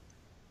well.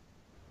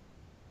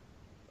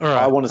 All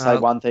right, I want to say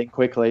one thing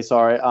quickly.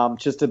 Sorry,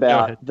 just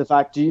about the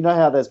fact. Do you know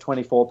how there's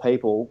 24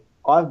 people?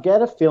 I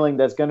get a feeling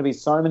there's going to be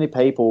so many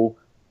people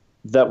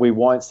that we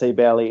won't see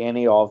barely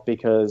any of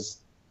because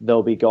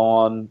they'll be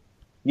gone.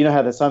 You know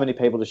how there's so many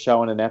people to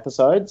show in an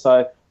episode,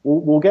 so.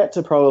 We'll get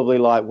to probably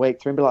week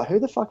 3 and be like, who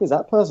the fuck is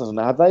that person?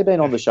 Have they been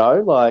on the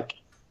show?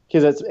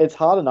 Because it's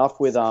hard enough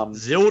with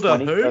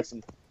Zilda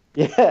who?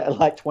 Yeah,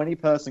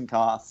 20-person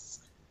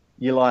casts.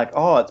 You're like,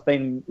 oh, it's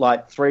been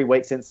 3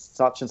 weeks since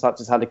such and such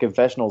has had a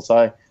confessional.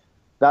 So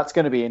that's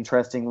going to be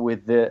interesting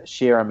with the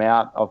sheer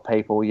amount of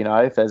people. You know,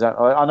 if there's,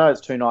 I know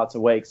it's 2 nights a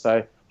week,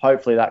 so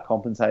hopefully that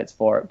compensates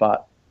for it.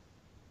 But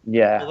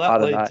yeah, well, I that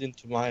don't leads know.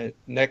 into my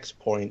next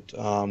point,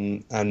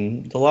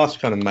 and the last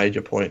kind of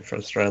major point for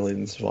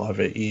Australian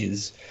Survivor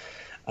is,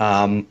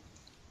 I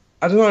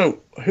don't know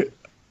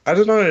I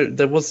don't know.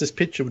 There was this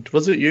picture.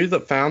 Was it you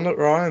that found it,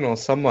 Ryan, or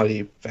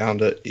somebody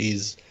found it?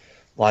 Is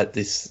like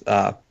this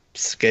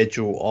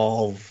schedule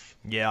of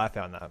I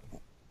found that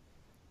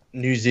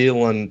New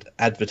Zealand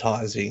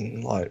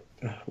advertising. Like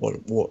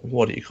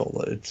what do you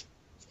call it?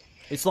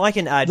 It's like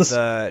an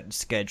advert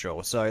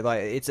schedule. So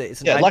like it's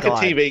an ad like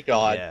guide. a TV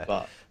guide,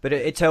 but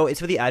it's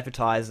for the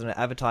advertisers, and it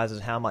advertises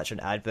how much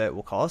an advert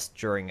will cost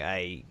during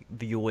a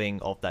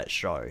viewing of that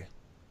show.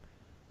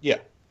 Yeah.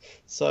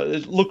 So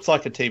it looks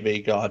like a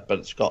TV guide, but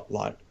it's got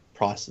like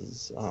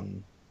prices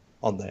on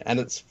there, and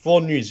it's for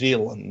New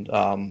Zealand.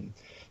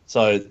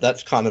 So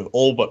that's kind of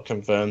all but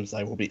confirms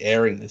they will be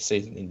airing this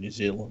season in New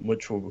Zealand,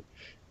 which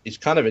is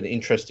kind of an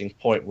interesting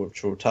point,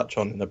 which we'll touch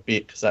on in a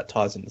bit because that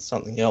ties into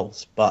something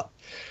else. But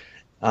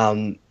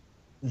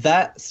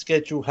that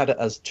schedule had it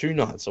as 2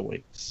 nights a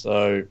week,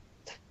 so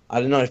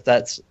I don't know if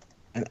that's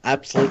an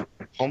absolute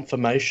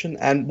confirmation.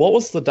 And what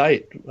was the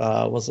date?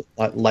 Was it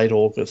like late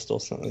August or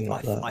something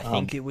like that? I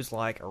think it was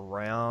like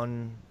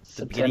around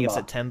the beginning of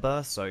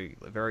September, so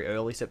very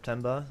early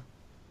September.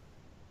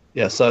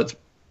 Yeah, so it's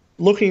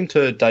looking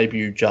to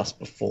debut just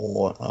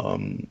before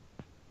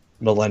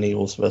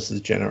Millennials versus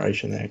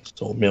Generation X,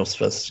 or MILFs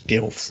versus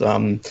GILFs.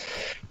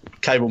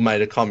 Cable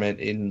made a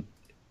comment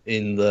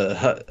in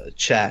the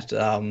chat,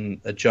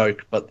 a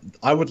joke, but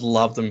I would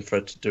love them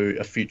to do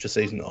a future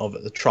season of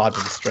the Tribe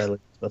of Australia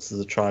versus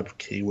the Tribe of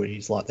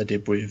Kiwis, like they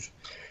did with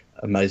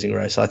Amazing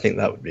Race. I think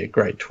that would be a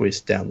great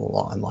twist down the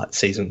line, like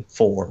season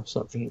 4 or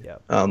something. Yeah.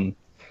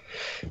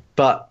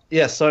 But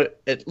yeah, so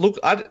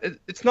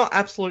it's not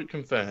absolute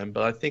confirmed,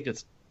 but I think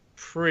it's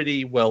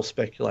pretty well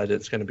speculated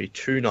it's going to be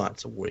 2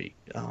 nights a week.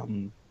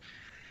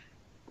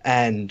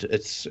 And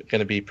it's going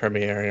to be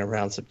premiering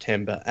around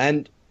September.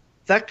 And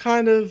that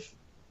kind of,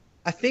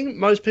 I think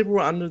most people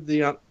were under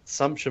the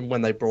assumption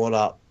when they brought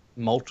up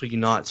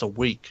multi-nights a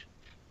week,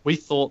 we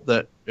thought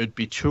that it'd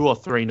be 2 or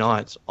 3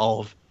 nights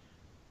of,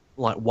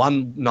 like,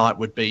 one night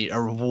would be a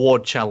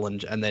reward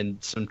challenge and then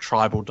some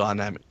tribal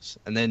dynamics.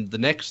 And then the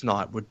next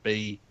night would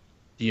be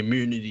the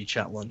immunity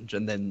challenge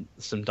and then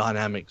some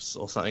dynamics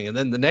or something. And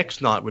then the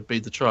next night would be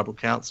the tribal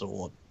council,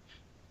 or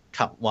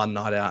cut one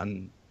night out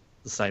and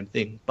the same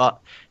thing.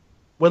 But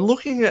we're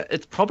looking at,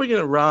 it's probably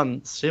going to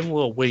run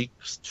similar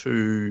weeks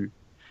to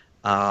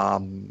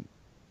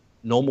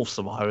normal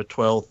Survivor,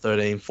 12,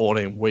 13,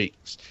 14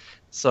 weeks.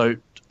 So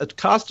a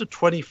cast of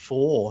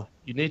 24,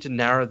 you need to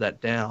narrow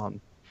that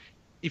down.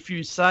 If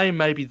you say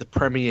maybe the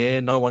premiere,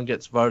 no one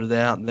gets voted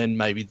out, and then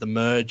maybe the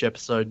merge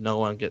episode, no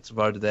one gets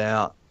voted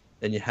out,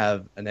 then you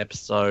have an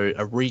episode,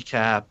 a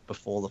recap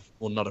before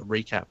not a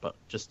recap, but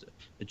just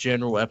a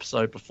general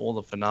episode before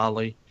the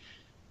finale.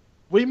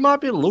 We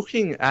might be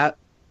looking at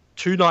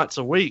 2 nights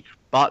a week,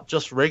 but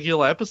just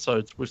regular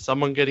episodes with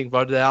someone getting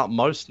voted out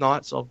most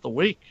nights of the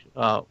week,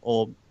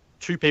 or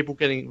 2 people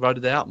getting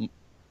voted out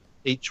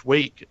each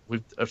week,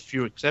 with a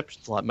few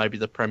exceptions, like maybe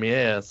the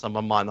premiere,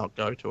 someone might not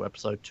go to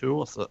episode 2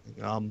 or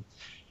something.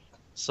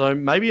 So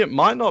maybe it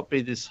might not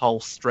be this whole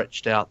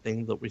stretched out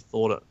thing that we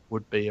thought it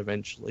would be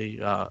originally,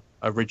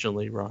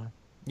 right?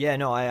 Yeah,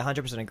 no, I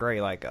 100%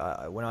 agree. Like,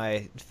 when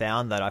I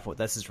found that, I thought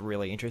this is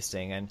really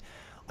interesting, and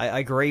I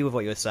agree with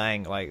what you're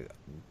saying. Like,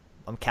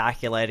 I'm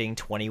calculating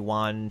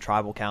 21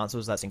 tribal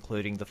councils, that's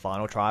including the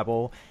final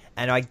tribal,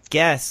 and I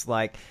guess,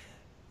 like,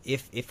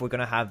 if we're going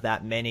to have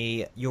that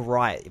many, you're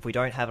right. If we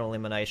don't have an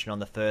elimination on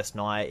the first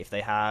night, if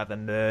they have a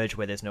merge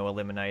where there's no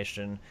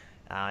elimination,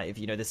 if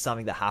there's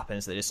something that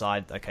happens, they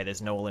decide, okay,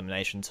 there's no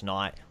elimination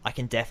tonight, I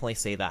can definitely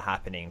see that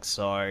happening.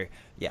 So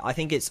yeah, I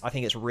think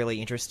it's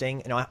really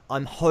interesting, and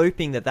I'm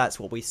hoping that that's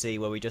what we see,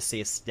 where we just see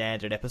a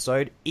standard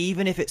episode,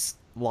 even if it's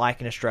like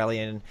an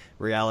Australian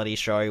reality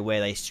show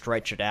where they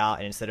stretch it out,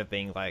 and instead of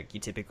being like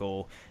your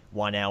typical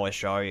 1 hour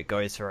show, it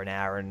goes for an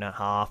hour and a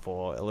half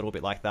or a little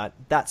bit like that.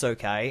 That's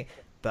okay.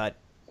 But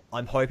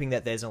I'm hoping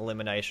that there's an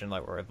elimination,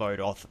 like, or a vote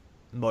off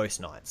most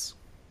nights.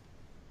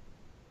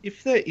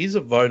 If there is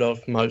a vote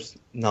off most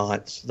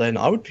nights, then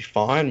I would be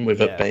fine with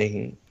it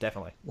being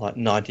definitely like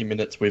 90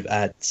 minutes with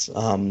ads.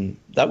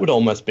 That would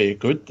almost be a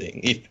good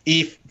thing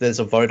if there's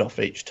a vote off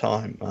each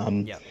time.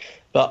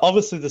 But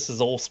obviously this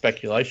is all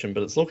speculation,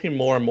 but it's looking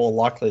more and more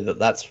likely that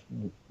that's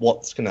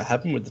what's going to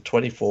happen with the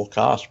 24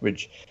 cast,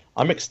 which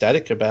I'm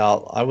ecstatic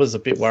about. I was a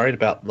bit worried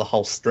about the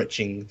whole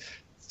stretching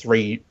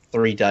three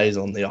days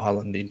on the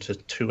island into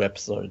 2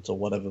 episodes or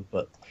whatever.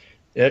 But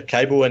yeah,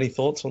 Cable, any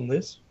thoughts on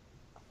this?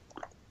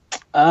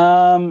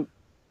 No.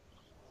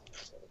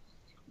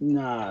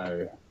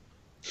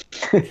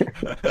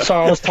 So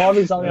I was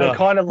typing something. No. I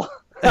kind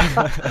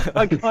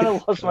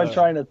of lost my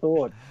train of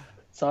thought.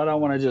 So I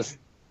don't want to just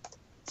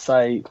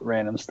say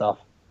random stuff.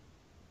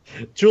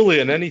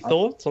 Julian, any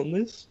thoughts on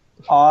this?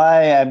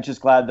 I am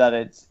just glad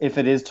that if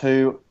it is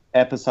 2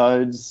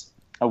 episodes,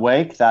 a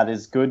week. That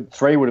is good.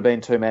 3 would have been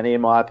too many,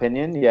 in my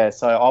opinion. Yeah,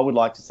 so I would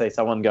like to see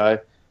someone go,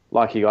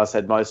 like you guys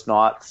said, most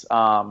nights.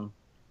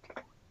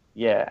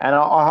 Yeah, and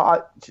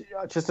I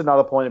just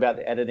another point about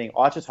the editing.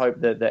 I just hope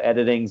that the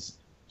editing's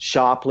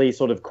sharply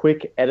sort of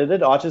quick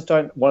edited. I just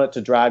don't want it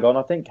to drag on.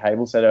 I think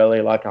Cable said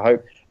earlier, like, I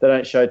hope they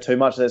don't show too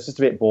much. That's just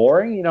a bit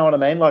boring. You know what I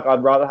mean? Like,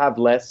 I'd rather have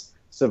less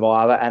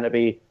Survivor and it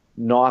be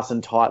nice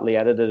and tightly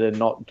edited and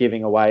not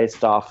giving away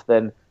stuff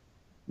than,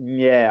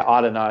 yeah,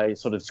 I don't know,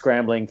 sort of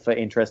scrambling for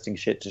interesting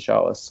shit to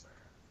show us.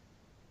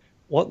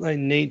 What they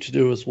need to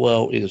do as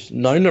well is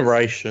no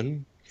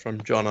narration from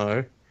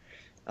Jono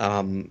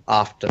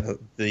after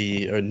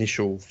the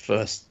initial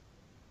first,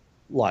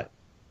 like,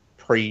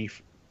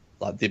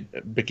 the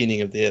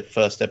beginning of the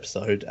first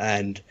episode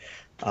and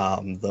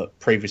the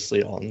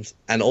previously ons,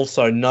 and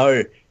also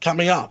no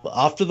coming up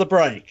after the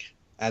break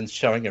and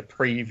showing a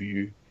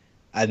preview,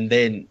 and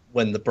then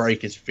when the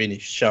break is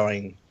finished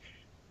showing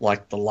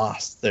like the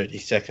last 30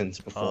 seconds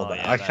before that.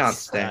 Yeah, I can't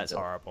stand that's it.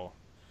 horrible.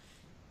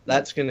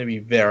 That's going to be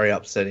very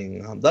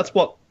upsetting. That's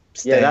what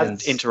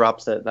that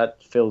interrupts it.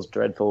 That feels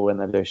dreadful when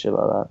they do shit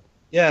like that.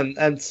 Yeah,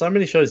 and so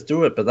many shows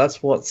do it, but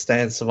that's what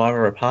stands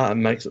Survivor apart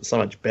and makes it so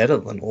much better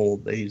than all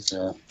of these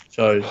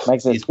shows.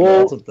 Makes it,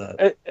 because of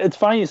that. It's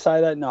funny you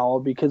say that, Noah,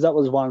 because that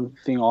was one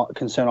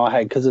concern I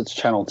had, because it's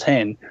Channel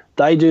 10.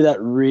 They do that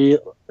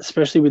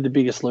especially with The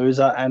Biggest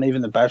Loser and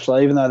even The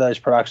Bachelor, even though those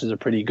productions are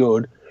pretty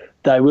good,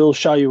 they will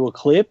show you a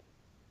clip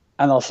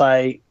and they'll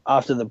say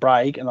after the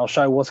break and they'll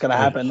show what's going to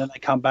happen. Then they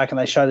come back and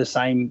they show the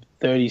same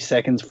 30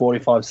 seconds,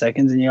 45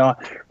 seconds. And you're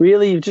like,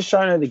 really? You've just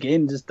shown it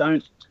again. Just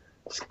don't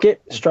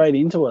get straight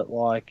into it.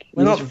 Like,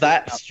 we're not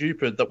that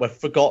stupid that we're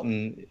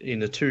forgotten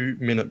in a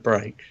 2-minute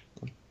break.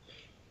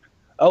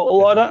 Oh,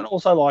 well, I don't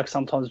also like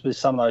sometimes with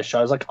some of those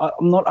shows. Like,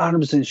 I'm not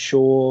 100%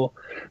 sure,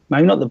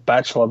 maybe not The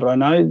Bachelor, but I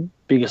know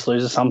Biggest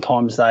Loser,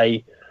 sometimes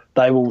they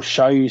will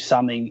show you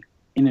something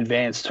in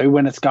advance too.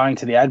 When it's going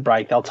to the ad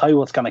break, they'll tell you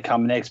what's going to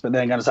come next, but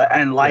they're going to say,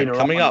 and later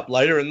coming up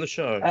later in the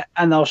show.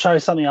 And they'll show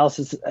something else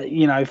that's,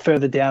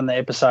 further down the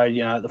episode,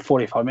 at the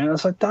 45 minutes.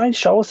 It's like, don't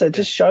show us that.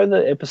 Just show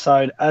the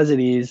episode as it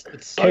is.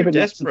 It's so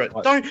desperate.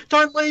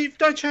 Don't leave.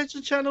 Don't change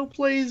the channel,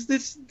 please.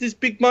 This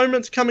big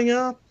moment's coming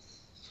up.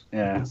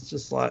 Yeah. It's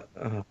just like,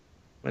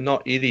 we're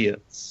not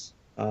idiots.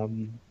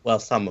 Well,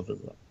 some of us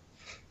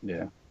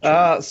are.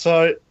 Yeah.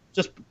 So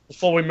just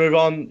before we move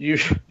on,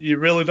 you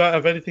really don't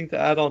have anything to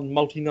add on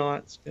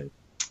multi-nights?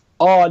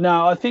 Oh,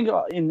 no, I think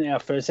in our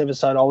first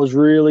episode I was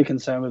really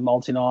concerned with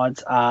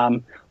multi-nights.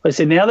 Like I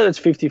said, now that it's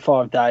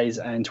 55 days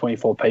and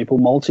 24 people,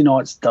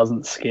 multi-nights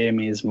doesn't scare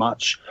me as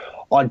much.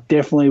 I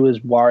definitely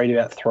was worried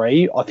about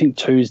 3. I think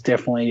 2 is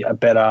definitely a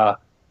better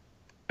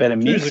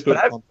mix.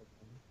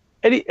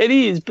 It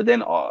is, but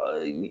then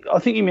I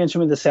think you mentioned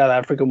with the South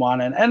African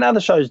one, and other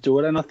shows do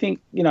it, and I think,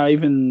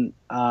 even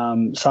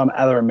some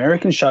other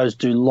American shows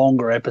do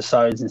longer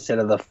episodes instead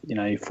of the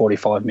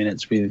 45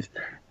 minutes with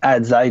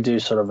ads. They do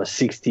sort of a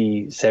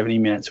 60, 70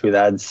 minutes with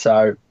ads,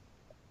 so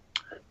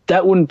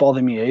that wouldn't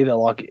bother me either.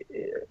 Like,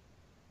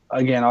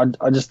 again,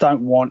 I just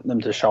don't want them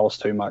to show us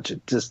too much.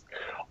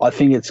 I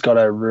think it's got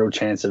a real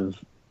chance of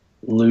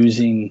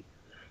losing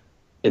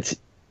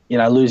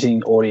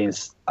losing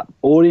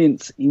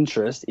audience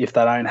interest if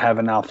they don't have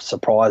enough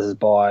surprises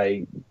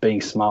by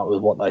being smart with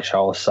what they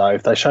show us. So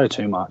if they show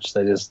too much,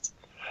 they just,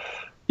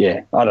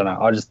 I don't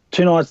know.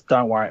 2 nights,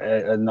 don't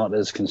worry, are not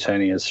as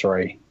concerning as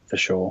 3 for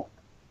sure.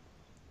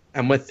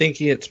 And we're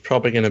thinking it's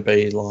probably going to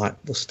be like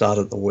the start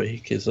of the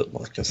week. Is it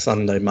like a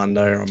Sunday,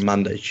 Monday, or a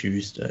Monday,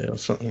 Tuesday, or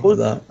something like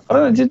that? I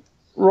don't know.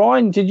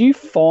 Ryan, did you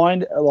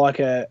find like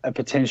a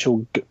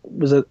potential?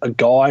 Was it a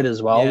guide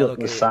as well? Yeah, that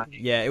was saying?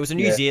 It was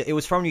It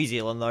was from New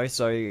Zealand though,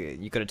 so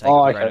you got to take it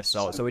with a grain of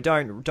salt. So we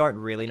don't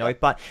really know,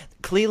 but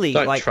clearly,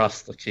 don't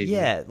trust the TV.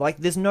 Yeah, like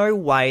there's no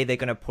way they're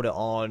going to put it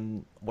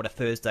on a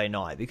Thursday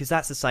night, because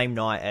that's the same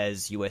night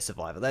as US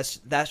Survivor. That's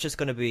just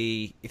going to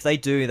be, if they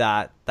do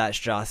that, that's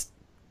just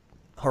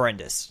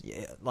horrendous.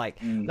 Yeah, like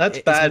that's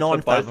bad for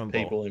both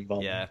people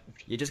involved. Yeah,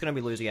 you're just going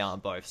to be losing out on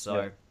both. So.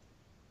 Yeah.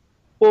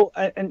 Well,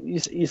 and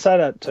you say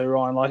that too,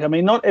 Ryan. Like, I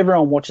mean, not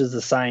everyone watches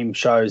the same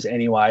shows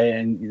anyway,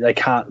 and they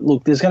can't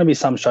look. There's going to be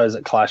some shows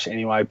that clash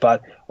anyway,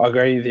 but I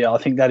agree with you. I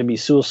think that'd be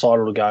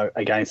suicidal to go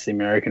against the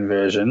American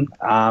version.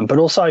 But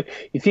also,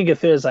 you think of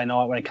Thursday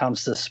night when it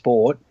comes to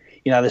sport.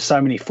 There's so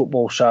many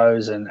football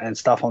shows and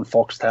stuff on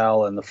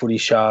Foxtel and the Footy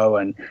Show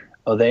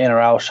or the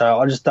NRL show.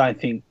 I just don't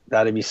think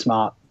that'd be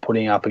smart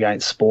putting up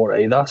against sport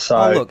either.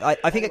 So look, I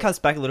think it comes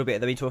back a little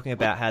bit. They've been talking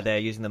about how they're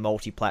using the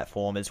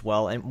multi-platform as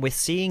well, and we're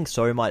seeing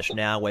so much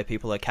now where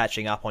people are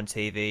catching up on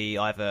TV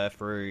either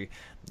through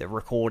they're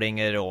recording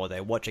it or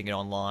they're watching it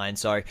online.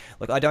 So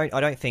look, I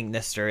don't think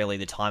necessarily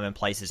the time and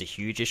place is a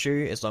huge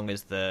issue as long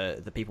as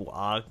the people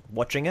are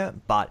watching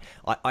it. But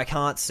I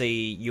can't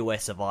see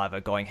US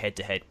Survivor going head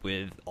to head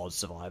with Oz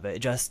Survivor. It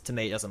just, to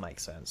me, it doesn't make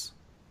sense.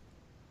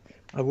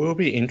 I will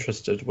be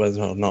interested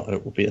whether or not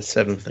it will be a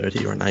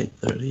 7:30 or an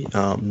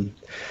 8:30.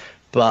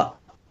 But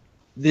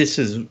this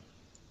is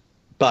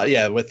But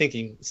yeah, we're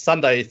thinking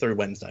Sunday through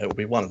Wednesday. It will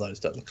be one of those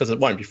days because it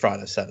won't be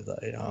Friday,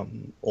 Saturday,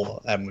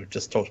 and we've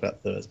just talked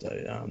about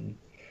Thursday.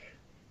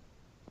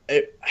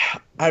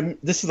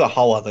 This is a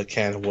whole other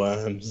can of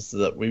worms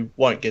that we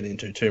won't get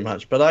into too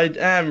much, but I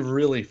am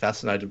really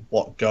fascinated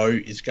what Go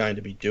is going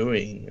to be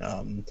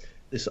doing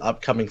this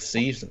upcoming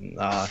season,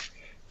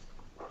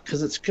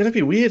 because it's going to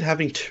be weird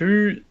having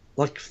 3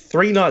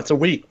 nights a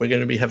week. We're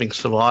going to be having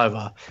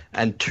Survivor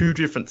and 2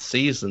 different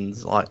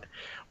seasons. Like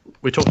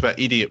we talked about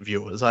idiot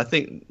viewers, I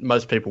think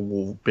most people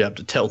will be able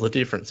to tell the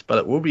difference, but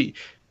it will be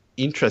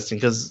interesting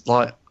because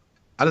I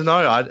don't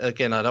know. I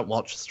don't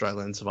watch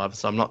Australian Survivor,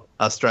 so I'm not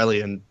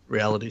Australian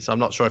reality, so I'm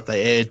not sure if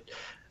they aired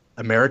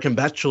American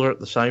Bachelor at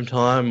the same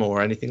time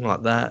or anything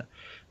like that.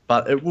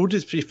 But it will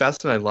just be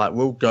fascinating. Like,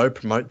 will Go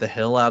promote the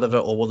hell out of it,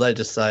 or will they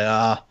just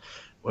say,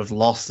 we've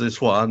lost this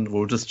one,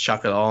 we'll just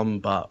chuck it on,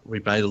 but we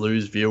may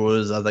lose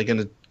viewers? Are they going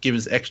to give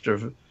us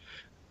extra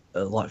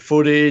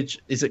footage?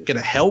 Is it going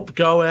to help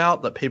Go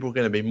out that people are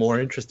going to be more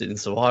interested in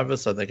Survivor,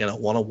 so they're going to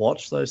want to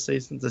watch those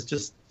seasons? There's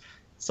just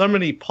so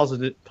many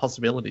positive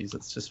possibilities.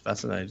 It's just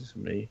fascinating to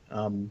me.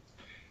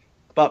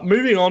 But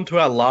moving on to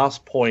our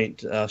last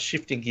point,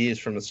 shifting gears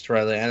from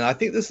Australia, and I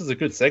think this is a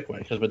good segue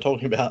because we're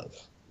talking about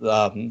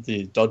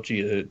the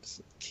dodgy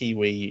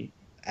Kiwi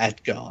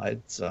ad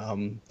guides.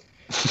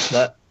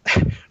 That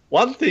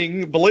one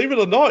thing, believe it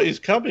or not, is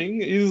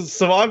coming is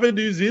Survivor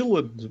New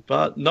Zealand,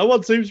 but no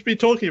one seems to be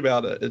talking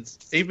about it. It's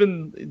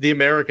even the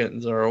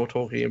Americans are all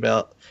talking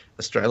about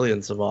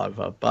Australian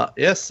Survivor. But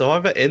yes,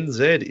 Survivor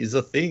NZ is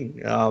a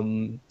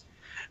thing,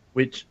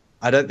 which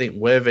I don't think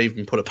we've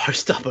even put a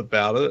post up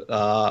about it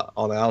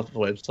on our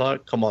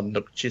website. Come on,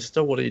 Nook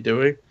Chister, what are you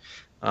doing?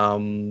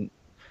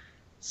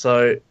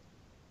 So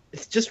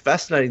it's just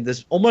fascinating.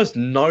 There's almost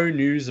no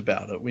news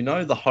about it. We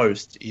know the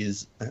host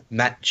is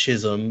Matt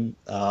Chisholm.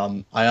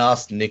 I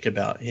asked Nick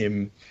about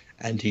him,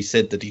 and he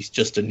said that he's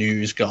just a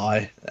news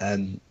guy.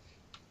 And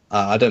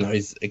I don't know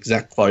his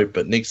exact quote,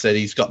 but Nick said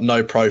he's got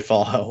no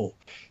profile,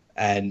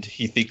 and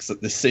he thinks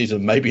that this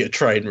season may be a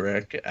train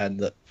wreck, and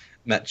that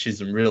Matt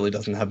Chisholm really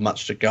doesn't have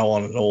much to go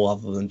on at all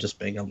other than just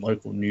being a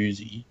local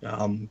newsie.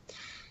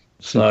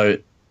 So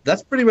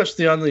that's pretty much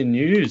the only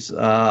news.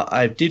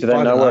 I did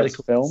find an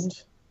article.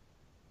 Filmed?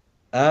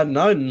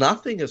 No,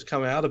 nothing has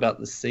come out about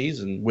this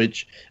season,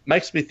 which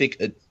makes me think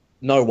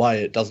no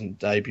way it doesn't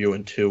debut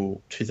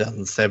until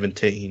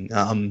 2017.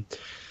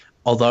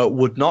 Although it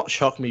would not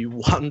shock me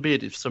one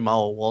bit if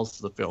Samoa was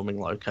the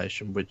filming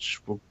location, which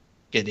we'll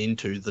get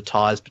into the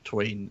ties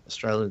between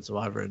Australian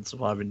Survivor and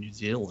Survivor New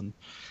Zealand.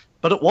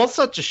 But it was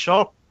such a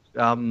shock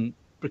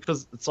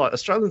because it's like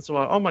Australian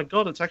Survivor, oh my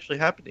God, it's actually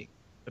happening.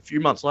 A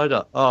few months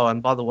later, oh,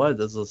 and by the way,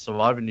 there's a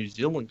Survivor New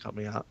Zealand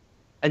coming out.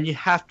 And you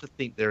have to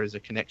think there is a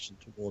connection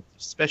towards,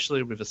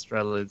 especially with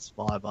Australian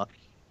Survivor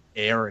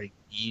airing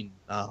in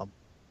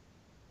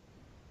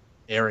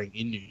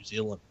New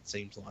Zealand, it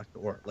seems like,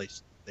 or at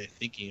least they're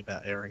thinking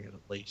about airing it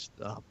at least.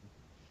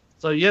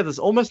 So yeah, there's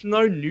almost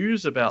no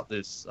news about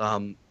this,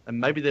 and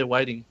maybe they're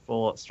waiting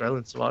for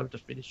Australian Survivor to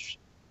finish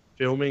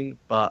filming.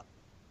 But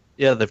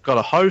yeah, they've got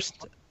a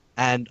host,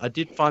 and I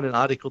did find an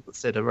article that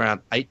said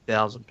around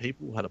 8,000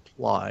 people had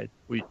applied.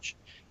 Which,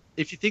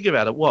 if you think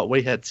about it,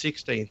 we had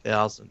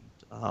 16,000.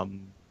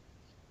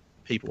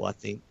 People, I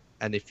think,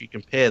 and if you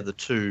compare the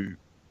two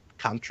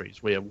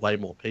countries, we have way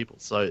more people.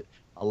 So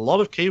a lot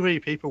of Kiwi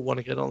people want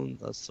to get on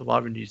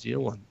Survivor New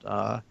Zealand.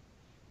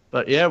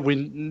 But yeah,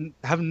 we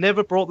have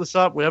never brought this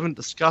up. We haven't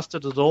discussed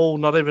it at all,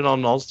 not even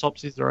on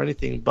Oztopsies or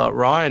anything. But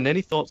Ryan,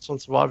 any thoughts on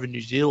Survivor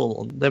New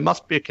Zealand? There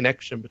must be a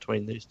connection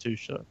between these two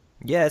shows.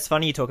 Yeah, it's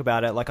funny you talk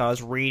about it. Like, I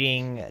was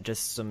reading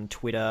just some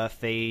Twitter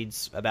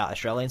feeds about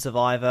Australian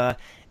Survivor,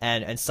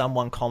 and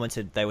someone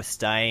commented they were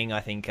staying, I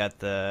think, at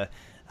the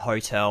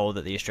hotel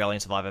that the Australian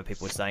Survivor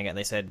people were staying at, and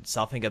they said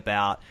something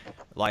about,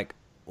 like,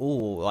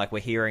 we're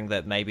hearing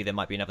that maybe there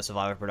might be another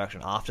Survivor production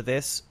after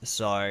this.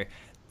 So,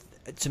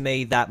 to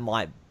me, that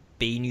might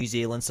be New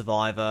Zealand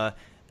Survivor.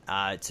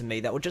 To me,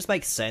 that would just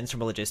make sense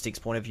from a logistics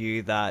point of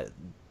view that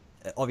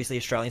obviously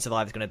Australian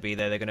Survivor is going to be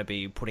there. They're going to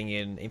be putting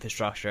in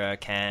infrastructure,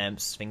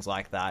 camps, things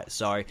like that.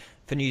 So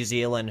for New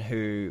Zealand,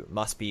 who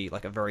must be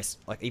like a very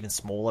even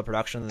smaller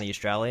production than the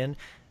Australian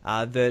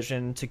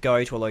version, to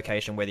go to a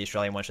location where the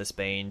Australian one's just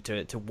been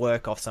to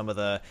work off some of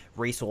the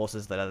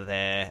resources that are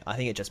there, I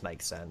think it just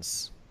makes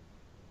sense.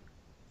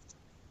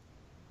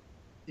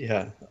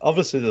 Yeah,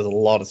 obviously there's a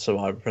lot of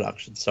Survivor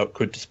productions, so it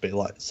could just be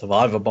like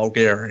Survivor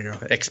Bulgaria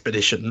or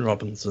Expedition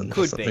Robinson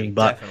or something.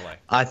 But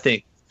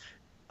definitely.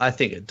 I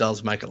think it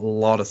does make a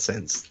lot of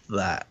sense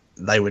that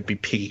they would be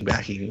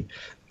piggybacking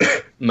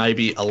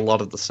maybe a lot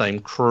of the same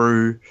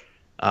crew.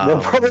 They'll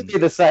probably be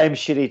the same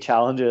shitty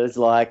challenges,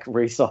 like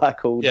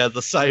recycled. Yeah,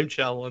 the same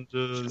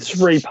challenges. It's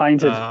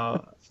repainted.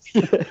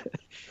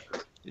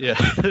 Yeah.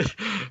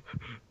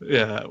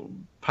 Yeah.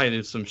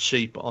 Painted some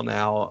sheep on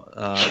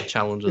our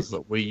challenges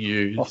that we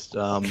used.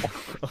 Or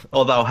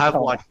they'll have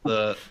like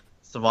the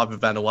Survivor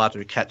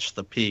Vanuatu catch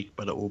the pig,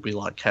 but it will be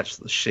like catch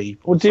the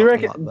sheep. Well, do you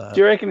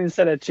reckon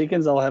instead of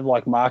chickens, they'll have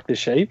like Mark the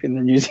sheep in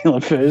the New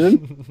Zealand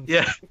version?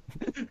 Yeah.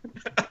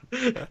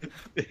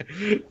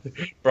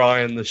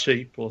 Brian the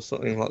sheep or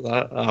something like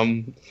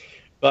that.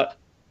 But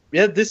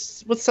yeah,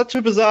 this was such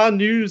a bizarre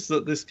news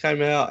that this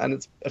came out, and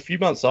it's a few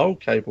months old,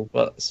 Cable.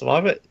 But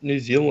Survivor New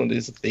Zealand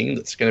is a thing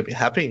that's going to be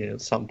happening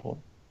at some point.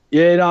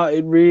 Yeah, no,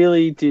 it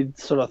really did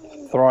sort of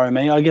throw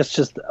me. I guess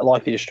just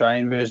like the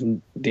Australian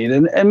version did,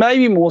 and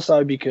maybe more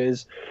so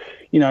because,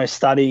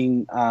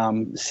 studying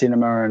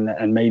cinema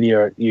and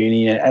media at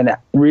uni and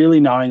really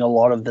knowing a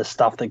lot of the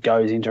stuff that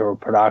goes into a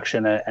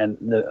production and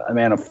the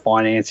amount of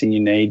financing you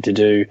need to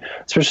do,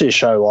 especially a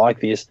show like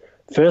this.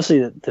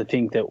 Firstly, to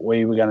think that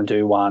we were going to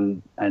do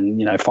one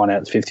and, find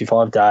out it's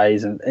 55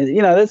 days and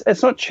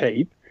it's not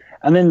cheap.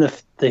 And then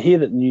to hear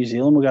that New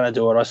Zealand were going to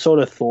do it, I sort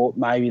of thought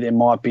maybe there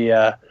might be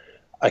a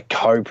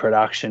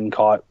co-production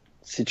type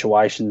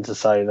situation to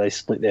say they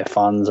split their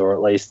funds, or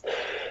at least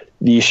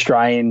the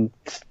Australian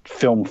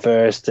film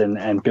first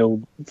and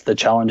build the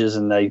challenges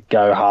and they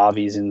go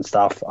Harveys and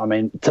stuff. I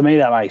mean, to me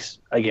that makes,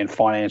 again,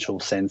 financial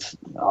sense.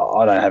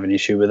 I don't have an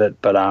issue with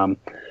it, but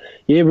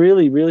yeah,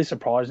 really, really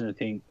surprising to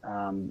think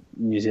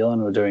New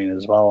Zealand were doing it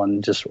as well,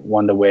 and just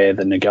wonder where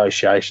the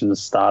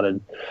negotiations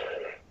started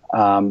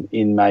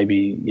in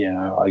maybe,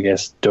 I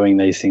guess, doing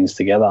these things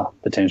together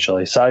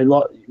potentially. So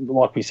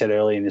like we said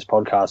earlier in this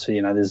podcast,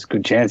 there's a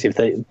good chance if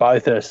they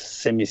both are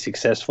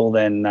semi-successful,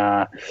 then,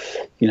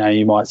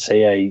 you might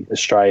see a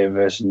Australia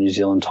versus New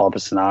Zealand type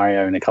of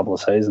scenario in a couple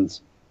of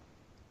seasons.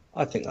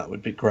 I think that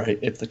would be great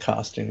if the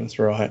casting is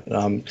right.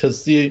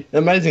 Because the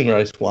Amazing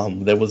Race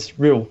one, there was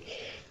real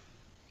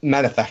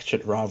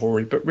manufactured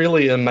rivalry, but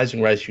really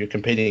Amazing Race, you're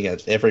competing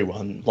against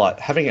everyone. Like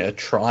having a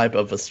tribe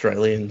of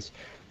Australians,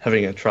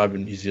 having a tribe of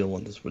New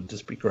Zealanders would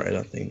just be great,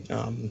 I think.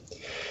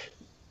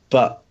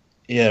 But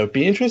yeah, it would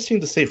be interesting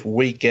to see if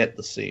we get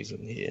the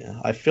season here.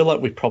 I feel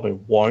like we probably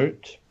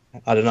won't.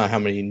 I don't know how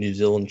many New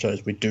Zealand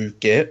shows we do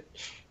get,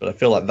 but I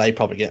feel like they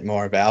probably get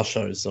more of our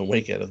shows than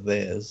we get of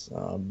theirs.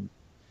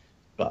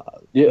 But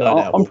yeah, no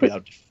doubt we'll be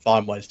able to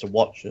find ways to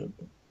watch it.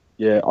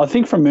 Yeah, I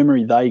think from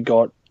memory they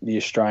got the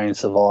Australian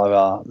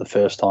Survivor the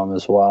first time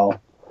as well.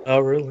 Oh,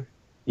 really?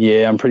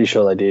 Yeah, I'm pretty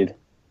sure they did.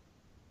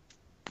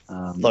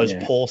 Those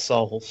poor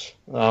souls.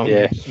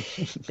 Yeah,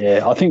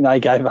 I think they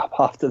gave up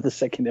after the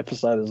second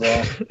episode as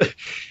well.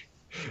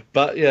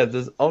 But yeah,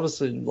 there's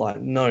obviously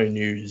no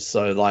news.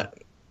 So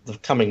the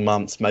coming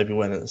months, maybe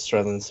when an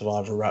Australian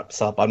Survivor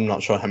wraps up, I'm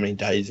not sure how many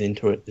days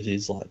into it. It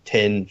is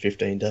 10,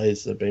 15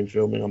 days they've been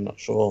filming. I'm not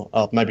sure.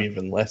 Maybe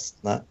even less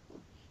than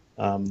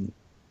that.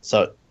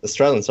 So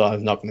Australian Survivor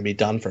is not going to be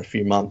done for a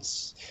few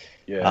months.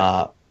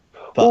 Yeah.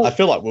 But I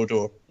feel like we'll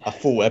do a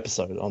full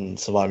episode on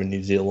Survivor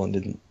New Zealand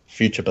in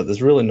future, but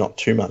there's really not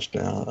too much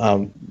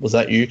now. Was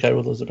that you, Kay,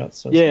 what was about to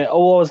say? Yeah,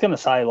 well, I was going to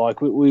say,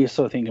 we were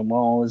sort of thinking,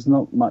 well, there's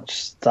not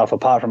much stuff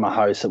apart from a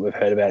host that we've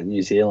heard about in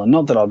New Zealand.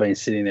 Not that I've been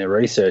sitting there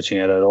researching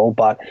it at all,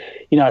 but,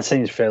 it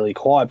seems fairly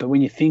quiet. But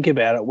when you think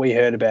about it, we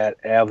heard about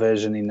our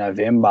version in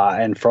November,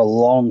 and for a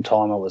long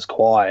time it was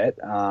quiet.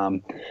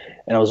 And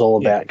it was all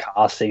about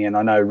casting. And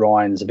I know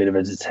Ryan's a bit of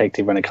a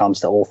detective when it comes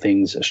to all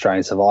things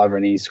Australian Survivor,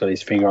 and he's got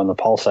his finger on the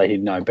pulse, so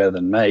he'd know better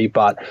than me.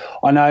 But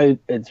I know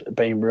it's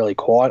been really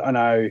quiet. I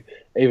know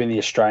even the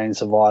Australian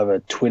Survivor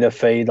Twitter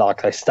feed,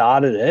 they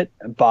started it,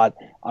 but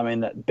I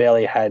mean, that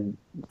barely had,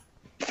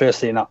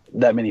 firstly, not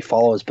that many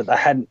followers, but they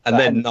hadn't. And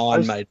then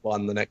Nine made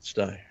one the next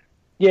day.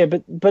 Yeah,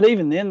 but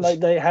even then,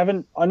 they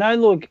haven't. I know,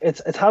 look,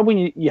 it's hard when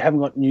you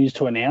haven't got news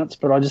to announce,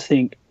 but I just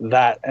think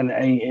that,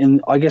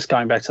 and I guess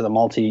going back to the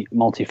multi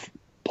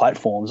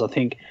platforms, I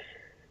think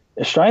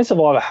Australian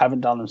Survivor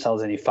haven't done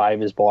themselves any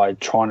favours by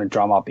trying to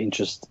drum up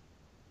interest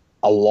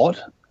a lot.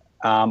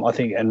 I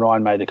think, and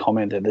Ryan made the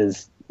comment that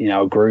there's,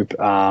 a group,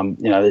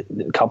 a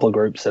couple of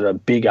groups that are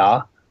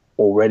bigger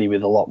already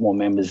with a lot more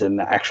members than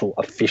the actual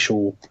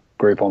official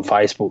group on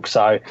Facebook.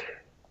 So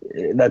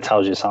that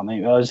tells you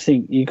something. I just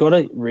think you got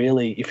to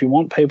really, if you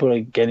want people to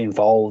get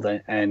involved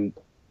and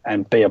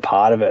be a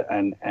part of it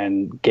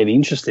and get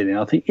interested in it,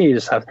 I think you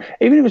just have,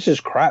 even if it's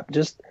just crap,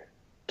 just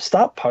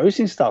start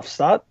posting stuff,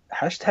 start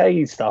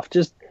hashtagging stuff,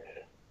 just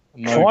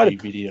try to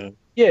video.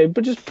 Yeah,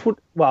 but just put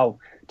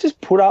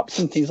up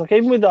some things.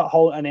 Even with the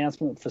whole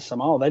announcement for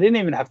Samoa, they didn't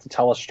even have to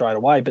tell us straight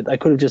away, but they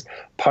could have just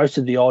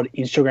posted the odd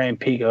Instagram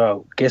pic,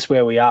 guess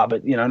where we are,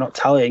 but, not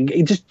telling.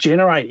 It just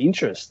generate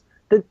interest.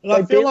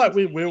 I feel like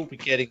we will be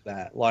getting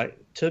that.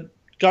 To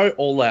go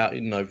all out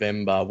in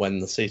November when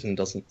the season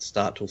doesn't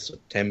start till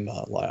September,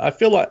 I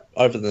feel like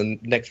over the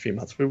next few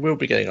months we will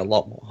be getting a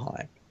lot more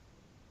hype.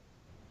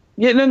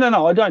 Yeah,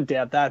 no, I don't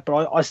doubt that,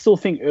 but I still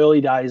think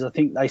early days, I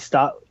think they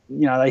start,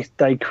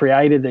 they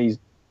created these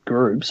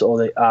groups or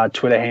the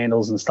Twitter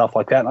handles and stuff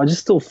like that, and I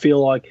just still feel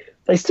like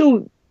they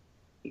still,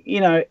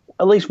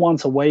 at least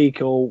once a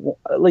week or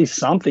at least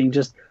something,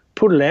 just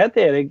put it out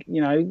there.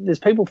 There's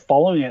people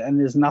following it and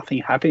there's nothing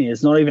happening.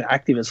 It's not even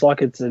active. It's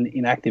like it's an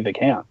inactive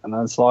account, and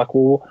it's like,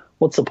 well,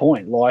 what's the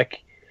point?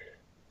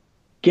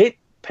 Get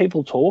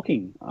people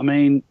talking. I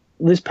mean,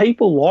 there's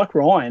people like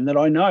Ryan that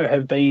I know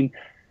have been,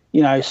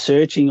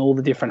 searching all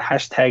the different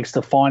hashtags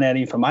to find out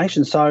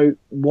information. So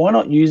why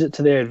not use it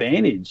to their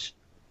advantage?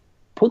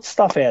 put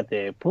stuff out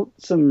there. Put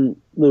some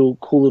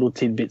cool little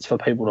tidbits for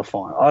people to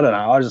find. I don't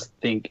know. I just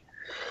think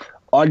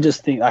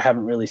they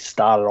haven't really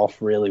started off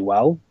really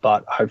well,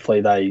 but hopefully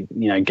they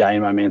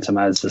gain momentum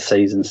as the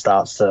season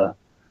starts to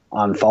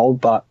unfold.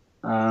 But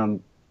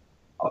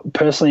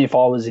personally, if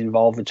I was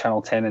involved with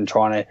Channel 10 and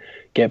trying to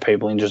get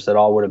people interested,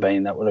 that would have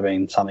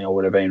been something I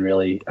would have been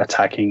really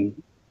attacking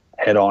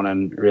head on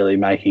and really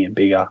making it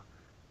bigger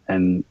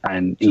and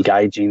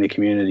engaging the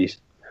communities.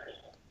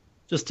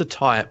 Just to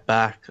tie it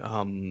back,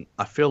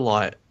 I feel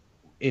like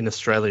in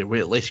Australia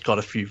we at least got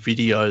a few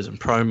videos and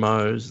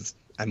promos,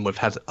 and we've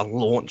had a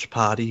launch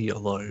party,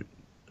 although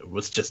it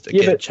was just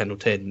Channel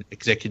 10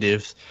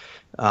 executives.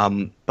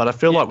 But I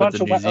feel like with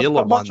the New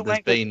Zealand one, there's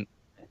been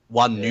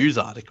one news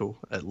article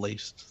at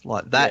least.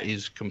 Like that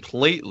is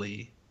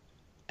completely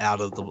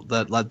out of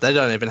the. Like they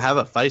don't even have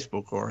a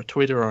Facebook or a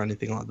Twitter or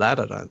anything like that.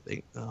 I don't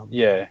think.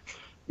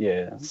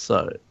 Yeah.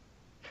 So.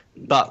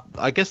 But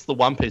I guess the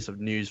one piece of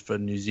news for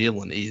New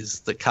Zealand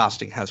is that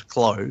casting has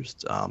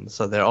closed.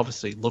 So they're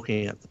obviously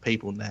looking at the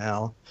people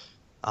now.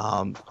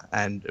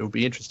 And it will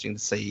be interesting to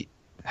see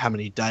how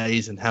many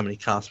days and how many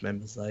cast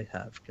members they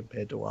have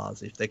compared to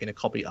ours, if they're going to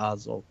copy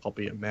us or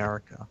copy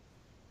America.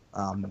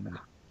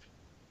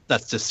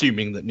 That's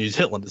assuming that New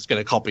Zealand is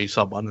going to copy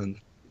someone and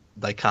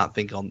they can't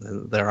think on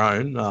their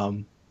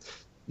own.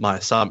 My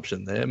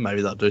assumption there,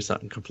 maybe they'll do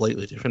something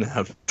completely different and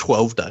have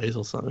 12 days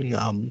or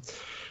something.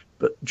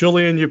 But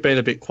Julian, you've been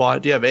a bit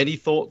quiet. Do you have any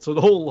thoughts at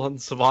all on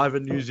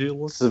Survivor New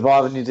Zealand?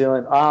 Survivor New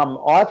Zealand.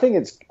 I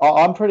think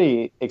I'm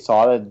pretty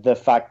excited. The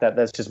fact that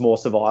there's just more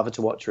Survivor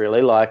to watch,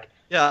 really. Like,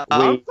 yeah,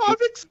 I'm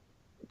excited.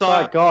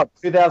 Oh God,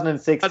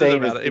 2016.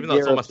 Even though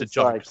it's almost a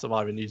joke,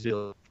 Survivor New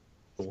Zealand.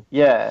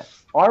 Yeah,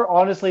 I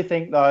honestly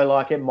think though,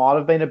 like, it might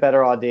have been a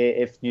better idea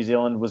if New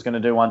Zealand was going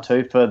to do one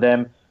too, for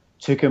them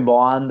to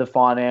combine the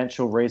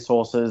financial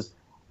resources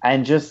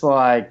and just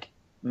like.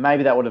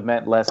 Maybe that would have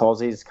meant less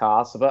Aussies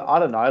cast, but I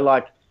don't know,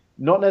 like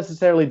not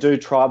necessarily do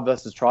tribe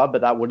versus tribe, but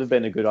that would have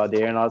been a good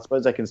idea, and I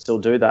suppose they can still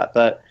do that.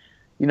 But,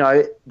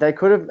 they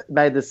could have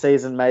made the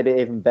season maybe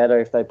even better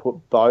if they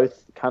put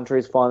both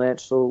countries'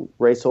 financial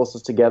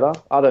resources together.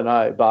 I don't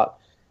know, but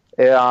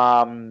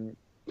I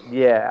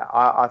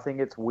think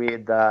it's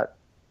weird that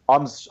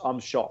I'm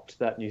shocked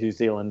that New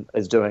Zealand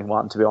is doing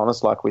one, to be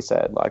honest, like we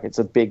said. Like, it's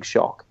a big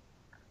shock.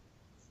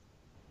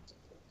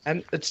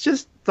 And it's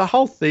just the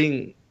whole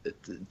thing.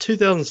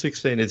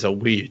 2016 is a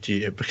weird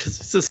year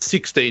because it's just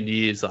 16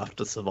 years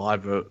after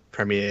Survivor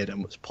premiered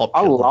and was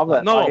popular. I love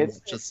it. No one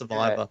watches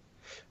Survivor.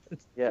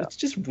 Yeah. It's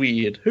just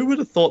weird. Who would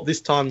have thought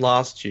this time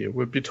last year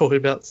we'd be talking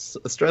about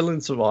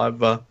Australian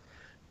Survivor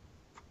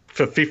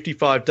for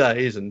 55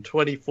 days and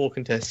 24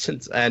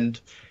 contestants and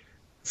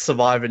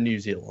Survivor New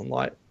Zealand?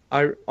 Like,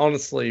 I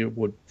honestly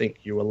would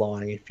think you were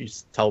lying if you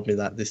told me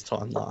that this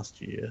time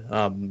last year.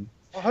 I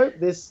hope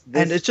this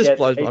and it just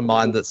blows my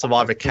mind that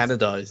Survivor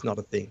Canada is not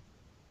a thing.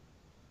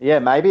 Yeah,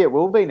 maybe it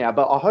will be now,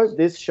 but I hope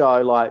this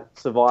show, like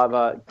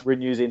Survivor,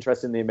 renews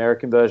interest in the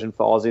American version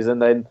for Aussies,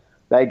 and then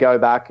they go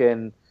back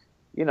and,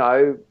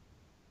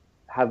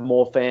 have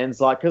more fans.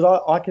 Like,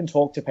 because I can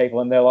talk to people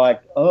and they're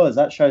like, "Oh, is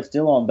that show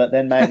still on?" But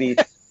then maybe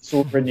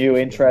sort of renew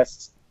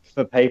interest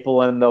for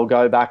people, and they'll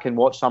go back and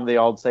watch some of the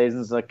old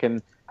seasons. That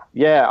can,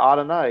 I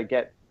don't know,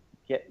 get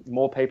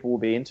more people will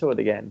be into it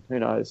again. Who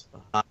knows?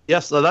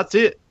 So that's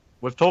it.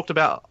 We've talked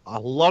about a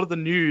lot of the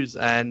news,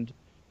 and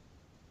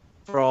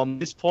from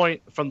this point,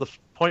 from the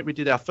point we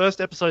did our first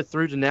episode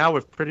through to now,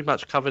 we've pretty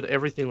much covered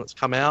everything that's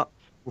come out.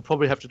 We'll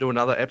probably have to do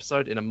another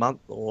episode in a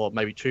month or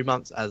maybe 2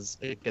 months as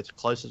it gets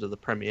closer to the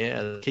premiere.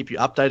 And keep you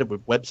updated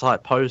with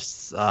website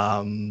posts,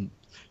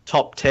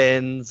 top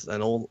 10s,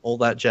 and all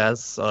that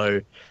jazz. So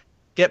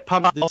get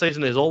pumped. This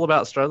season is all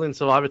about Australian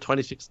Survivor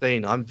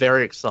 2016. I'm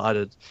very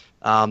excited.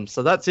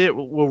 So that's it.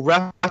 We'll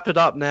wrap it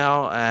up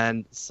now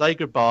and say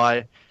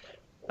goodbye.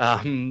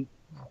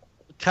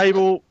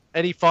 Cable,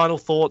 any final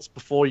thoughts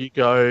before you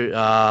go?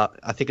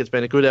 I think it's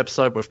been a good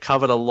episode. We've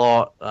covered a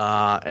lot.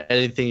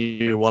 Anything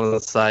you wanted to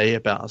say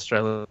about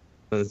Australian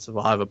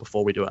Survivor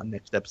before we do our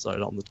next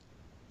episode on the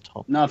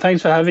top? No,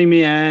 thanks for having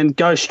me, and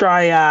go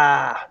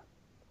Australia!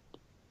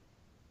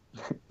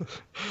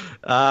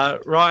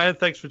 Ryan,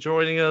 thanks for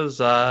joining us.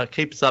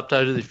 Keep us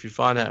updated if you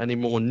find out any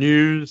more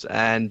news.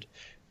 And,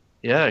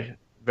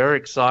 very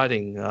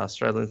exciting,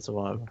 Australian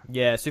Survivor.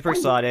 Yeah, super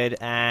excited,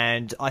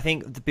 and I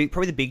think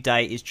probably the big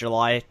day is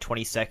July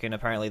 22nd.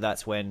 Apparently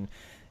that's when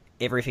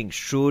everything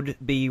should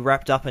be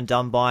wrapped up and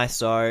done by,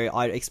 so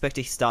I expect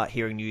to start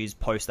hearing news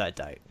post that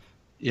date.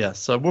 Yeah,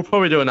 so we'll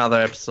probably do another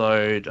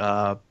episode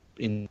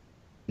in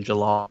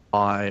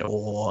July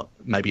or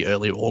maybe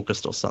early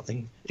August or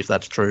something, if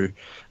that's true.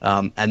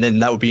 And then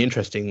that would be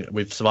interesting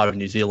with Survivor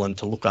New Zealand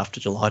to look after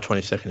July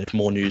 22nd if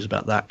more news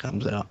about that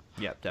comes out.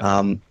 Yeah,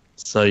 definitely.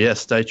 So,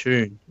 stay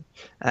tuned.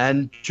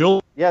 And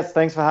Jules. Yes,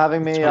 thanks for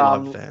having me. Fan,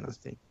 I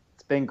think.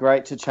 It's been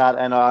great to chat,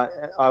 and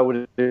I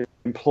would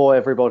implore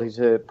everybody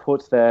to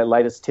put their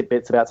latest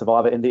tidbits about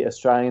Survivor in the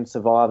Australian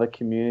Survivor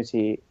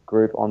community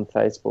group on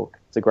Facebook.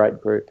 It's a great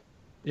group.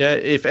 Yeah,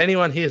 if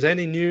anyone hears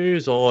any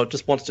news or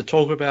just wants to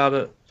talk about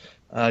it,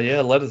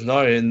 Yeah, let us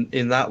know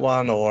in that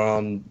one or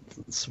on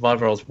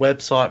Survivor Role's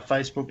website,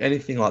 Facebook,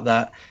 anything like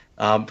that.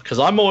 Because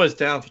I'm always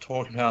down for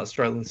talking about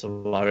Australian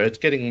Survivor. It's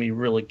getting me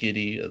really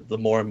giddy the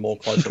more and more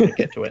closer we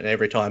get to it, and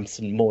every time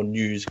some more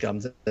news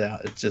comes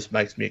out, it just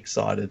makes me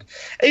excited.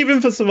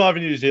 Even for Survivor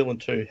New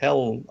Zealand too.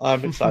 Hell,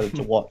 I'm excited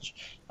to watch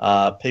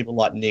people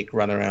like Nick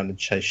run around and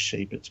chase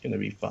sheep. It's going to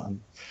be fun.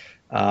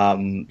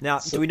 Now,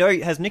 do we know?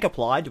 Has Nick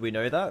applied? Do we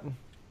know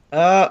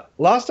that?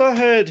 Last I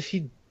heard,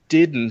 he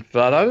didn't,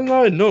 but I don't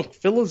know. Nook,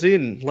 fill us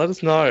in. Let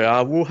us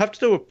know. We'll have to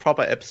do a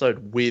proper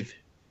episode with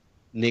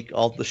Nick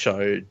on the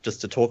show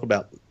just to talk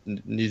about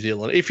New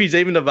Zealand. If he's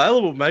even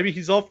available, maybe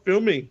he's off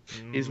filming.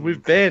 He's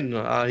with Ben.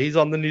 He's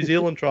on the New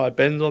Zealand tribe.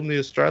 Ben's on the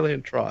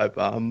Australian tribe.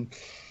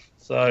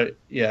 So,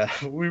 yeah,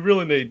 we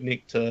really need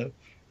Nick to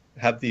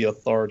have the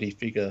authority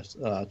figure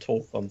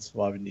talk on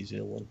Survivor New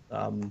Zealand.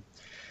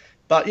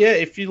 But yeah,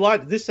 if you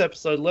liked this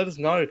episode, let us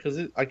know, because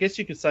I guess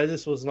you could say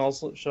this was an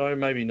Ozlet show.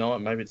 Maybe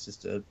not. Maybe it's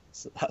just an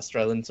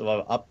Australian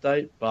Survivor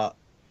update. But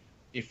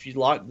if you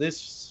like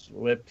this,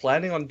 we're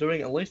planning on doing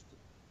at least,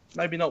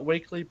 maybe not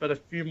weekly, but a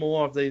few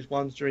more of these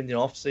ones during the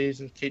off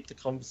season. Keep the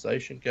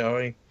conversation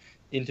going.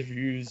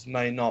 Interviews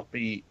may not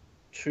be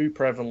too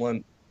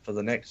prevalent for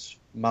the next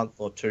month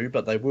or two,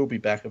 but they will be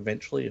back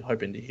eventually.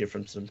 Hoping to hear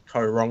from some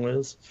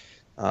co-wrongers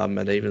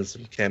and even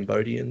some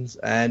Cambodians.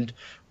 And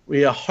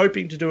we are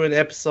hoping to do an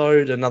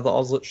episode, another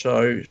Ozlet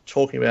show,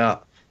 talking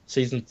about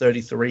Season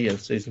 33 and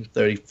Season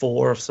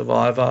 34 of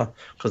Survivor,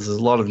 because there's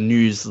a lot of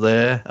news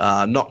there.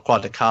 Not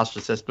quite a cast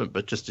assessment,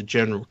 but just a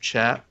general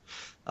chat.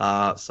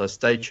 So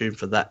stay tuned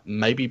for that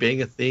maybe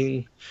being a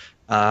thing.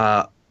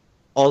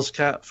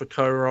 Ozcat for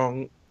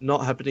Co-Wrong,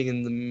 not happening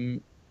in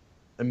the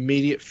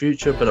immediate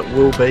future, but it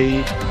will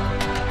be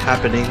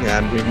happening,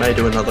 and we may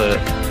do another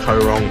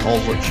Co-Wrong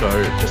Ozlet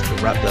show just to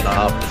wrap that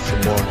up with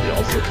some more of the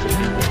Ozlet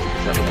things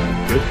that would be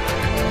good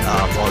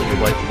while you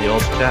wait for the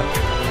Ozcat.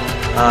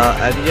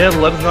 And yeah,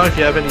 let us know if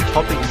you have any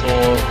topics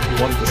or you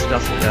want to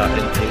discuss about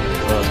anything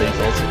for these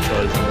Ozlet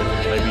shows, and we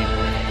can maybe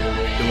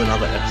do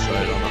another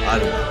episode on it. I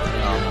don't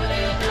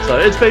know. So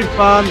it's been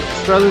fun.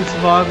 Australian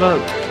Survivor,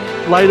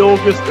 late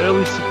August,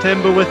 early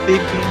September we're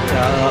thinking.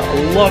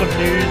 A lot of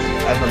news,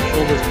 and I'm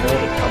sure there's more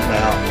to come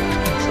out.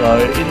 So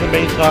in the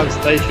meantime,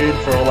 stay tuned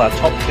for all our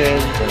top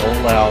 10s and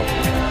all our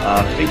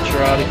feature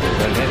articles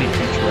and any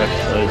future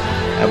episodes.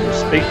 And we'll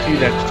speak to you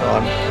next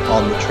time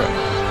on The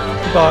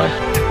Track.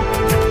 Goodbye.